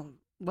Friedel.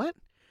 What?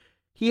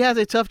 He has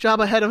a tough job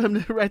ahead of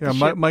him to right the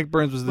ship. Mike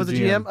Burns was the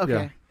GM. Okay.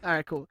 Yeah. All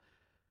right, cool.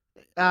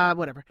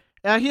 Whatever.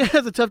 He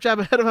has a tough job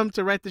ahead of him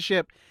to right the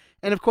ship.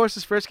 And, of course,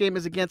 his first game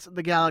is against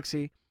the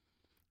Galaxy.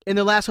 In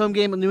their last home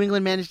game, New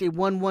England managed a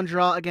 1-1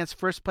 draw against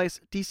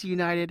first-place DC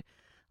United.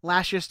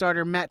 Last year's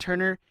starter, Matt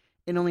Turner,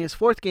 in only his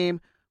 4th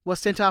game, was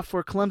sent off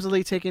for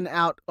clumsily taking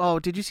out... Oh,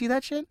 did you see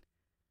that shit?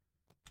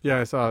 Yeah,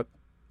 I saw it.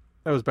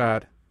 That was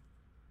bad.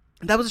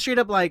 That was a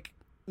straight-up,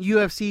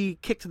 UFC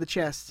kick to the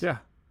chest. Yeah.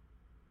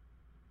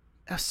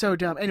 That was so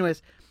dumb.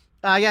 Anyways,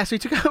 so he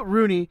took out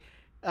Rooney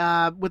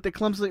with the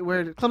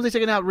clumsily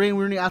taking out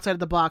Rooney outside of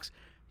the box.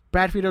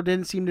 Brad Friedel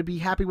didn't seem to be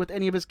happy with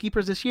any of his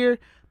keepers this year,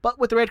 but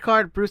with the red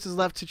card, Bruce is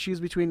left to choose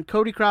between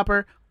Cody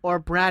Cropper or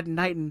Brad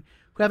Knighton,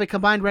 who have a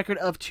combined record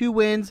of 2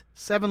 wins,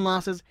 7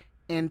 losses,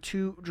 and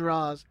 2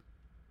 draws.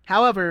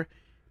 However,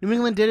 New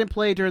England didn't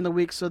play during the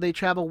week, so they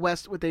travel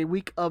west with a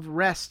week of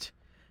rest.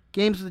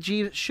 Games the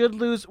G should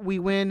lose, we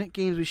win.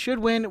 Games we should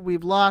win,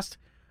 we've lost.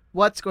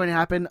 What's going to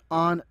happen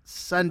on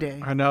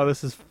Sunday? I know,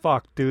 this is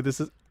fucked, dude. This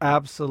is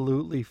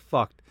absolutely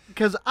fucked.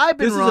 Because I've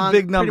been wrong is a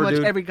big number, pretty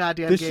much dude. every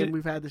goddamn game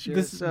we've had this year.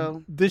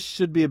 This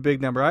should be a big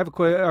number. I have a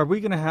question. Are we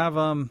going to have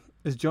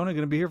is Jonah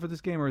going to be here for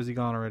this game, or is he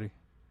gone already?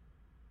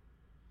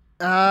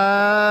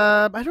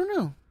 I don't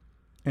know.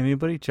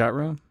 Anybody? Chat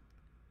room?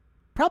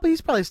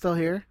 He's probably still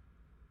here.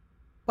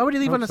 Why would he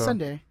leave on a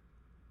Sunday?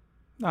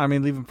 No, I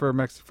mean, leave him for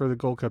the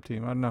Gold Cup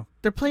team. I don't know.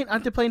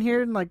 Aren't they playing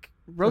here in Rose?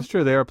 That's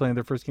true. They are playing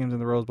their first games in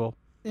the Rose Bowl.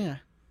 Yeah.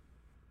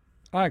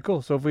 All right,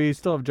 cool. So if we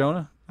still have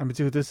Jonah, I mean,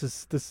 dude, this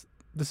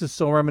is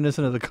so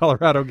reminiscent of the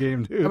Colorado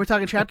game, dude. Are we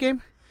talking trap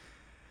game?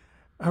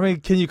 I mean,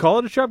 can you call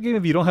it a trap game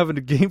if you don't have a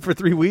game for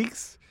 3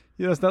 weeks?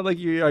 It's not like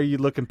are you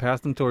looking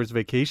past them towards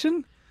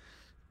vacation?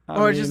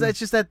 It's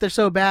just that they're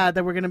so bad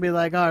that we're going to be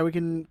like, all right, we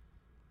can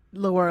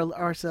lower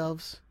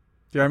ourselves.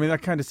 Yeah, I mean,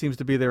 that kind of seems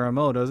to be their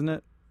MO, doesn't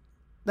it?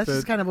 That's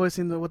just kind of always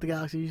seen what the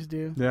Galaxy used to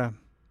do. Yeah.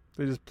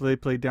 They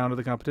play down to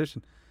the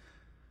competition.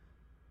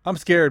 I'm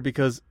scared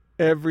because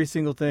every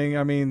single thing,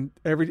 I mean,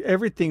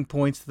 everything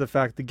points to the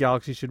fact the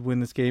Galaxy should win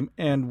this game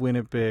and win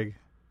it big.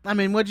 I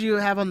mean, what do you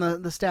have on the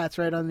stats,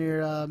 right, on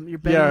your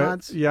betting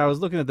odds? Yeah, I was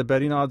looking at the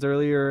betting odds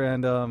earlier,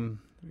 and let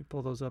me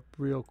pull those up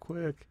real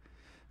quick.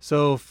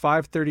 So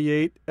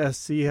 538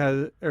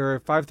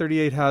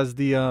 538 has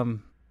the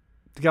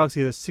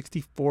Galaxy has a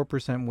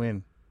 64%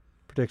 win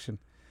prediction.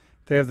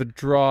 They have the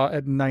draw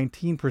at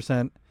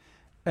 19%,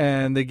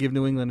 and they give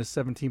New England a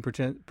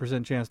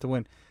 17% chance to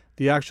win.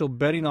 The actual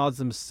betting odds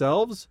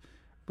themselves,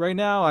 right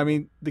now, I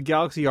mean, the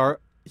Galaxy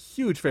are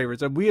huge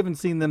favorites. We haven't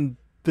seen them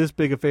this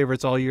big of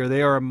favorites all year.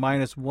 They are a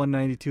minus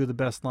 192, the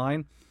best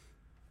line.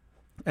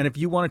 And if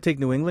you want to take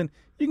New England,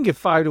 you can get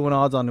 5-1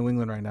 odds on New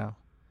England right now.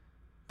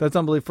 That's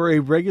unbelievable. For a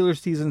regular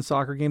season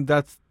soccer game,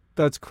 that's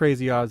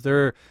crazy odds.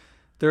 They're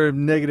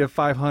negative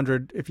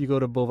 500 if you go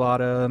to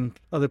Bovada.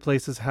 Other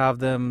places have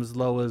them as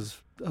low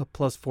as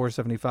plus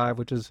 475,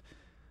 which is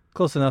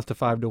close enough to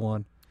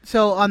 5-1.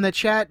 So on the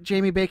chat,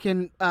 Jamie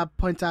Bacon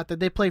points out that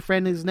they play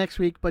friendlies next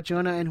week, but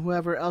Jonah and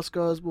whoever else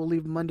goes will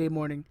leave Monday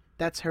morning.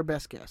 That's her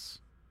best guess.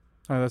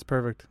 Oh, that's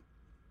perfect.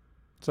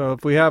 So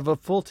if we have a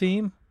full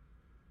team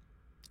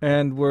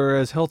and we're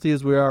as healthy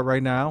as we are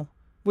right now,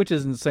 which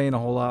isn't saying a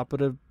whole lot,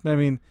 but I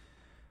mean...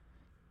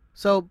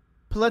 So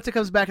Polenta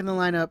comes back in the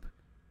lineup.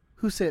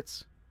 Who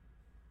sits?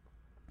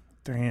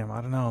 Damn,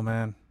 I don't know,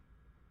 man.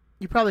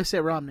 You probably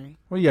sit Romney.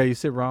 Well, yeah, you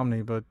sit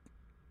Romney, but...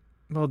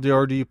 Well,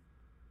 do you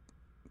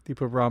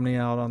put Romney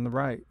out on the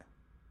right?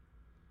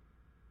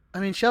 I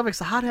mean,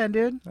 Shelvick's a hot hand,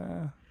 dude.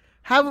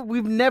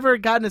 We've never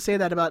gotten to say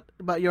that about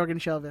Jorgen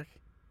Shelvick.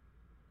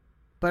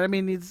 But, I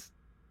mean, he's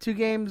 2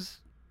 games,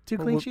 2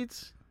 clean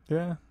sheets.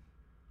 Yeah.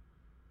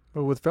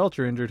 But with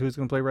Felcher injured, who's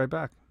going to play right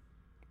back?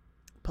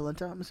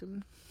 Polenta, I'm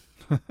assuming.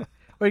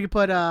 Or you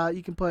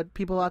can put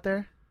people out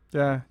there.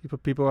 Yeah, you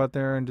put people out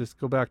there and just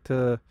go back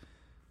to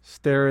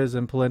Steres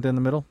and Polenta in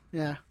the middle.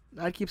 Yeah,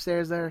 I'd keep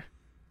Steres there.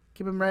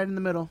 Keep him right in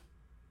the middle.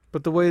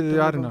 But the way that,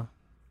 I don't know.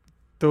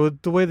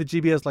 The way the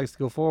GBS likes to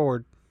go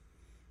forward,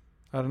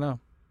 I don't know.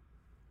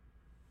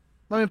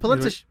 I mean,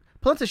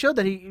 Polenta showed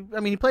that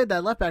he played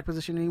that left back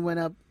position and he went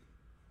up.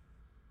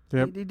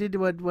 Yep. He did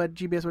what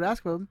GBS would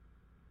ask of him.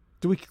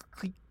 Do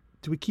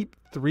we keep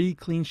 3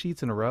 clean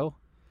sheets in a row?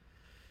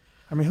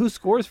 I mean, who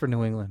scores for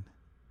New England?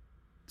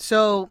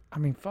 So I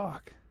mean,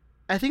 fuck.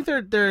 I think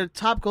their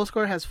top goal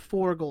scorer has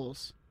 4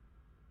 goals.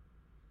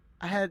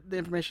 I had the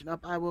information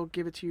up. I will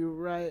give it to you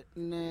right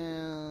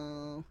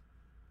now.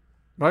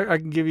 I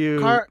can give you...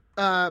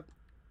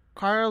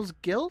 Carlos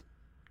Gil?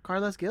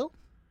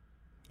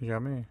 You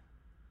got me.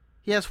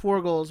 He has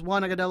 4 goals.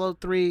 Juan Agudelo,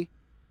 3.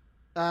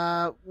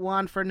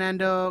 Juan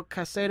Fernando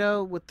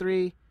Caicedo with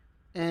 3.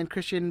 And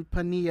Christian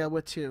Panilla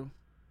with 2.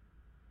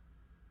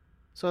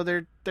 So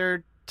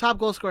their top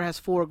goal scorer has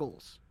 4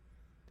 goals.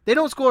 They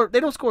don't score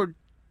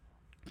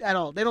at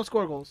all. They don't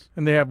score goals.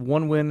 And they have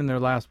 1 win in their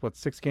last,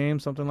 6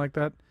 games, something like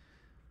that?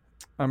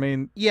 I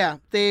mean... Yeah,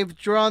 they've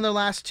drawn their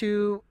last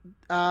 2,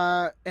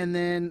 and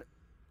then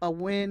a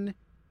win,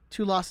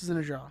 2 losses, and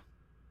a draw.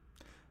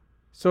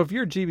 So if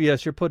you're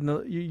GBS,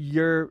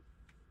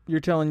 you're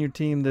telling your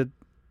team that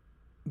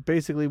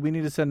basically we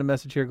need to send a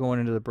message here going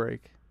into the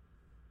break.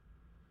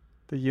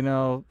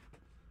 That,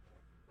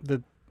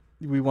 that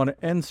we want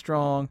to end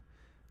strong,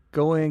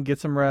 go in, get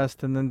some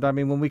rest, and then, I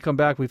mean, when we come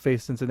back, we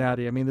face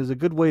Cincinnati. I mean, there's a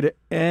good way to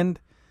end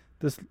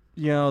this,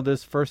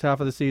 this first half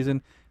of the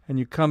season, and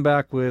you come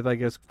back with, I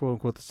guess, quote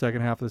unquote, the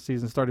second half of the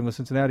season, starting with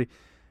Cincinnati.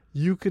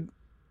 You could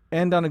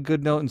end on a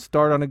good note and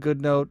start on a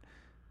good note.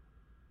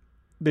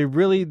 They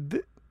really,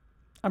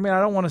 I mean,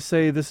 I don't want to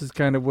say this is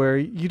kind of where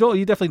you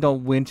definitely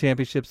don't win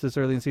championships this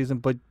early in the season,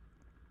 but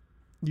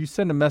you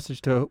send a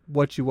message to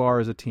what you are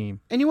as a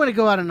team. And you want to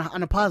go out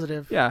on a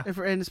positive. Yeah.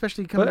 And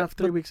especially coming off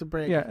 3 weeks of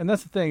break. Yeah, and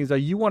that's the thing, is that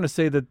you want to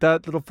say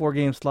that little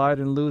 4-game slide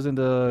and losing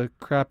to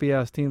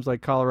crappy-ass teams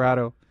like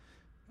Colorado,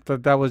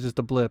 that was just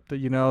a blip.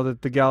 That,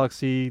 that the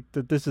Galaxy,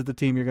 that this is the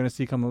team you're going to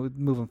see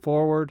moving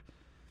forward.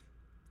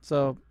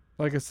 So,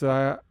 like I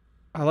said,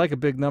 I like a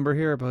big number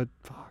here, but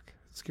fuck,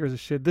 it scares the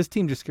shit. This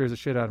team just scares the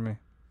shit out of me.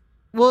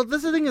 Well, this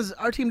is the thing is,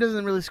 our team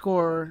doesn't really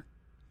score.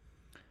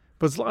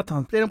 But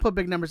Zlatan, they don't put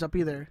big numbers up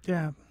either.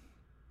 Yeah.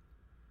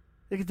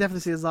 You could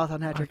definitely see a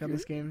Zlatan hat trick on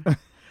this game.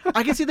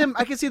 I can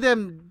see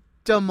them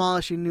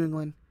demolishing New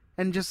England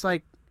and just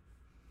like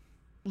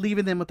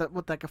leaving them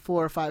with like a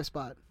 4 or 5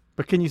 spot.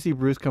 But can you see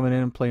Bruce coming in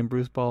and playing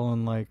Bruce ball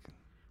and like?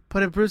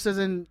 But if Bruce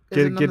isn't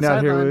getting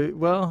out here,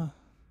 well,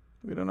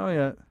 we don't know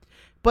yet.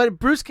 But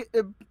Bruce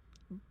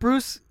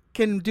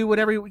can do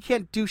whatever. We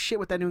can't do shit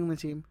with that New England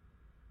team.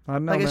 I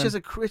know, like man. it's just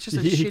a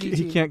shitty team.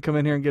 He can't come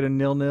in here and get a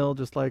 0-0,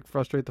 just like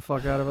frustrate the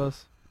fuck out of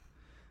us.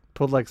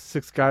 Put like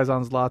 6 guys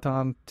on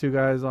Zlatan, 2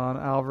 guys on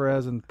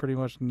Alvarez, and pretty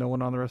much no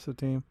one on the rest of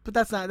the team. But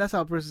that's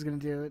how Bruce is gonna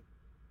do it.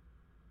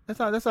 That's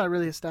not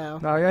really his style.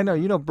 No, I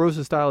know.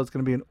 Bruce's style is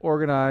gonna be an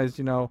organized,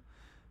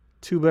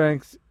 2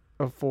 banks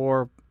of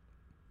 4,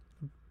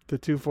 the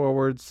 2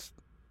 forwards,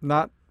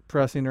 not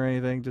pressing or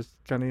anything, just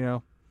kind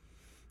of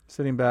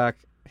sitting back,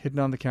 hitting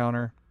on the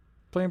counter,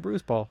 playing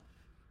Bruce ball.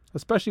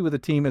 Especially with a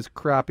team as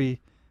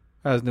crappy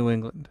as New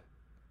England.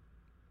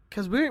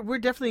 Because we're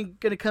definitely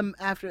gonna come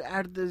after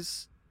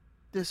this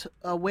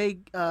away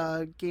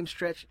game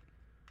stretch,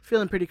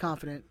 feeling pretty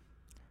confident.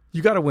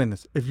 You got to win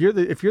this. If you're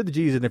the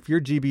G's and if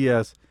you're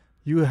GBS,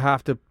 you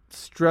have to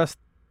stress.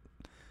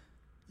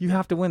 You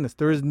have to win this.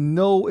 There is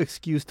no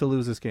excuse to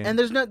lose this game. And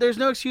there's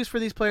no excuse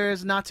for these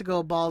players not to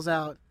go balls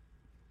out,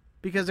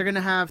 because they're gonna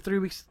have 3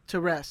 weeks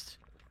to rest.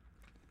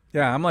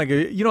 Yeah, I'm like,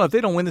 if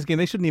they don't win this game,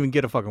 they shouldn't even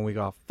get a fucking week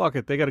off. Fuck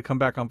it, they got to come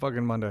back on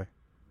fucking Monday.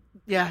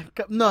 Yeah,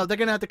 no, they're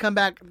gonna have to come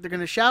back. They're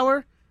gonna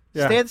shower,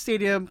 stay at the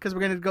stadium because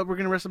we're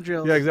gonna run some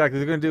drills. Yeah, exactly.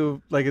 They're gonna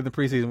do like in the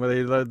preseason where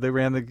they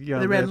ran the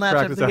they ran laps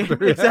practice after the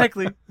game. Yeah.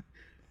 Exactly.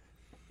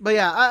 But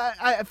yeah,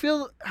 I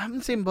feel I'm in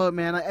the same boat,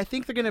 man. I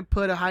think they're gonna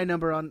put a high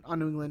number on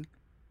New England.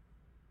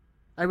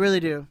 I really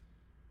do.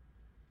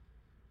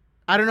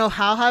 I don't know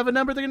how high of a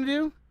number they're gonna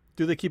do.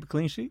 Do they keep a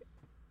clean sheet?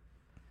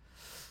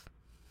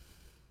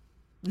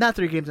 Not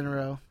 3 games in a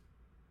row.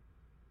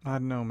 I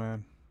don't know,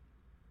 man.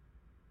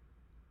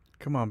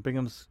 Come on,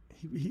 Bingham's.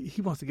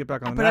 He wants to get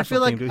back on the But I national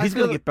feel team, like- dude. I He's feel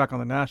going to like- get back on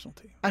the national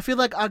team. I feel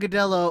like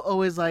Agudelo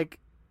always like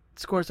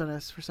scores on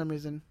us for some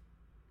reason.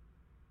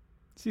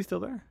 Is he still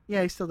there?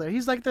 Yeah, he's still there.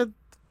 He's like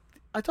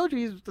I told you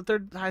he's the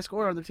third high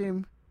scorer on the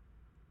team.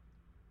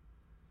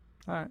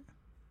 All right.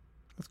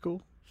 That's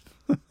cool.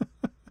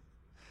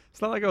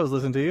 It's not like I was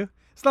listening to you.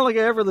 It's not like I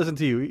ever listened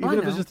to you, even I if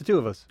it's know. just the two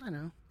of us. I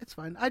know. It's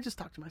fine. I just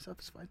talk to myself.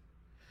 It's fine.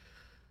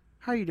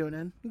 How are you doing,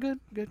 Ed? Good.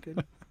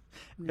 Ed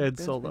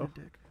Ben's Solo.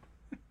 been a dick.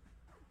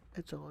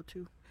 Ed Solo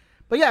too.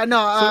 But yeah,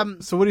 no.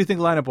 So what do you think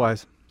lineup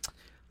wise?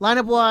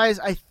 Lineup wise,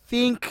 I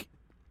think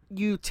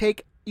you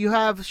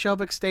have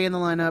Shelvick stay in the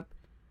lineup.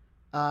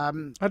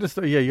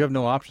 You have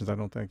no options. I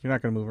don't think you're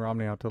not going to move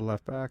Romney out to the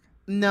left back.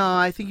 No,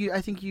 I think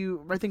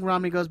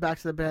Romney goes back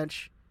to the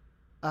bench.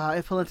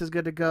 If Polenta's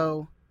good to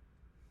go.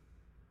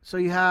 So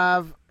you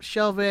have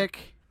Shelvick,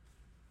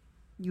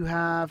 you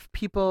have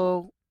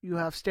Pipo, you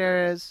have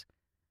Steres,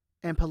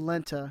 and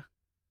Polenta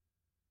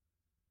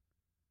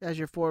as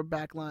your forward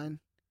back line.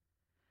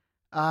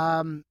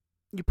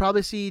 You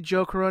probably see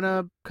Joe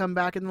Corona come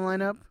back in the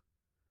lineup.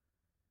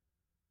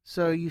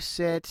 So you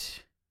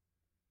sit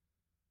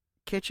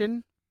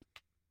Kitchen.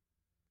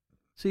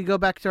 So you go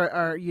back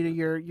to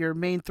your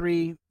main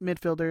three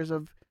midfielders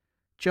of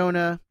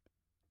Jonah,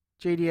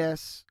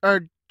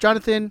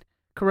 Jonathan,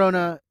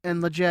 Corona,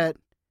 and Leggett.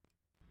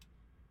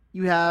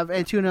 You have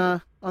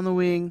Antuna on the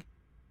wing,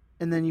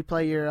 and then you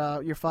play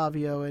your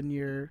Fabio and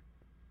your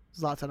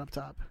Zlatan up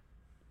top.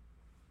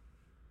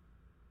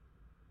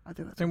 I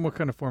think that's. And what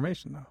kind of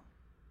formation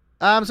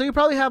though? So you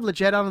probably have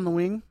Leggett out on the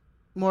wing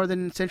more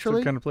than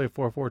centrally. So kind of play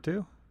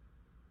 4-4-2.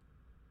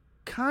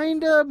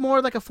 Kind of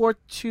more like a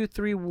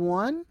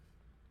 4-2-3-1.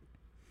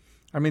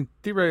 I mean,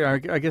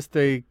 theoretically, I guess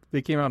they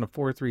came out in a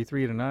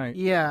 4-3-3 tonight.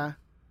 Yeah.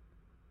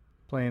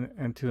 Playing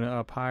Antuna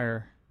up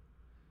higher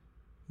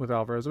with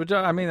Alvarez, which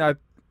that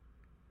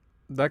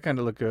kind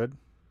of looked good.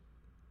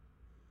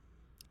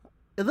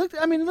 It looked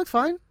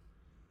fine.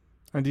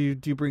 And do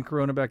you bring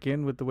Corona back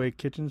in with the way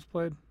Kitchen's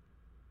played?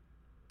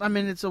 I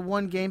mean, it's a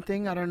one game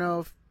thing. I don't know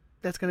if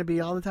that's going to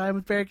be all the time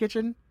with Barry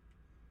Kitchen.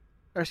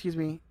 Or excuse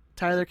me,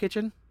 Tyler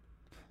Kitchen.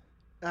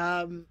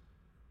 Yeah,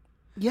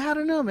 I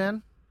don't know,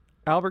 man.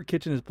 Albert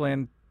Kitchen is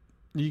playing.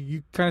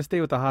 You kind of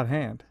stay with the hot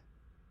hand.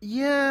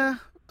 Yeah.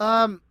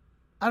 I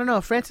don't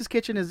know. Francis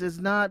Kitchen has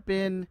not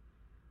been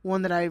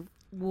one that I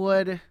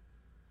would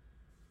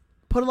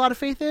put a lot of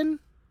faith in.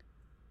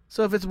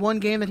 So if it's one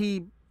game that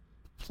he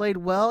played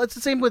well, it's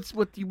the same with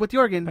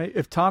Jorgen.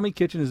 If Tommy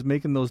Kitchen is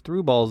making those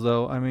through balls,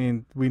 though, I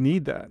mean, we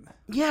need that.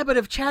 Yeah, but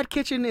if Chad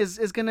Kitchen is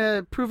going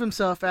to prove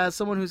himself as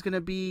someone who's going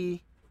to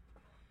be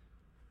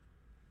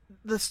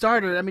the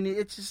starter, I mean,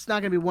 it's just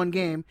not going to be one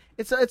game.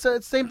 It's the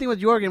same thing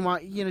with Jorgen.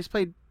 He's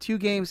played 2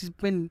 games. He's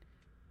been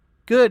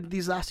good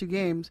these last 2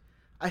 games.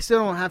 I still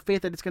don't have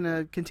faith that it's going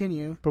to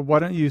continue. But why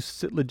don't you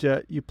sit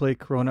legit? You play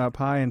Corona up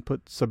high and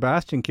put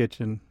Sebastian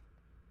Kitchen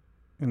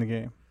in the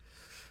game.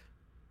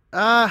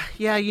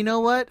 Yeah, you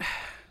know what?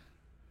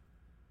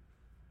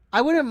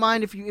 I wouldn't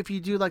mind if you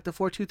do like the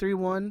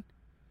 4-2-3-1,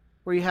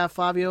 where you have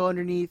Fabio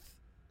underneath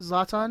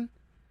Zlatan.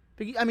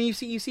 I mean, you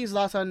see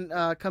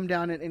Zlatan come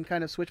down and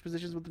kind of switch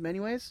positions with him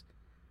anyways.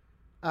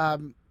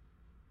 But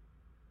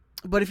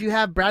if you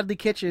have Bradley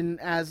Kitchen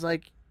as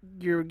like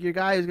your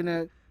guy who's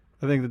gonna,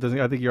 I think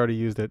you already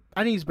used it.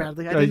 I didn't use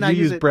Bradley. I did not use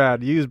use it. it.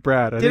 Brad. You used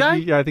Brad. Did I?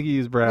 Yeah, I think you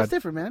used Brad. That's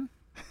different, man.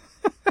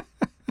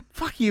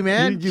 Fuck you,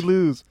 man. You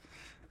lose.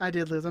 I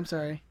did lose. I'm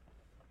sorry.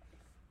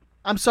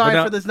 I'm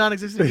sorry for this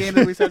non-existent game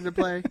that we started to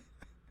play.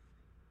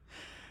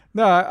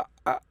 No,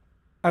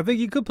 I think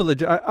you could put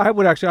legit. I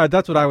would actually.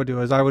 That's what I would do.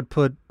 Is I would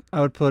put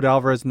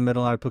Alvarez in the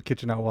middle and I'd put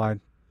Kitchen out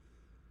wide,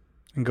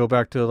 and go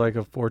back to like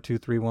a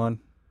 4-2-3-1.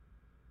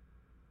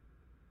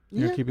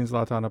 You're keeping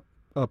Zlatan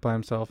up by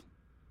himself.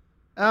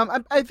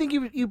 I think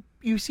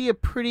you see a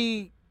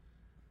pretty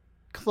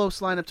close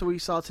lineup to what you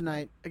saw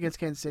tonight against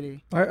Kansas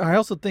City. I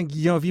also think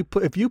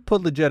if you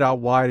put Leggett out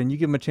wide and you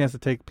give him a chance to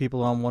take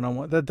people on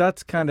one-on-one,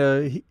 that's kind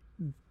of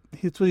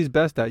it's what he's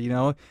best at.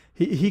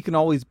 He can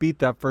always beat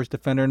that first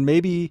defender, and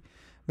maybe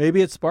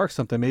it sparks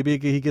something. Maybe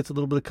he gets a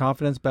little bit of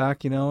confidence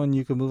back, and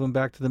you can move him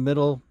back to the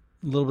middle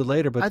a little bit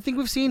later. But I think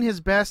we've seen his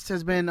best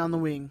has been on the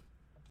wing.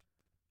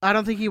 I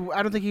don't think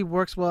he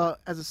works well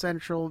as a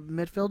central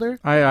midfielder.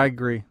 I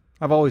agree.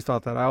 I've always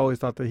thought that. I always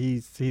thought that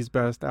he's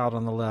best out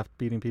on the left,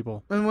 beating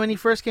people. And when he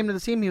first came to the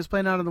team, he was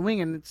playing out on the wing,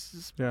 and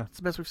it's the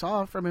best we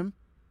saw from him.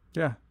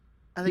 Yeah.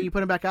 I think you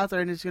put him back out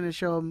there, and it's going to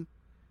show him.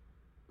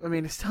 I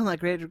mean, it's still not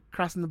great at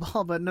crossing the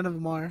ball, but none of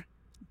them are.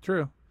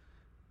 True.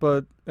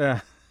 But,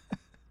 yeah.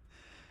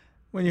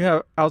 When you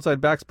have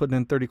outside backs putting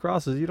in 30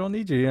 crosses, you don't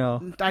need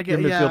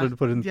midfielder to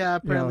put in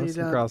apparently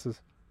some crosses.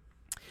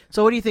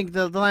 So what do you think?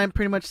 The line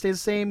pretty much stays the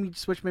same? You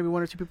switch maybe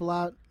 1 or 2 people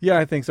out? Yeah,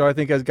 I think so. I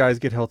think as guys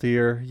get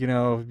healthier,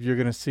 you're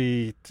gonna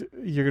see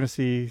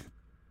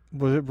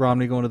was it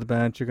Romney going to the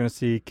bench? You're gonna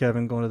see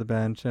Kevin going to the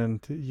bench, and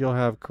you'll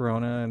have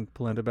Corona and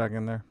Polenta back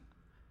in there.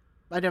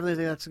 I definitely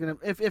think that's gonna.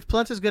 If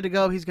Polenta's good to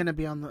go, he's gonna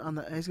be on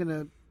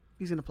the.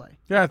 He's gonna play.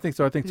 Yeah, I think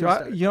so. I think so.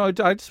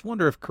 I just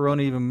wonder if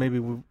Corona even maybe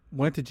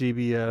went to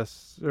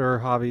GBS or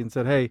Javi and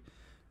said, hey,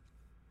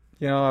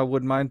 I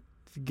wouldn't mind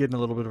getting a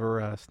little bit of a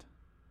rest.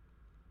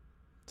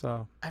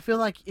 So I feel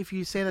like if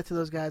you say that to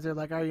those guys, they're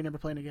like, "Are you never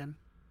playing again?"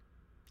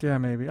 yeah,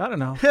 maybe. I don't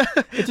know.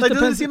 It like,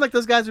 doesn't it seem like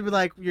those guys would be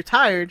like, "You're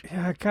tired."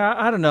 Yeah,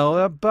 I don't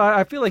know, but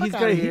I feel like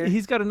Fuck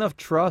he's got enough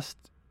trust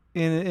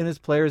in his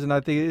players, and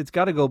I think it's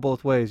got to go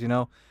both ways.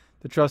 The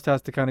trust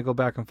has to kind of go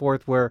back and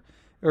forth. Or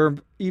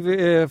even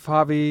if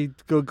Javi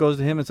goes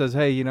to him and says,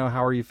 "Hey,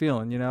 how are you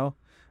feeling?"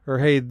 Or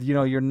hey,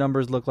 your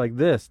numbers look like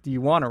this. Do you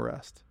want to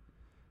rest?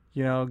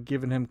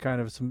 Giving him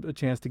kind of a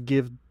chance to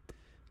give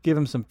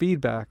him some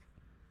feedback.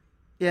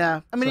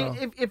 Yeah, I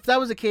mean, if that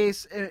was the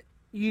case,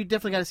 you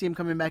definitely got to see him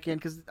coming back in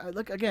because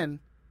look again,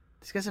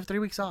 these guys have 3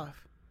 weeks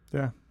off.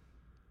 Yeah.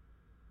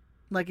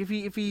 Like if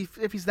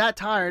he's that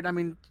tired, I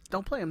mean,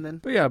 don't play him then.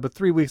 But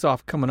 3 weeks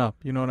off coming up.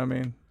 You know what I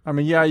mean? I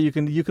mean, yeah, you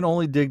can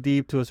only dig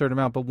deep to a certain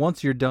amount, but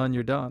once you're done,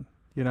 you're done.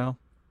 Yeah,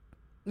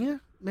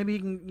 maybe you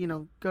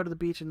can go to the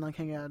beach and like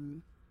hang out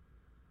and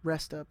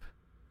rest up.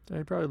 Yeah,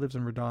 he probably lives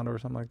in Redondo or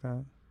something like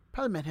that.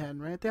 Probably Manhattan,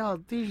 right? They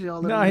usually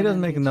all live. No, he doesn't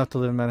make enough to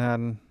live in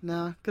Manhattan.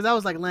 No, because that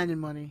was like landing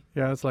money.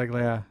 Yeah, it's like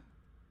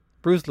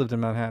Bruce lived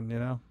in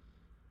Manhattan,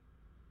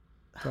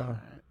 So.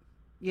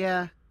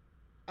 Yeah,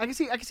 I can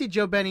see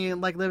Joe Benny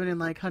like living in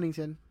like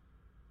Huntington.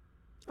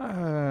 I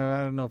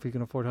don't know if he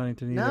can afford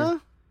Huntington either.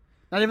 No,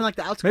 not even like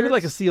the outskirts. Maybe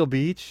like a Seal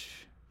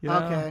Beach.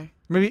 Okay.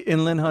 Maybe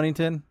inland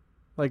Huntington,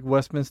 like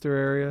Westminster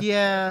area.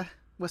 Yeah,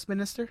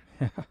 Westminster.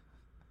 Yeah.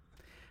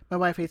 My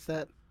wife hates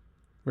that.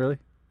 Really?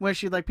 Where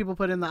she like people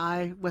put in the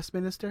I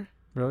Westminster.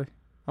 Really?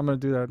 I'm gonna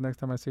do that next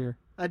time I see her.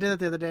 I did that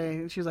the other day,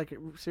 and she was like,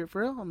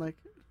 "For real?" I'm like,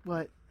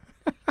 "What?"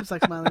 Just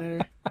like smiling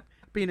at her,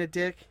 being a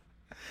dick.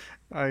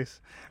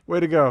 Nice. Way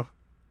to go.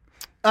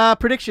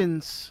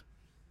 Predictions.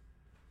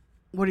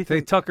 What do you Hey,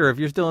 think? Tucker, if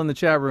you're still in the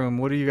chat room,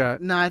 what do you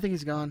got? No, I think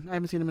he's gone. I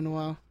haven't seen him in a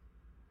while.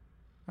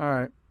 All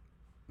right.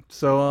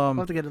 So, We'll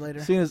have to get it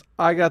later. seeing as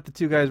I got the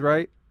two guys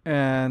right,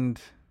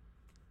 and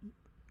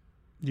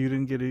you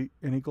didn't get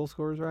any goal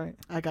scorers right.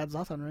 I got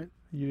Zlatan right.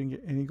 You didn't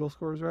get any goal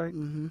scorers right.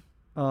 Mm-hmm.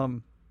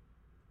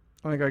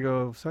 I think I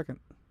go second.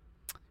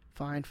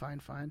 Fine.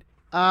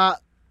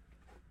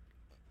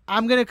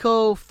 I'm gonna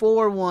go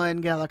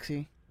 4-1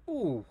 Galaxy.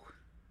 Ooh.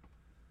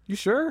 You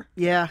sure?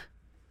 Yeah.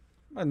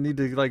 I need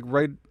to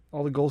write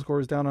all the goal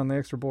scorers down on the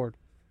extra board.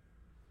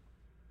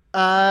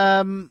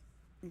 Yeah.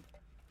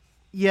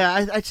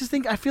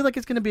 I feel like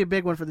it's gonna be a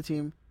big one for the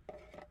team.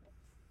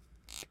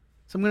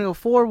 So I'm gonna go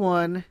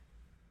 4-1.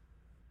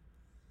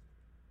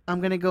 I'm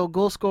gonna go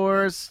goal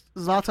scorers.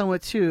 Zlatan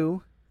with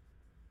 2.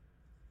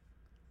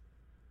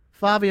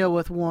 Fabio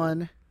with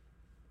 1.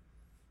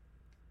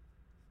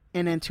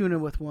 And Antuna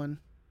with 1.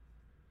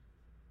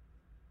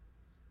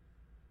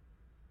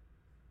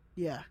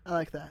 Yeah, I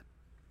like that.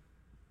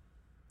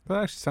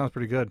 That actually sounds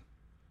pretty good.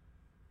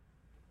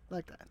 I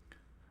like that.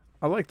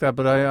 I like that,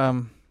 but I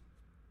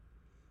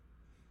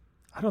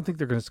don't think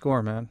they're going to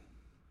score, man.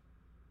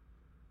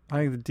 I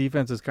think the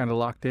defense is kind of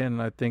locked in,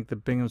 and I think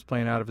that Bingham's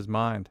playing out of his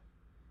mind.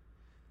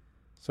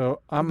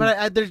 So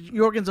But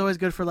Jorgen's always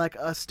good for like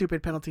a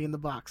stupid penalty in the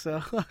box.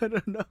 So I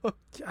don't know.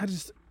 I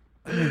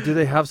mean, do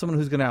they have someone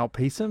who's going to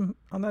outpace him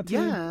on that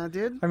team? Yeah,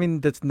 dude. I mean,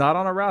 that's not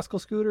on a rascal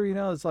scooter.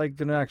 It's like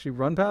going to actually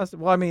run past it.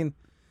 Well, I mean,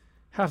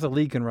 half the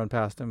league can run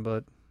past him,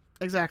 but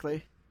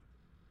Exactly.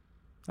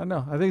 I don't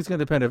know. I think it's going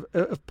to depend.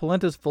 If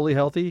Polenta's fully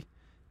healthy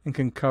and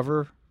can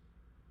cover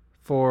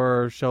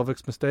for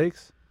Shelvick's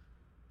mistakes,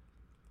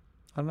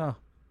 I don't know.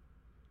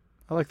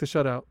 I like the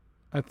shutout.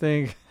 I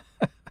think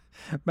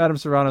Madam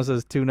Serrano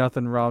says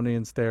 2-0 Romney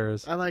and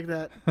Stairs. I like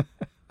that.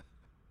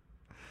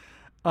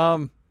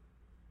 I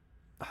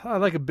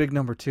like a big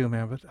number too,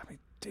 man. But I mean,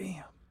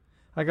 damn,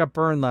 I got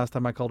burned last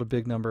time I called a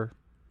big number.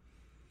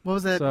 What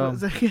was that? So, What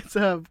was that against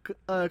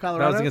Colorado?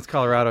 That was against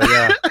Colorado.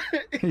 Yeah,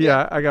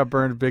 yeah, I got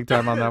burned big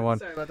time on that one.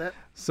 Sorry about that.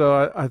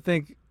 So I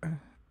think,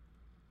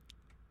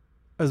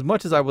 as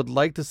much as I would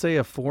like to say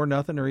a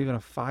 4-0 or even a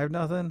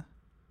 5-0,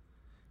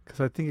 because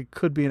I think it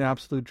could be an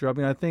absolute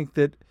drubbing. I think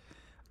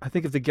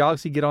if the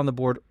Galaxy get on the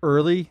board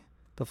early,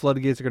 the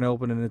floodgates are going to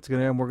open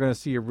and we're going to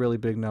see a really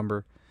big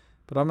number.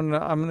 But I'm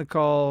gonna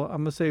go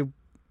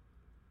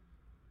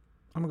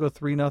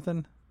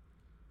 3-0.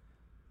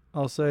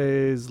 I'll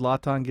say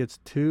Zlatan gets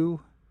 2,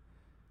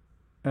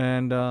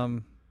 and I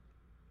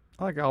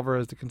like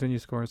Alvarez to continue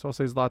scoring, so I'll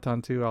say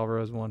Zlatan 2,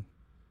 Alvarez 1.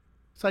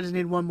 So I just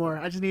need one more.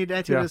 I just need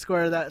Antuna to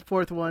score that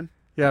fourth one.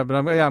 Yeah, but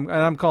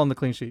I'm calling the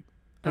clean sheet.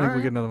 I think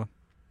we get another one.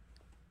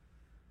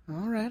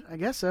 All right, I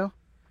guess so.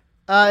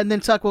 And then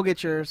Tuck will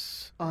get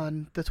yours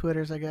on the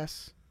Twitters, I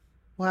guess.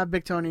 We'll have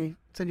Big Tony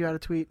send you out a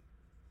tweet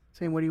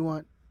saying what do you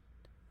want,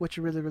 what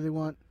you really, really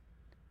want.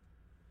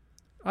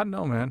 I don't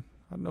know, man.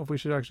 I don't know if we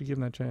should actually give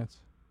him that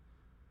chance.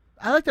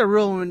 I like that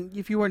rule when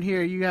if you weren't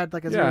here, you had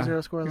like a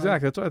 0-0 score line.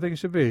 Exactly. That's what I think it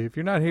should be. If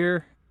you're not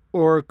here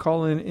or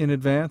call in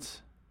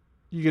advance,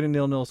 you get a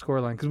 0-0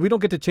 score line. Because we don't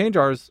get to change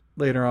ours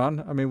later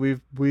on. I mean,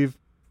 we've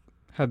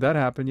had that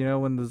happen,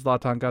 when the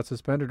Zlatan got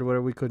suspended or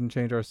whatever, we couldn't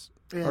change our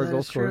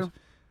goal scores. True.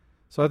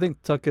 So I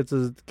think Tuck gets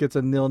a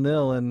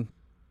 0-0, and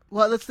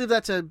Well, let's leave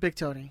that to Big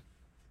Tony.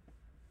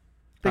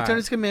 Big All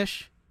Tony's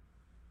commish.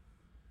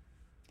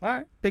 All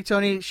right. Big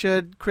Tony,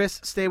 should Chris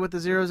stay with the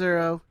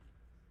 0-0,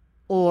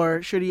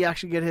 or should he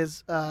actually get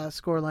his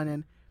scoreline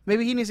in?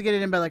 Maybe he needs to get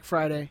it in by like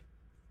Friday.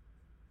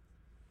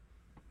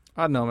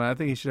 I don't know, man. I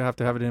think he should have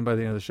to have it in by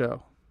the end of the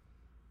show.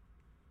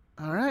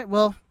 All right.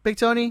 Well, Big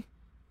Tony,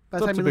 by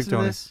the It's up time you to Big listen to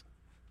Tony. this,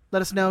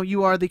 let us know.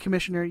 You are the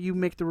commissioner. You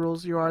make the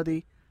rules. You are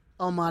the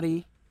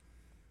almighty.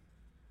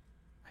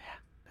 Yeah,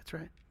 that's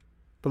right.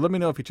 But let me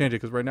know if you change it,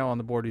 because right now on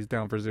the board he's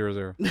down for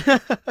 0-0.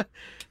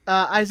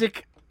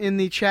 Isaac in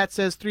the chat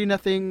says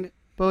 3-0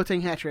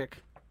 Boateng hat trick.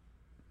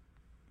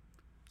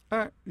 All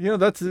right. You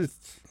know,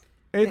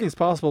 anything's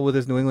possible with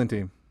this New England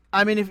team.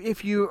 I mean,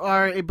 if you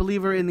are a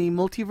believer in the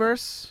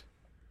multiverse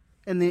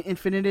and the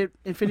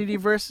infinity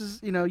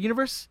versus,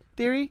 universe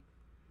theory,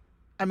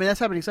 I mean, that's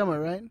happening somewhere,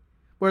 right?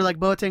 Where like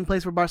Boateng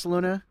plays for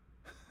Barcelona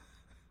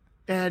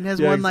and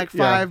has won like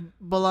 5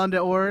 Ballon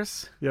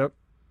d'Ors. Yep.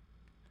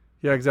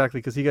 Yeah, exactly,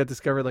 because he got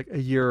discovered like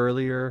a year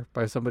earlier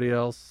by somebody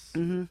else.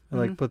 Mm-hmm, And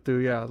like put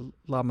through,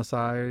 La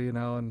Messiah,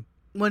 and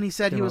when he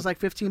said he came was up. like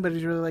 15, but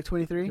he's really like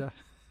 23. Yeah.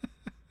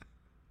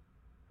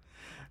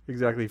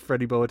 Exactly,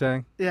 Freddie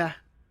Boateng. Yeah,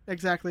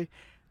 exactly.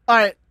 All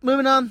right,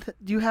 moving on.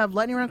 Do you have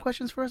lightning round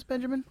questions for us,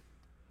 Benjamin?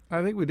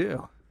 I think we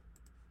do.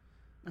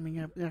 I mean,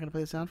 you're not going to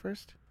play the sound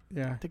first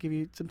Yeah, to give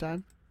you some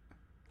time?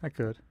 I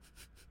could.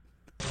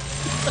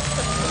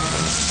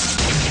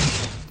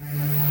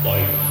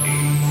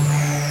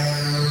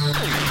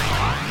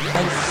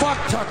 And fuck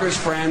Tucker's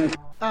friend.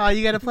 Oh,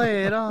 you got to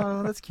play it.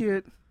 Oh, that's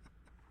cute.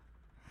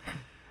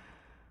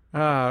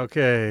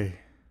 Okay.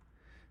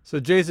 So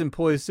Jason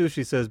Poi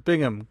Sushi says,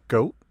 Bingham,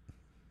 GOAT.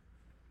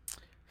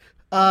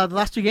 The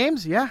last 2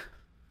 games, yeah.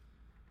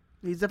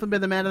 He's definitely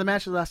been the man of the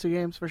match the last 2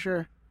 games, for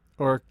sure.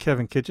 Or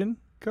Kevin Kitchen,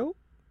 GOAT.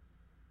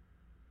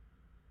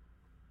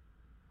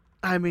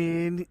 I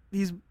mean,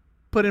 he's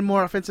put in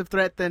more offensive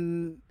threat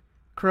than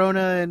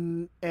Corona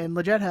and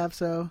Leggett have,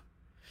 so...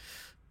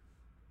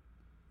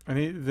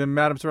 And then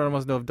Madam Serrano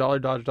wants to know if Dollar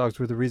Dodge Dogs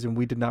were the reason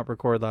we did not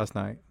record last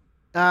night.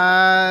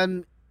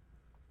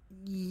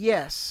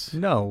 Yes.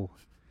 No.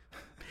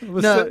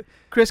 No,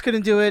 Chris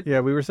couldn't do it, Yeah,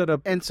 we were set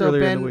up and so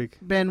earlier in the week.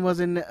 Ben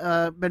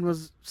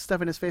was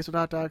stuffing his face with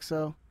hot dogs,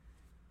 so...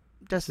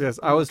 Yes,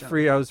 I was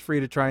free. I was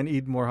free to try and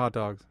eat more hot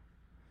dogs.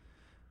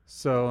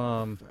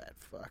 So, That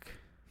fuck.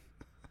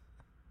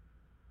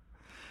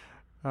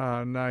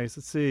 nice.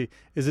 Let's see.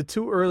 Is it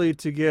too early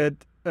to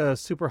get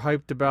super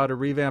hyped about a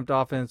revamped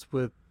offense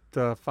with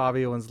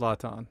Fabio and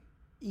Zlatan?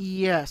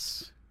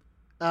 Yes.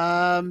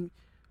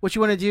 What you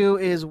want to do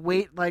is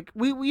wait. Like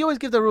we always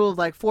give the rule of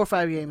like 4 or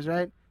 5 games,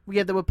 right? We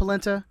get that with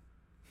Polenta,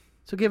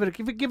 so give it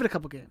a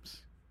couple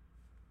games.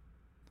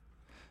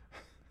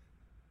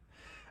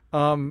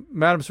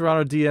 Madam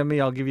Serrano, DM me.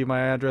 I'll give you my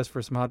address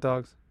for some hot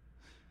dogs.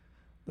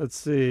 Let's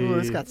see. Oh,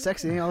 this got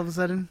sexy all of a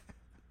sudden.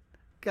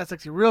 Got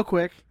sexy real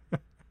quick.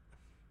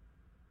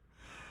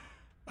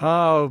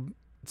 Oh,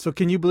 so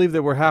can you believe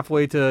that we're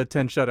halfway to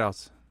 10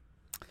 shutouts?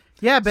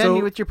 Yeah, Ben,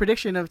 So- with your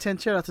prediction of 10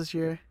 shutouts this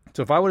year.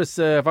 So if I would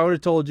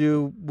have told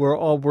you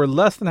we're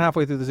less than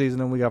halfway through the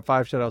season and we got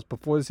 5 shutouts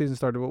before the season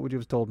started, what would you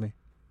have told me?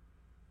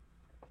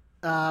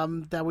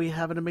 That we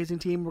have an amazing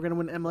team. We're gonna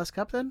win MLS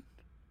Cup then?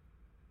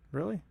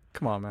 Really?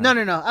 Come on, man.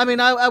 No. I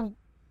mean,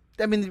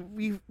 I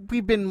mean,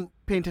 we've been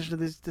paying attention to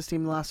this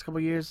team the last couple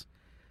of years.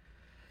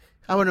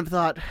 I wouldn't have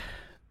thought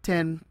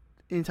 10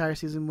 the entire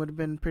season would have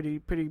been pretty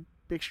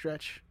big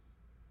stretch.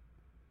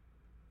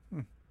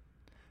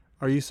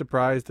 Are you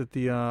surprised at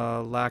the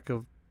lack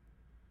of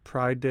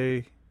Pride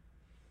Day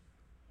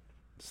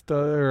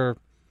or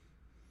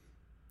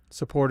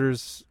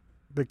supporters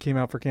that came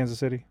out for Kansas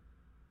City?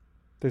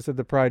 They said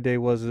the Pride Day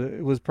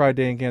was Pride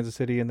Day in Kansas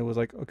City, and there was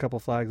like a couple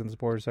flags in the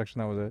supporters section.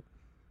 That was it.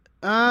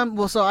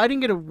 Well, so I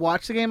didn't get to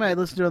watch the game. I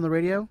listened to it on the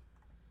radio.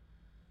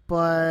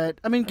 But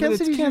I mean, Kansas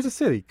City. It's Kansas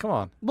City. Come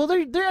on. Well,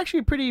 they're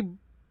actually pretty.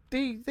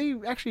 They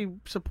actually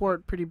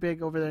support pretty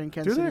big over there in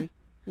Kansas Do they? City.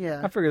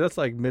 Yeah. I figure that's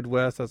like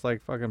Midwest. That's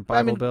like fucking Bible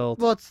I mean, Belt.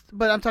 Well,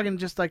 but I'm talking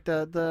just like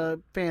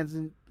the fans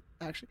and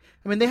actually.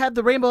 I mean, they had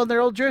the rainbow in their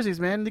old jerseys,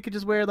 man. They could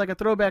just wear like a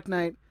throwback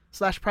night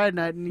 / Pride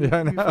night, and Yeah, I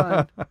you'd be know.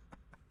 fine.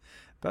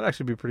 That'd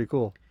actually be pretty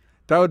cool.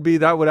 That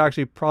would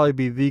actually probably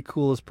be the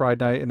coolest Pride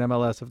night in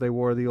MLS if they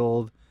wore the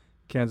old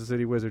Kansas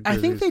City Wizard jerseys.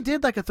 I think they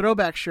did like a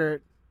throwback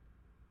shirt.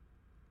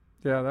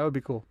 Yeah, that would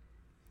be cool.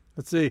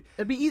 Let's see.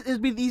 It'd be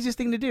the easiest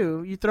thing to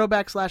do. You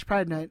throwback /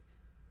 Pride night.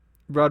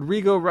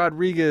 Rodrigo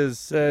Rodriguez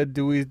said,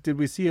 "Did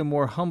we see a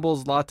more humble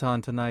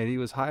Zlatan tonight? He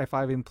was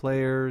high-fiving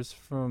players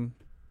from."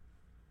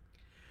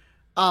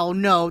 Oh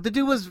no, the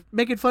dude was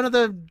making fun of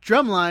the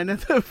drum line at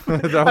the,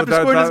 That- after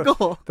that- scoring his that-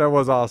 goal. That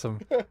was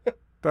awesome.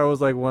 That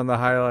was like one of the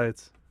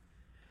highlights.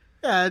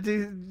 Yeah,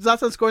 dude,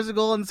 Zlatan scores a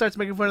goal and starts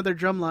making fun of their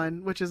drum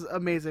line, which is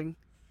amazing.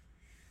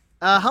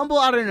 Humble,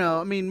 I don't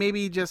know. I mean,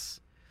 maybe just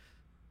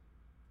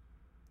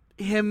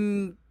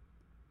him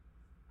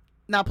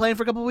not playing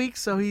for a couple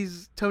weeks, so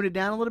he's toned it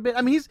down a little bit.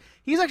 I mean,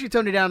 he's actually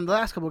toned it down in the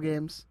last couple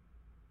games.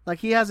 Like,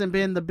 he hasn't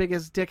been the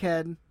biggest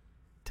dickhead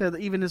to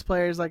even his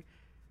players. Like,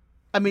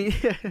 I mean,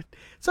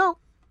 so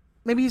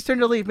maybe he's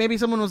turned to leave. Maybe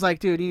someone was like,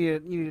 "Dude, you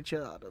need to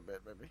chill out a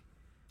bit, maybe."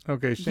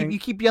 Okay, You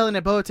keep yelling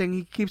at Boateng.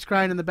 He keeps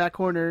crying in the back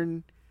corner,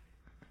 and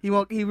he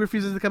won't. He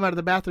refuses to come out of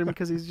the bathroom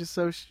because he's just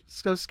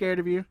so scared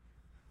of you.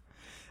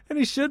 And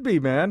he should be,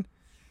 man.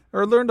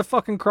 Or learn to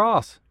fucking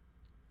cross.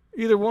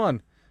 Either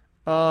one.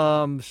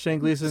 Shane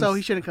Gleason. So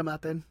he shouldn't come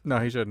out then. No,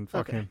 he shouldn't.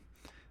 Fuck Okay.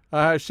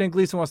 him. Shane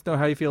Gleason wants to know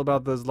how you feel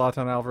about the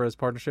Zlatan Alvarez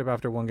partnership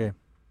after one game.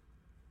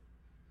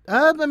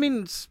 I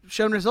mean, it's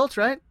shown results,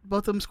 right?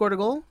 Both of them scored a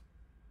goal.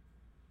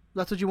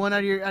 That's what you want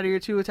out of your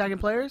two attacking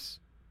players,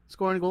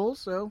 scoring goals.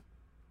 So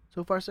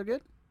far so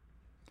good.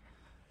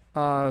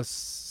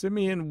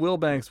 Simeon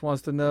Wilbanks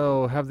wants to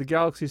know, have the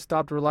Galaxy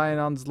stopped relying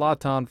on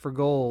Zlatan for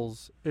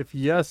goals? If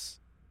yes,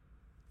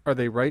 are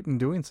they right in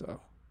doing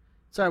so?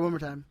 Sorry, one more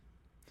time.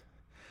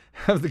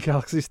 Have the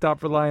Galaxy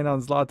stopped relying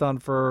on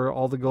Zlatan for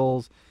all the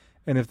goals?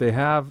 And if they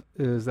have,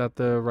 is that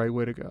the right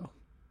way to go?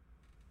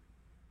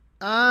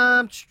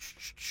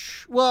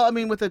 Well, I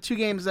mean, with the 2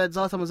 games that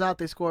Zlatan was out,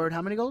 they scored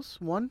how many goals?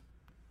 1?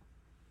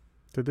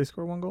 Did they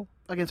score 1 goal?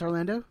 Against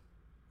Orlando.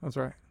 That's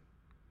right.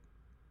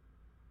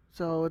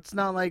 So it's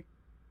not like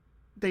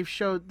they've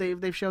shown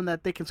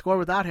that they can score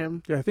without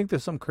him. Yeah, I think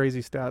there's some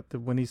crazy stat that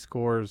when he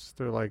scores,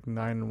 they're like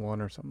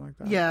 9-1 or something like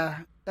that.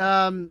 Yeah.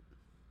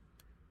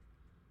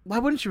 Why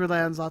wouldn't you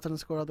rely on Zlatan to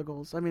score all the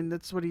goals? I mean,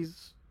 that's what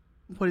he's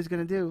going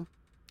to do.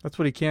 That's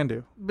what he can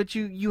do. But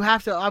you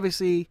have to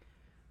obviously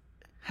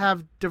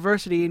have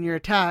diversity in your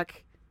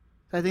attack.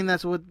 I think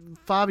that's what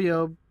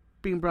Fabio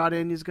being brought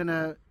in is going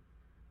to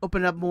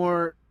open up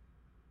more.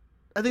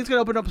 I think it's going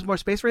to open up more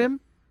space for him.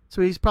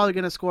 So he's probably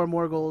going to score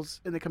more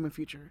goals in the coming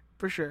future,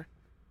 for sure.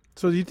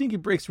 So do you think he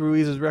breaks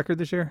Ruiz's record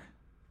this year?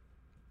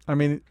 I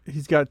mean,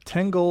 he's got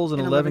 10 goals in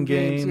 11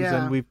 games,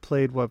 yeah. and we've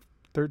played,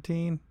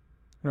 13?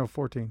 No,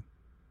 14.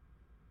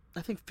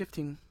 I think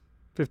 15.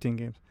 15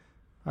 games.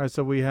 All right,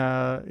 so we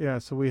have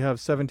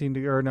 19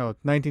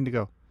 to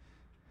go.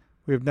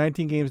 We have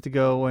 19 games to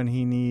go, and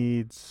he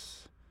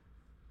needs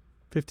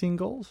 15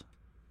 goals?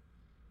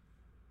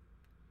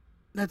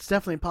 That's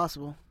definitely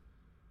possible.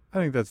 I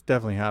think that's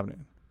definitely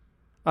happening.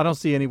 I don't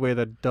see any way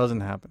that doesn't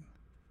happen.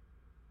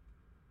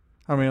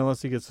 I mean,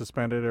 unless he gets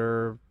suspended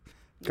or,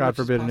 God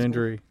forbid, an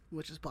injury.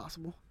 Which is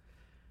possible.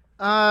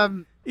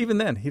 Even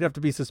then, he'd have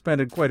to be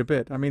suspended quite a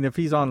bit. I mean, if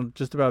he's on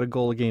just about a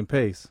goal a game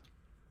pace.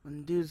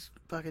 And dude's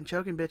fucking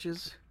choking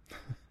bitches.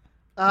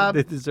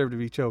 They deserve to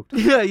be choked.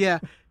 Yeah.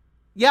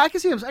 I can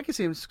see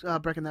him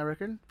breaking that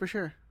record for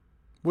sure.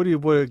 What do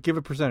you give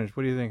a percentage?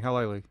 What do you think? How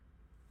likely?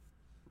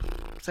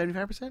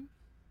 75%? I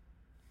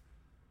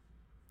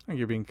think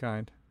you're being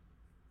kind.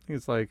 I think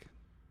it's like,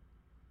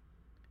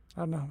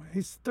 I don't know.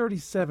 He's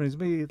 37. He's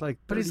maybe like 30.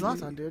 But he's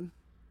Zlatan, dude.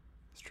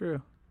 It's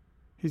true.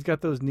 He's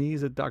got those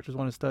knees that doctors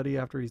want to study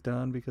after he's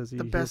done because he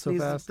heals so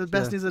fast. The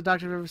best knees the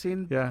doctor have ever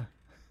seen. Yeah.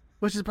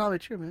 Which is probably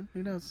true, man.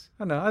 Who knows?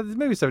 I don't know.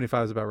 Maybe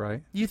 75 is about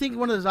right. You think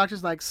one of those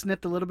doctors like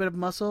snipped a little bit of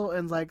muscle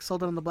and like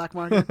sold it on the black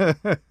market?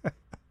 I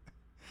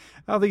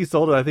don't think he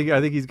sold it. I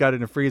think he's got it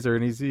in a freezer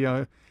and he's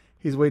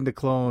waiting to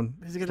clone.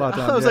 Zlatan.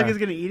 I was like, he's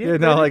gonna eat it. Yeah,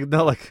 no,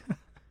 like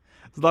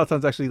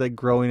Zlatan's actually like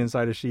growing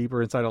inside a sheep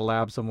or inside a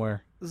lab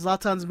somewhere.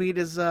 Zlatan's meat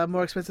is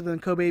more expensive than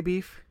Kobe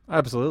beef.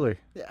 Absolutely.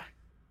 Yeah.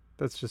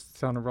 That's just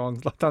sounded wrong.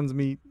 Zlatan's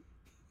meat.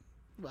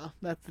 Well,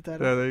 that's the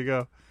title. Yeah, there you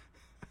go.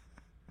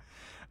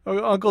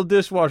 Uncle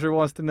Dishwasher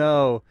wants to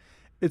know,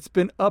 it's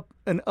been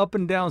an up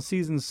and down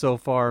season so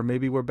far.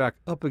 Maybe we're back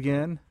up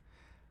again.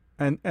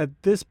 And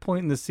at this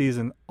point in the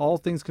season, all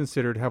things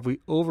considered, have we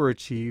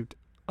overachieved,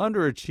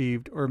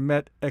 underachieved, or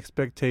met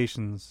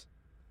expectations?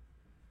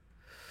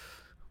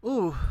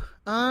 Ooh,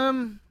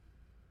 I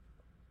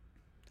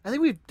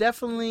think we've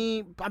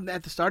definitely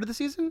at the start of the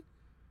season.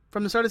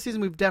 From the start of the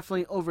season, we've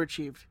definitely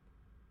overachieved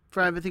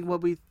from I think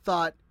what we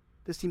thought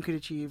this team could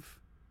achieve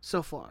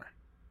so far.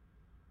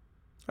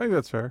 I think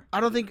that's fair.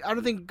 I don't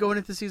think going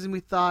into the season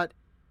we thought,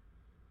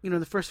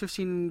 the first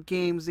 15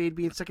 games they'd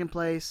be in second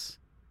place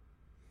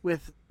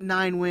with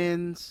 9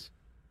 wins.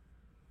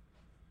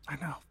 I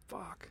know.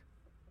 Fuck.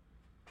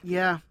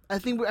 Yeah, I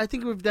think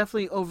we've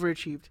definitely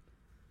overachieved,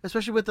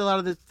 especially with a lot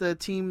of the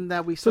team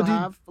that we still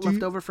have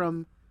left over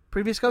from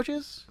previous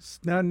coaches.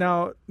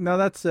 Now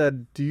that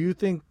said, do you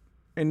think,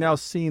 and now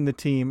seeing the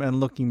team and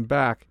looking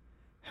back,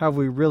 have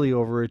we really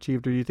overachieved,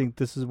 or do you think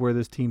this is where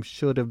this team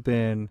should have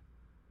been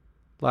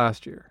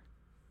last year?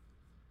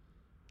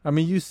 I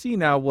mean, you see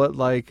now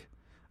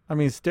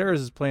Steres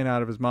is playing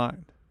out of his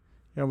mind.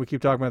 We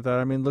keep talking about that.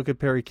 I mean, look at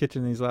Perry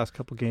Kitchen in these last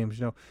couple games.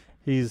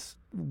 He's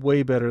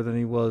way better than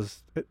he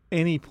was at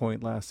any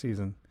point last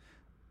season.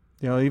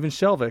 Even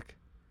Shelvik.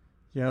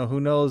 Who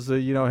knows?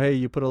 Hey,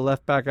 you put a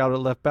left back out at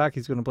left back,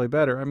 he's going to play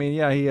better. I mean,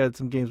 yeah, he had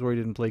some games where he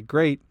didn't play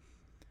great,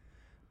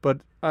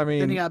 but I mean,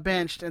 then he got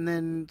benched, and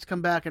then it's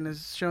come back and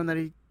has shown that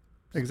he.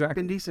 Exactly.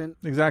 Been decent.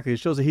 Exactly. It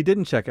shows that he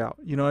didn't check out.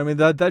 I mean,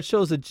 that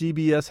shows that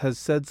GBS has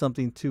said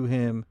something to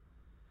him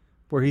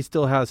where he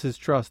still has his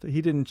trust.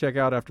 He didn't check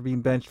out after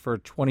being benched for a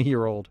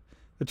 20-year-old.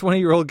 A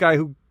 20-year-old guy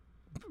who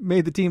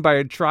made the team by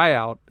a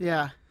tryout.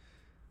 Yeah.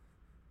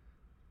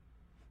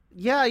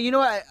 Yeah, you know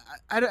what?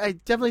 I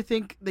definitely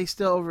think they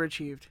still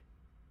overachieved.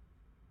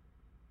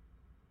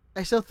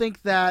 I still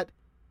think that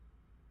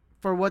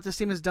for what this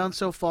team has done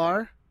so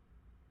far,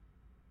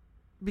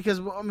 because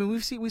I mean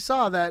we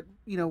saw that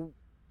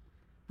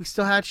we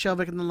still had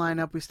Shelvick in the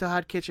lineup, we still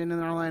had Kitchen in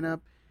our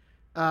lineup,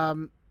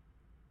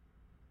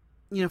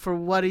 for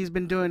what he's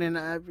been doing,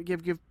 and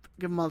give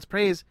him all his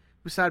praise.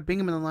 We still had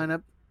Bingham in the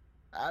lineup.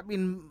 I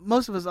mean, a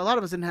lot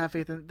of us didn't have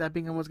faith in that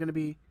Bingham was going to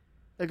be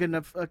a good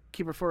enough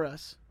keeper for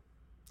us.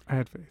 I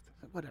had faith.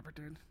 Whatever,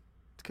 dude.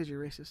 It's because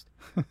you're racist.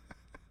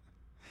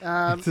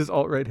 It's his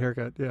alt-right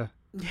haircut, yeah.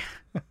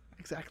 Yeah,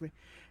 exactly.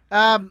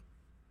 Yeah,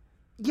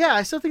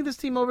 I still think this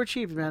team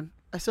overachieved, man.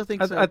 I still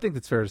think so. I think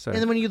that's fair to say. And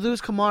then when you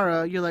lose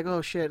Kamara, you're like,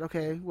 oh, shit,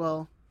 okay,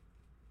 well,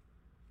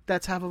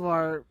 that's half of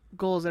our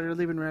goals that are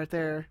leaving right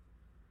there.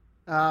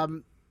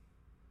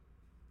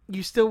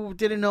 You still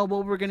didn't know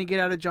what we were going to get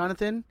out of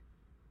Jonathan.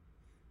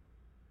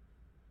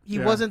 He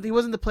wasn't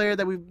the player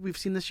that we've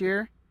seen this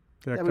year.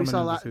 Yeah, that we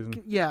saw a lot.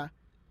 Yeah.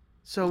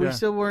 So we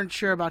still weren't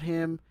sure about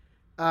him.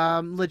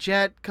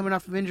 Leggett coming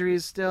off of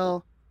injuries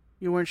still,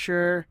 you weren't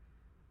sure.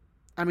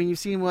 I mean, you've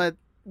seen what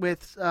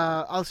with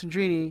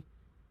Alessandrini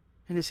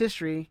and his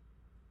history.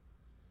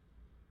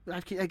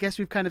 I guess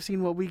we've kind of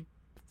seen what we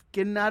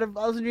getting out of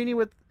Alessandrini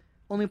with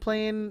only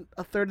playing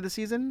a third of the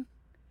season.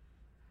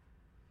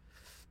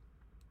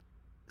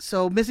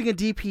 So missing a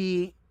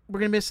DP, we're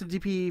gonna miss a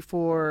DP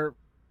for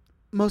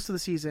most of the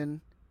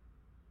season.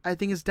 I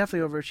think it's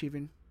definitely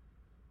overachieving.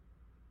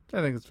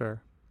 I think it's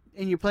fair.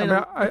 And you're playing.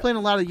 You're playing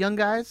a lot of young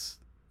guys.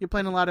 You're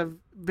playing a lot of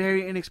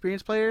very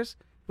inexperienced players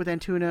with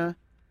Antuna,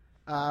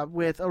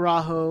 with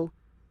Araujo,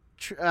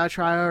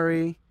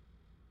 Traore.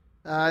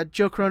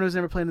 Joe Corona's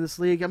never played in this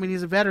league. I mean,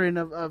 he's a veteran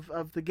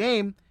of the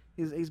game.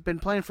 He's been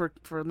playing for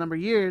a number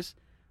of years,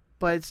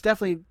 but it's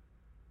definitely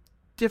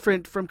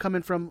different from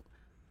coming from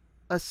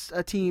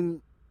a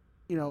team,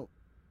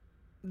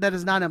 that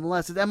is not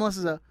MLS. MLS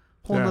is a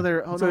whole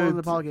other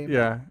ball game.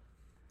 Yeah,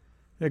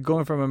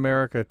 going from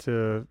America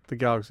to the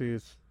Galaxy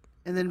is.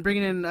 And then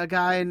bringing in a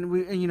guy,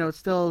 and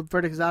still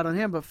verdict is out on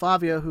him, but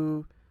Fabio,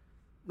 who,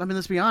 I mean,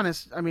 let's be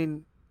honest, I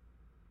mean,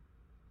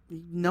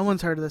 no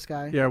one's heard of this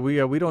guy. Yeah, we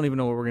don't even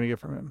know what we're going to get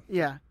from him.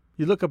 Yeah.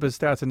 You look up his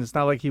stats, and it's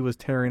not like he was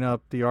tearing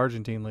up the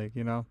Argentine league,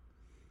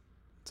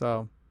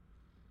 So,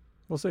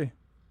 we'll see.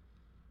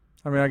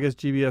 I mean, I guess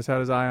GBS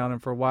had his eye on him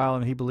for a while,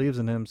 and he believes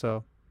in him,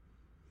 so.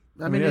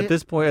 I mean at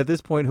this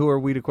point, who are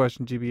we to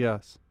question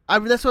GBS?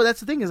 That's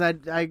the thing is,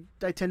 I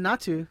tend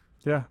not to.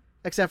 Yeah.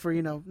 Except for,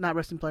 not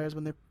resting players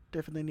when they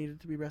definitely needed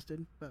to be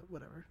rested, but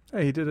whatever.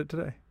 Hey, he did it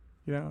today.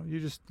 Now you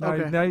just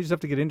have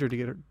to get injured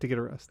to get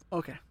a rest.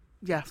 Okay.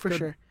 Yeah, for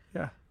sure.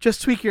 Yeah.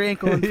 Just tweak your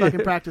ankle and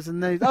fucking practice,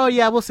 and then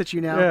we'll sit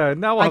you now. Yeah.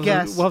 Now we'll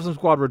have some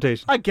squad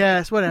rotation. I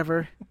guess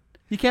whatever.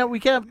 You can't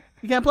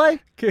play.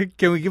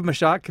 Can we give him a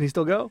shot? Can he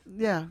still go?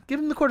 Yeah. Give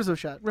him the cortisone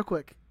shot real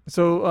quick.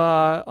 So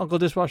Uncle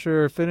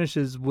Dishwasher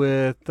finishes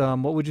with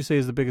what would you say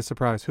is the biggest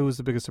surprise? Who was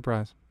the biggest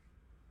surprise?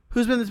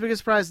 Who's been the biggest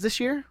surprise this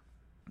year?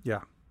 Yeah.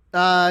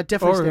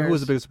 Definitely Or Stairs. who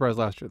was the biggest surprise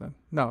last year then?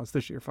 No, it's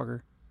this year,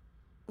 fucker.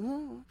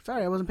 Oh,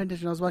 sorry, I wasn't paying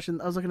attention. I was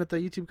looking at the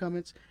YouTube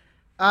comments.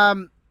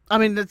 I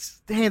mean,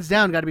 that's hands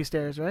down got to be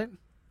Stairs, right?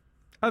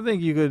 I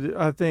think you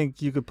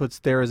could put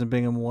Stairs and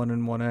Bingham 1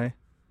 and 1A.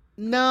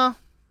 No,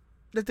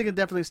 I think it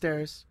definitely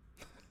Stairs.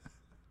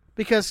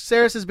 Because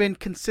Stairs has been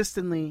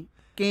consistently,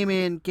 game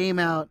in, game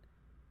out,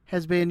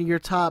 has been your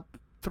top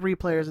 3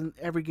 players in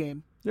every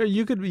game. Yeah,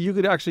 you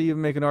could actually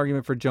even make an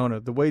argument for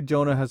Jonah. The way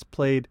Jonah has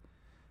played,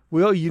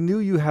 well, you knew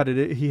he had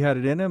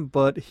it in him,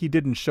 but he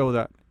didn't show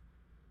that.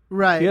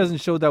 Right. He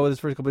hasn't showed that with his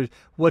first couple of years.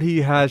 What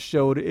he has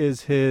showed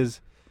is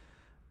his,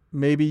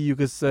 maybe you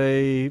could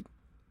say,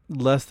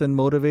 less than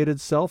motivated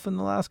self in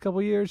the last couple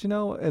of years,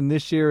 and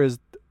this year is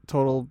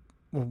total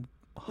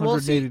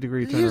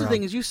 180-degree turnaround. Here's the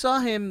thing: is you saw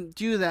him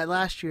do that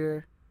last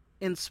year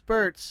in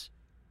spurts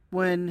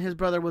when his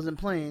brother wasn't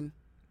playing.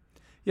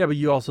 Yeah, but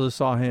you also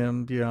saw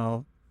him,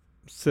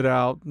 sit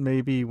out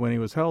maybe when he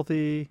was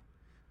healthy,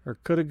 or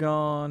could have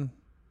gone.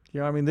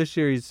 I mean, this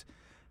year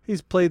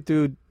he's played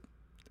through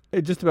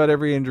just about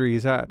every injury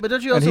he's had. But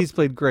don't you also, and he's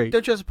played great.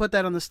 Don't you also put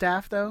that on the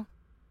staff though?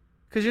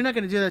 Because you're not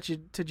going to do that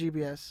to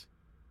GBS.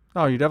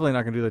 No, you're definitely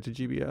not going to do that to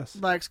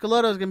GBS. Like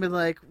Scalotto's going to be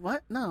like,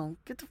 "What? No,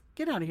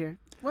 get out of here."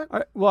 What?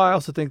 I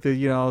also think that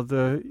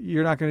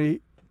you're not going to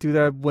do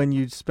that when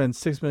you spend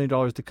 $6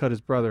 million to cut his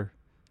brother.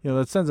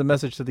 That sends a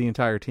message to the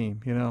entire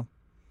team.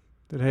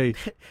 That hey,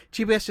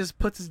 GBS just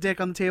puts his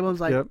dick on the table and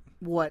is like, yep.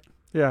 What?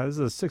 Yeah, this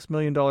is a $6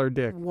 million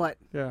dick. What?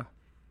 Yeah.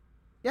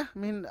 Yeah, I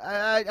mean,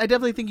 I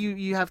definitely think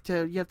you have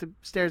to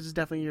Stairs is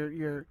definitely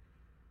your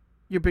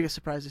biggest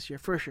surprise this year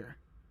for sure.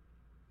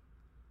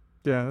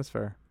 Yeah, that's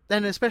fair.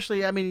 And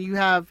especially, I mean,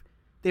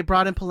 they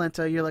brought in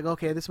Polenta. You're like,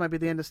 okay, this might be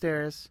the end of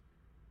Stairs.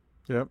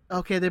 Yep.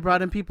 Okay, they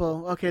brought in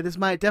people. Okay, this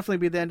might definitely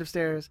be the end of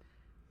Stairs,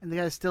 and the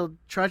guy's still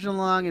trudging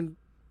along. And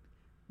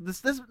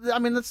this, I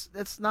mean,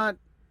 it's not.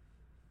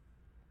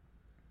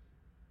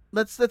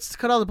 Let's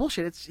cut all the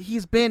bullshit.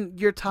 He's been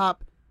your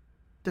top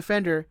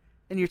defender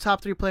and your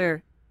top 3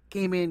 player,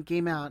 game in,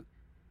 game out.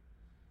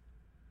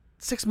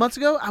 6 months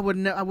ago, I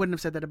wouldn't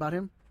have said that about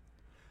him.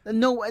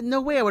 No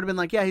way I would have been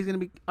like, yeah, he's going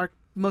to be our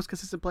most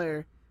consistent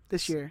player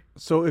this year.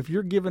 So if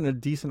you're given a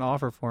decent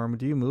offer for him,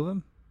 do you move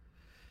him?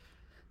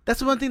 That's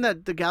the one thing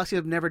that the Galaxy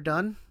have never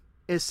done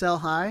is sell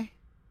high.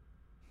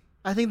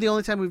 I think the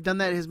only time we've done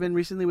that has been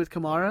recently with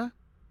Kamara.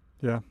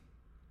 Yeah.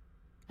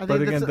 I But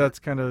think again, that's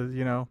kind of,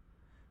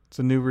 it's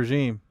a new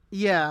regime.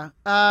 yeah.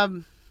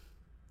 And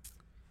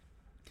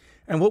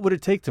what would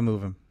it take to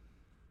move him?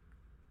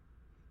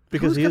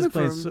 Because Who's he is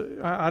coming playing.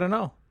 for I don't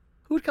know.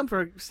 Who would come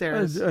for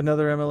Steres?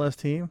 Another MLS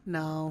team.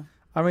 No.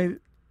 I mean,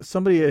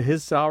 somebody at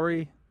his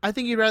salary. I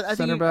think you'd rather.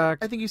 Center back.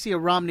 I think you see a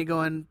Romney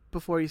going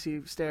before you see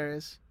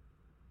Steres.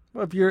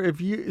 If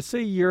you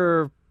say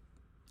you're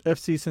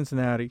FC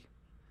Cincinnati,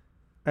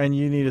 and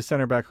you need a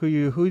center back, who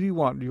do you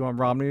want? Do you want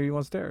Romney or do you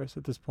want Steres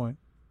at this point?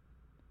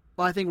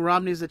 Well, I think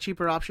Romney's the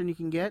cheaper option you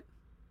can get.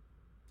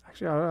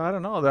 Actually, I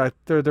don't know.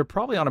 They're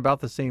probably on about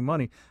the same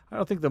money. I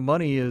don't think the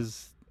money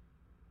is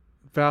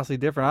vastly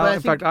different.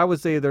 In fact, I would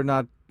say they're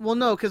not. Well,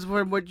 no, because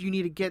what you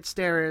need to get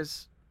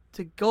Steres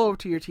to go over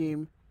to your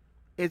team,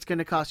 it's going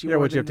to cost you more.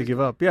 Yeah, what you have to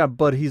give up. Yeah,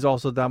 but he's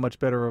also that much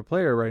better of a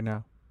player right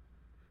now.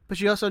 But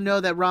you also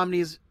know that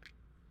Romney's.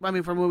 I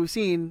mean, from what we've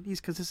seen,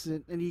 he's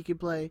consistent and he can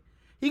play.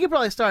 He could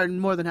probably start in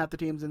more than half the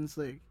teams in this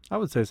league. I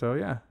would say so.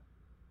 Yeah.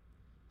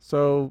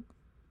 So,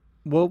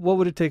 what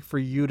would it take for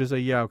you to say,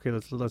 yeah, okay,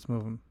 let's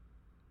move him?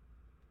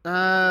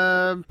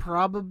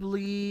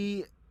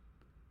 Probably.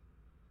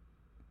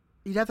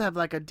 You'd have to have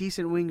like a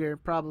decent winger,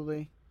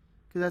 probably,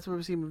 because that's what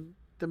we seem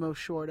the most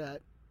short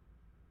at.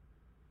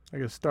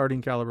 Like a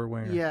starting caliber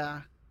winger.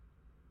 Yeah.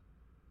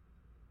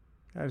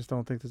 I just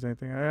don't think there's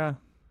anything. Yeah.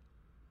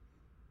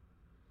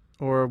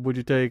 Or would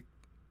you take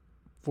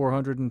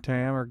 400 in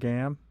TAM or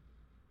GAM?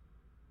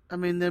 I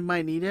mean, they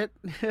might need it.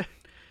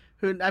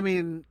 I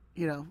mean,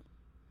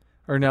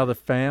 Or now the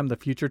FAM, the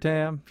future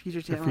TAM?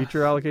 Future The TAM.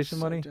 future allocation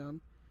so money?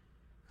 Dumb.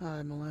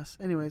 MLS.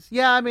 Anyways,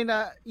 yeah, I mean,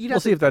 We'll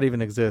see if that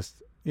even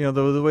exists.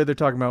 The way they're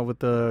talking about with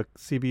the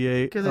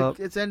CBA. Because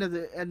it's end of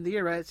the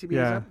year, right? CBA's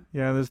Yeah, up.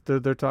 yeah.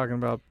 They're talking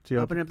about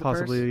Opening up the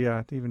possibly,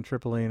 even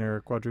tripling or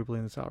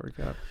quadrupling the salary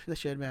cap. They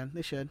should, man.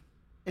 They should.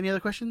 Any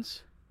other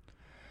questions?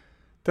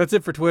 That's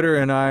it for Twitter,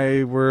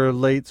 and we're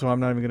late, so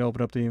I'm not even going to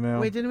open up the email.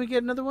 Wait, didn't we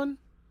get another one?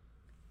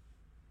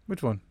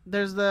 Which one?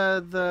 There's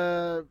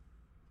the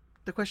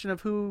question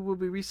of who will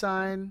be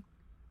re-signed.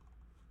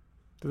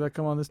 Did that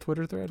come on this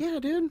Twitter thread? Yeah,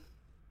 dude.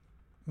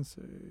 Let's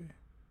see.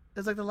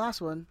 It's like the last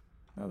one.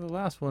 Now the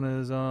last one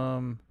is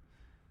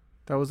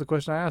that was the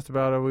question I asked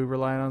about. Are we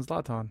relying on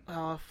Zlatan?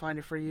 Oh, I'll find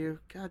it for you.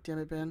 God damn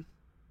it, Ben.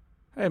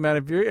 Hey man,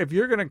 if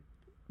you're gonna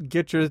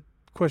get your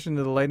question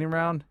to the lightning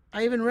round,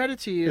 I even read it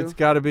to you. it's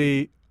got to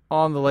be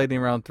on the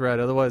lightning round thread.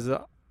 Otherwise,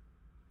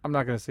 I'm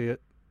not gonna see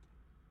it.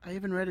 I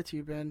even read it to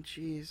you, Ben.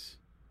 Jeez.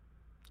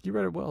 You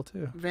read it well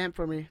too. Vamp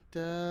for me.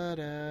 Da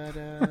da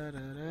da da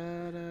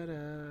da da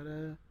da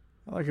da.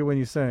 I like it when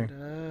you sing.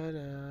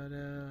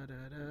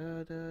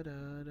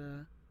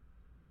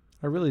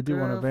 I really do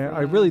want to vamp.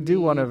 I really do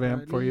want to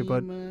vamp for you,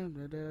 but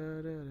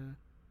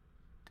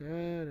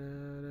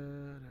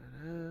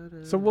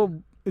so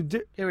we'll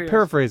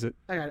paraphrase it.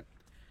 I got it.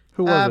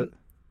 Who was it?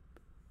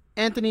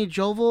 Anthony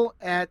Jovel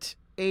at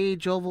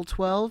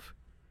ajovel12.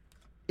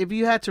 If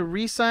you had to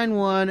re-sign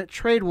one,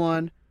 trade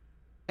one,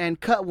 and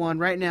cut one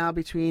right now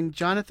between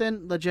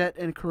Jonathan, Lletget,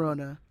 and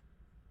Corona,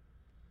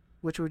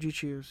 which would you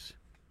choose?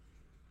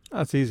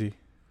 That's easy.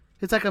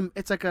 It's like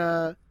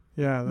a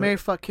Yeah. marry,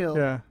 fuck, kill.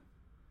 Yeah.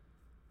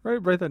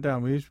 Write that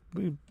down. We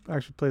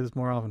actually play this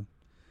more often.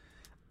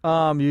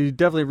 You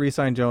definitely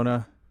re-sign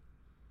Jonah.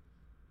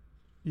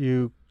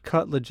 You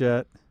cut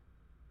Lletget.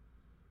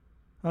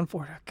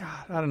 Unfortunately,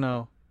 God, I don't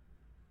know.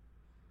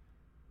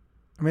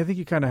 I mean, I think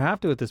you kind of have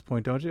to at this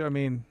point, don't you? I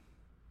mean,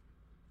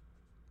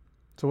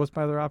 so what's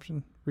my other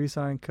option?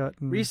 Re-sign, cut,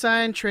 and...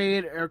 Re-sign,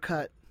 trade, or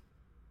cut.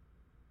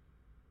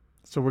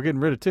 So we're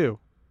getting rid of two.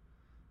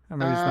 I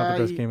mean, it's not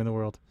the best game in the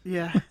world.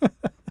 Yeah.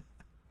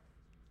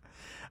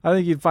 I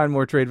think you'd find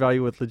more trade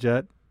value with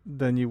Lletget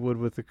than you would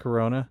with the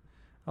Corona.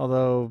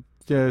 Although,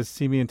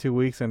 see me in 2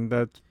 weeks, and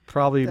that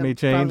probably may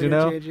change,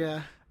 probably change,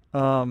 yeah.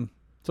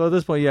 So at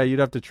this point, yeah, you'd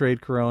have to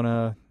trade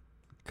Corona,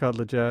 cut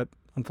Lletget,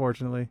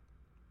 unfortunately.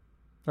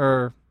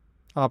 Or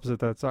opposite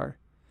that, sorry.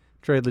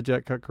 Trade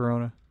Lletget, cut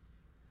Corona.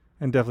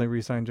 And definitely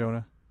re-sign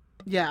Jonah.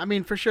 Yeah, I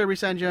mean, for sure,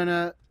 re-sign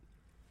Jonah.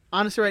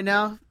 Honestly, right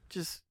now,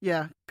 just,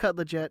 cut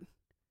Lletget.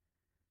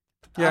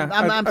 Yeah,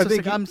 I'm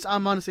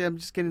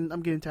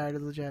getting tired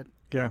of Lletget.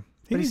 Yeah.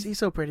 But he's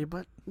so pretty,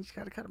 but you just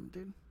got to cut him,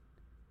 dude.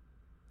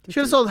 You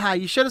should have sold high.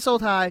 You should have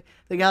sold high.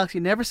 The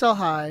Galaxy never sell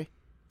high.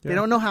 Yeah. They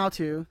don't know how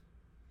to.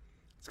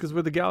 It's because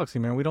we're the Galaxy,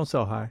 man. We don't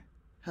sell high.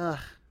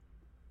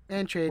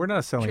 And trade. We're not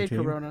a selling trade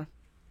team. Corona.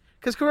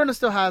 Because Corona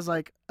still has,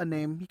 like, a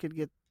name. He could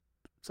get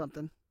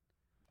something.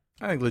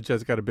 I think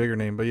Lletget's got a bigger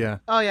name, but yeah.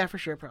 Oh, yeah, for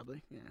sure,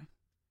 probably. Yeah.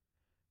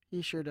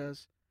 He sure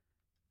does.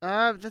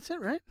 That's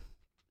it, right?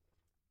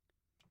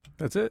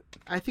 That's it.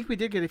 I think we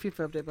did get a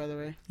FIFA update, by the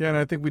way. Yeah, and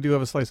I think we do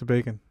have a slice of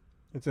bacon.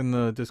 It's in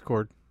the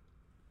Discord.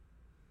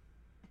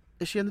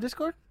 Is she in the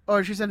Discord? Or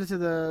did she send it to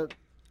the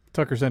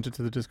Tucker sent it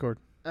to the Discord.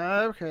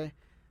 Okay.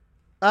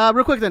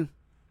 Real quick then.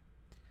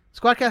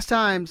 Squadcast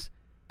times.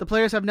 The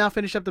players have now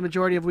finished up the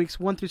majority of weeks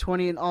 1 through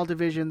 20 in all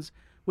divisions,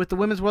 with the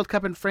Women's World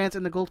Cup in France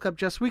and the Gold Cup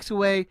just weeks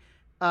away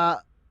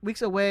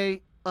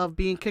of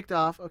being kicked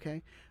off.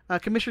 Okay.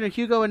 Commissioner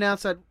Hugo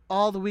announced that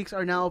all the weeks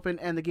are now open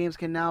and the games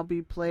can now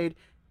be played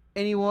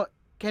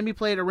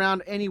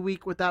around any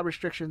week without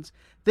restrictions.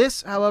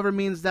 This, however,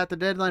 means that the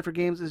deadline for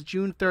games is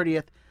June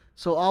 30th,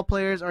 so all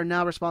players are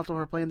now responsible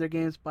for playing their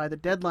games by the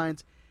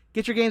deadlines.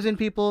 Get your games in,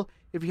 people.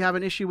 If you have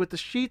an issue with the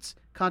sheets,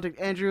 contact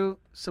Andrew,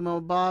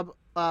 Samoa Bob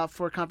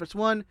for Conference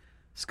 1,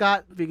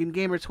 Scott, Vegan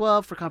Gamer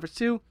 12 for Conference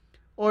 2,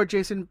 or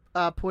Jason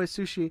Poi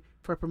Sushi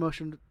for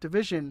Promotion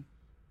Division.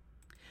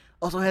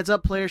 Also, heads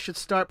up, players should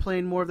start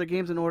playing more of their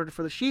games in order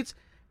for the sheets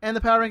and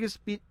the power rankings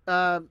be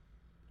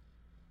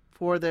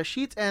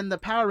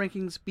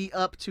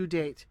up to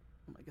date.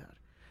 Oh my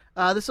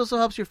god. This also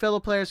helps your fellow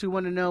players who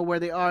want to know where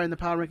they are in the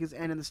power rankings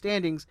and in the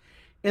standings.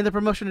 In the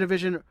Promotion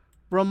Division,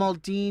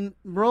 Romand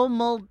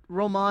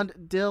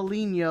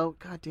Delino,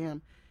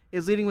 goddamn,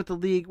 is leading with the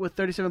league with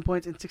 37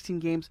 points in 16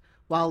 games,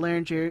 while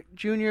Laren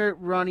Jr.,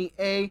 Ronnie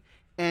A.,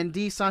 and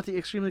D. Santi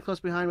extremely close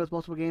behind with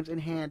multiple games in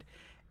hand.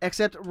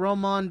 Except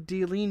Romand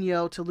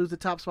Delino to lose the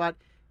top spot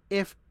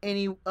if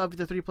any of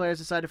the three players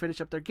decide to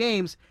finish up their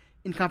games.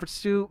 In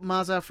Conference 2,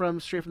 Maza from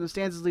Straight from the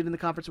Stands is leading the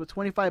conference with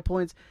 25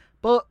 points,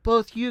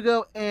 both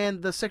Hugo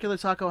and the Secular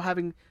Taco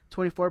having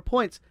 24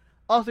 points.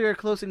 All three are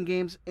close in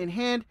games in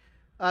hand.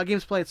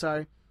 Games played,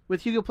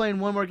 with Hugo playing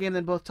one more game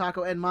than both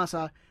Taco and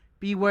Masa.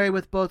 Be wary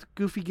with both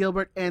Goofy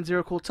Gilbert and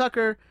Zero Cool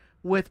Tucker,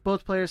 with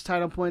both players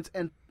tied on points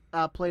and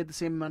played the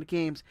same amount of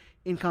games.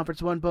 In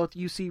Conference 1, both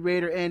UC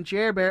Raider and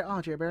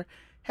Jerbear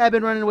have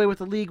been running away with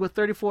the league with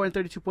 34 and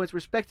 32 points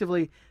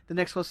respectively. The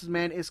next closest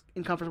man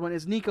in Conference 1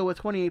 is Nico with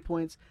 28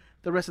 points.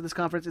 The rest of this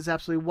conference is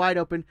absolutely wide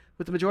open,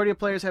 with the majority of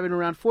players having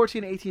around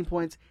 14 to 18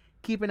 points.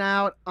 Keep an eye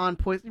out on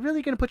points. You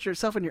really going to put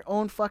yourself in your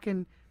own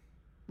fucking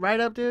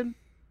write-up, dude?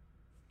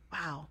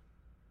 Wow.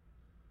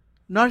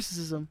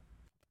 Narcissism.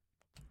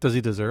 Does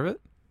he deserve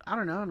it? I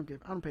don't know. I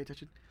don't pay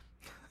attention.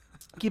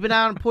 Keep an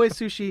eye on Poi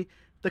Sushi.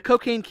 The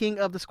cocaine king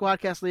of the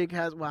Squadcast League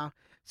has,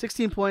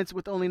 16 points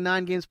with only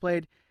 9 games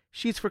played.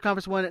 Sheets for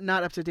Conference 1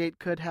 not up to date,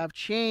 could have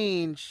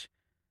changed.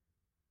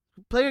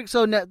 Go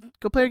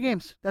play your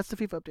games. That's the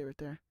FIFA update right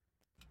there.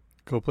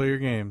 Go play your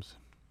games.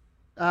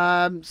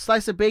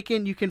 Slice of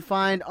Bacon you can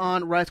find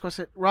on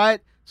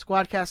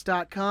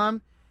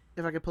RiotSquadcast.com.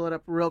 If I could pull it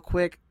up real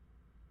quick,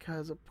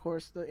 because of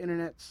course the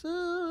internet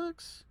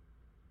sucks.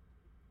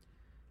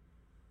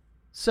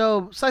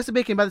 So, Slice of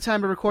Bacon, by the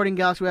time of recording,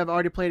 Galaxy have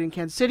already played in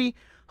Kansas City.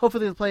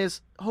 Hopefully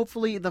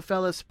the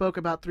fellas spoke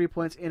about 3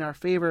 points in our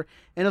favor.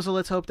 And also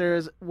let's hope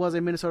there was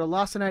a Minnesota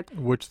loss tonight.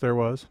 Which there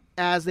was.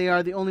 As they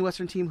are the only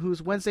Western team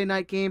whose Wednesday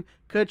night game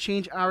could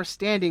change our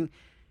standing.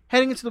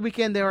 Heading into the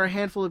weekend, there are a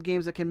handful of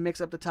games that can mix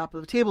up the top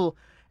of the table.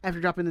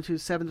 After dropping them to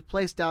 7th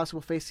place, Dallas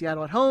will face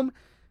Seattle at home.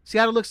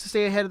 Seattle looks to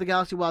stay ahead of the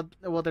Galaxy while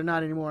they're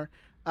not anymore.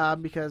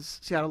 Because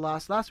Seattle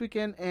lost last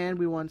weekend and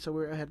we won, so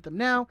we're ahead of them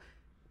now.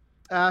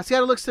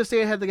 Seattle looks to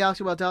stay ahead of the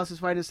Galaxy while Dallas is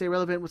fighting to stay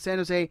relevant, with San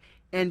Jose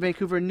and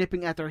Vancouver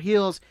nipping at their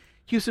heels.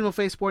 Houston will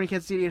face Sporting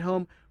Kansas City at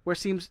home, where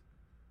seems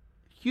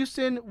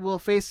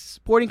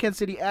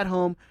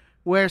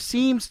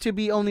to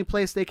be only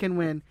place they can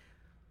win.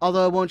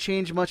 Although it won't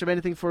change much of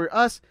anything for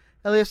us,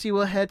 LAFC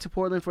will head to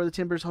Portland for the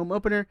Timbers home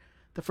opener,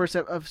 the first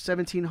of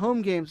 17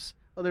 home games.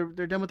 Oh, they're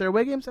done with their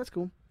away games? That's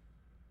cool.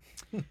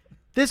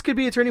 This could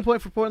be a turning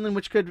point for Portland,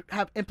 which could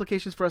have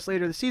implications for us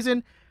later this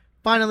season.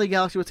 Finally,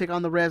 Galaxy will take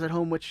on the Revs at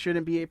home, which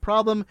shouldn't be a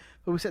problem,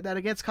 but we set that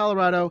against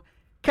Colorado.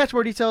 Catch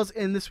more details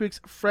in this week's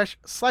fresh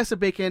Slice of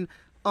Bacon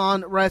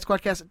on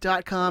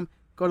RiotSquadcast.com.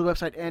 Go to the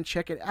website and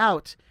check it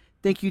out.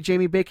 Thank you,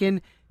 Jamie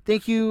Bacon.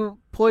 Thank you,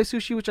 Poi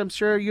Sushi, which I'm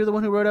sure you're the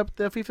one who wrote up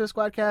the FIFA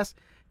Squadcast.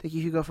 Thank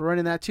you, Hugo, for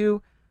running that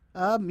too.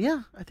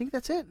 Yeah, I think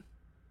that's it.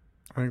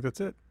 I think that's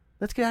it.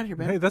 Let's get out of here,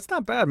 man. Hey, that's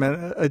not bad,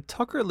 man. A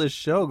Tuckerless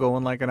show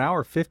going like an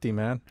hour 50,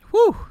 man.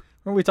 Whew.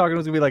 Weren't we talking it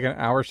was going to be like an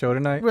hour show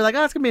tonight? We're like,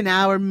 it's going to be an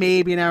hour,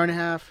 maybe an hour and a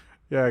half.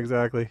 Yeah,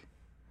 exactly.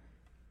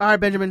 All right,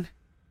 Benjamin.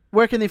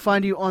 Where can they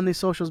find you on the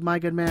socials, my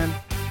good man?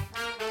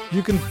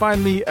 You can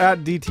find me at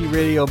DT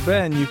Radio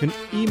Ben. You can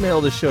email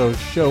the show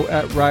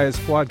at Riot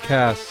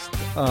Squadcast.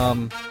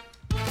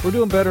 We're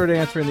doing better at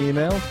answering the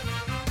emails.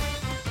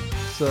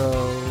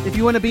 So if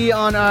you want to be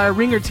on our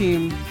Ringer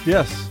team,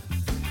 yes,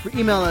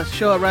 email us,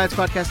 show at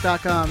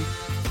RiotSquadcast.com.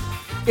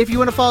 If you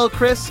want to follow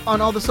Chris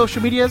on all the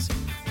social medias,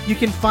 you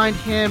can find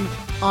him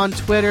on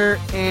Twitter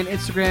and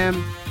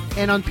Instagram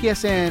and on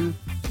PSN.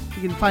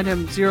 You can find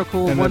him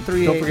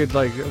ZeroCool138. Don't forget,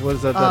 what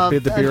is that?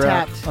 The beer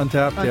app?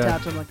 Untapped, yeah.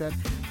 Something like that.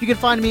 You can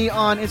find me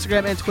on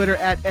Instagram and Twitter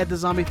at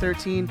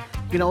EdTheZombie13.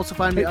 You can also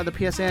find me on the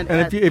PSN.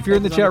 And if you're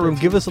in the chat room,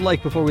 give us a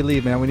like before we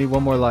leave, man. We need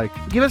one more like.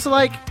 Give us a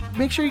like.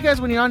 Make sure you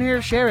guys, when you're on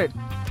here, share it.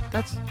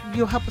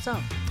 You'll help us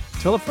out.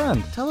 Tell a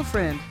friend. Tell a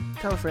friend.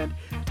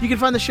 You can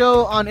find the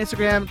show on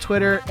Instagram,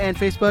 Twitter, and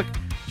Facebook.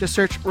 Just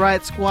search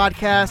Riot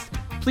Squadcast.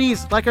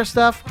 Please like our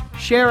stuff,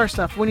 share our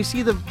stuff. When you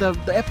see the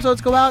episodes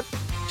go out,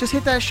 just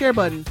hit that share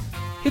button.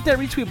 hit that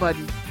retweet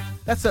button.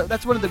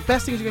 That's one of the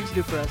best things you guys can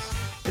do for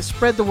us. Is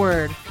spread the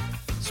word.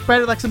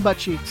 Spread it like some butt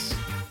cheeks.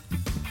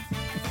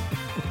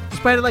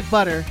 Spread it like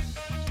butter.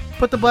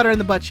 Put the butter in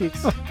the butt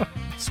cheeks.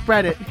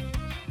 Spread it.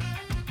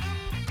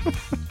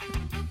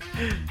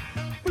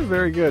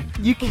 Very good.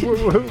 You can.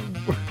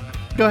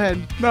 Go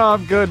ahead. No,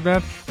 I'm good,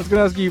 man. I was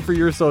gonna ask you for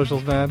your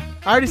socials, man.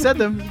 I already said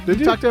them. Did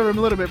you? Talked over them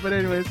a little bit, but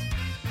anyways.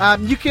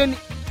 You can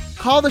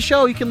call the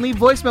show. You can leave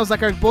voicemails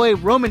like our boy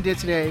Roman did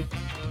today.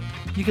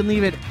 You can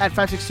leave it at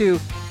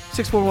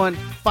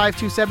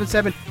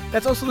 562-641-5277.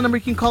 That's also the number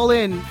you can call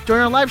in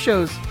during our live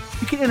shows.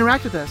 You can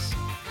interact with us.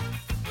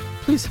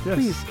 Please, Yes.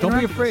 please. Don't be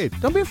interact with afraid. us.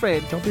 Don't be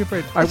afraid. Don't be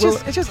afraid.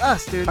 It's just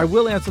us, dude. I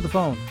will answer the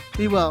phone.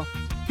 He will.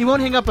 He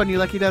won't hang up on you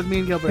like he does me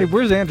and Gilbert. Hey,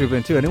 where's Andrew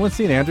been too? Anyone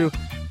seen Andrew?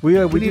 We need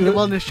a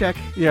wellness check.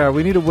 Yeah,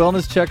 we need a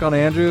wellness check on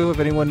Andrew if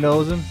anyone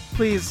knows him.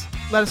 Please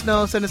let us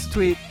know. Send us a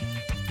tweet.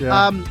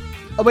 Yeah.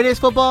 Away Days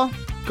Football.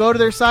 Go to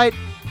their site.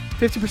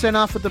 50%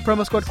 off with the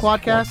promo code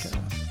Quadcast.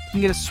 You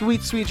can get a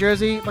sweet, sweet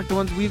jersey like the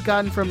ones we've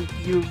gotten from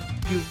you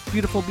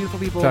beautiful, beautiful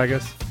people. Tag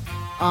us.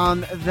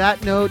 On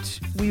that note,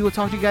 we will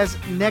talk to you guys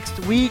next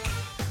week.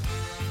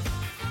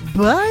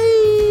 Bye.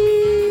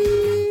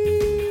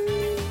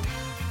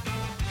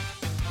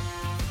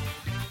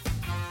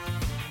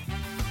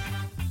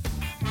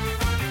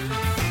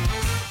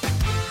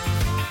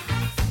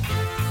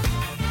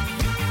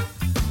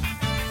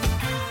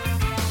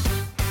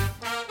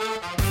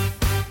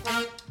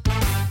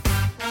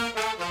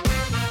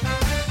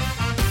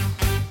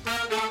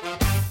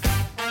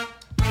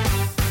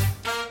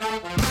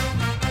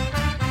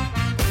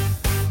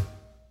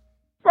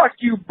 Fuck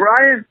you,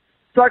 Brian.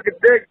 Suck a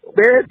dick,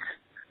 bitch.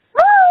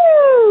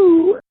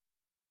 Woo!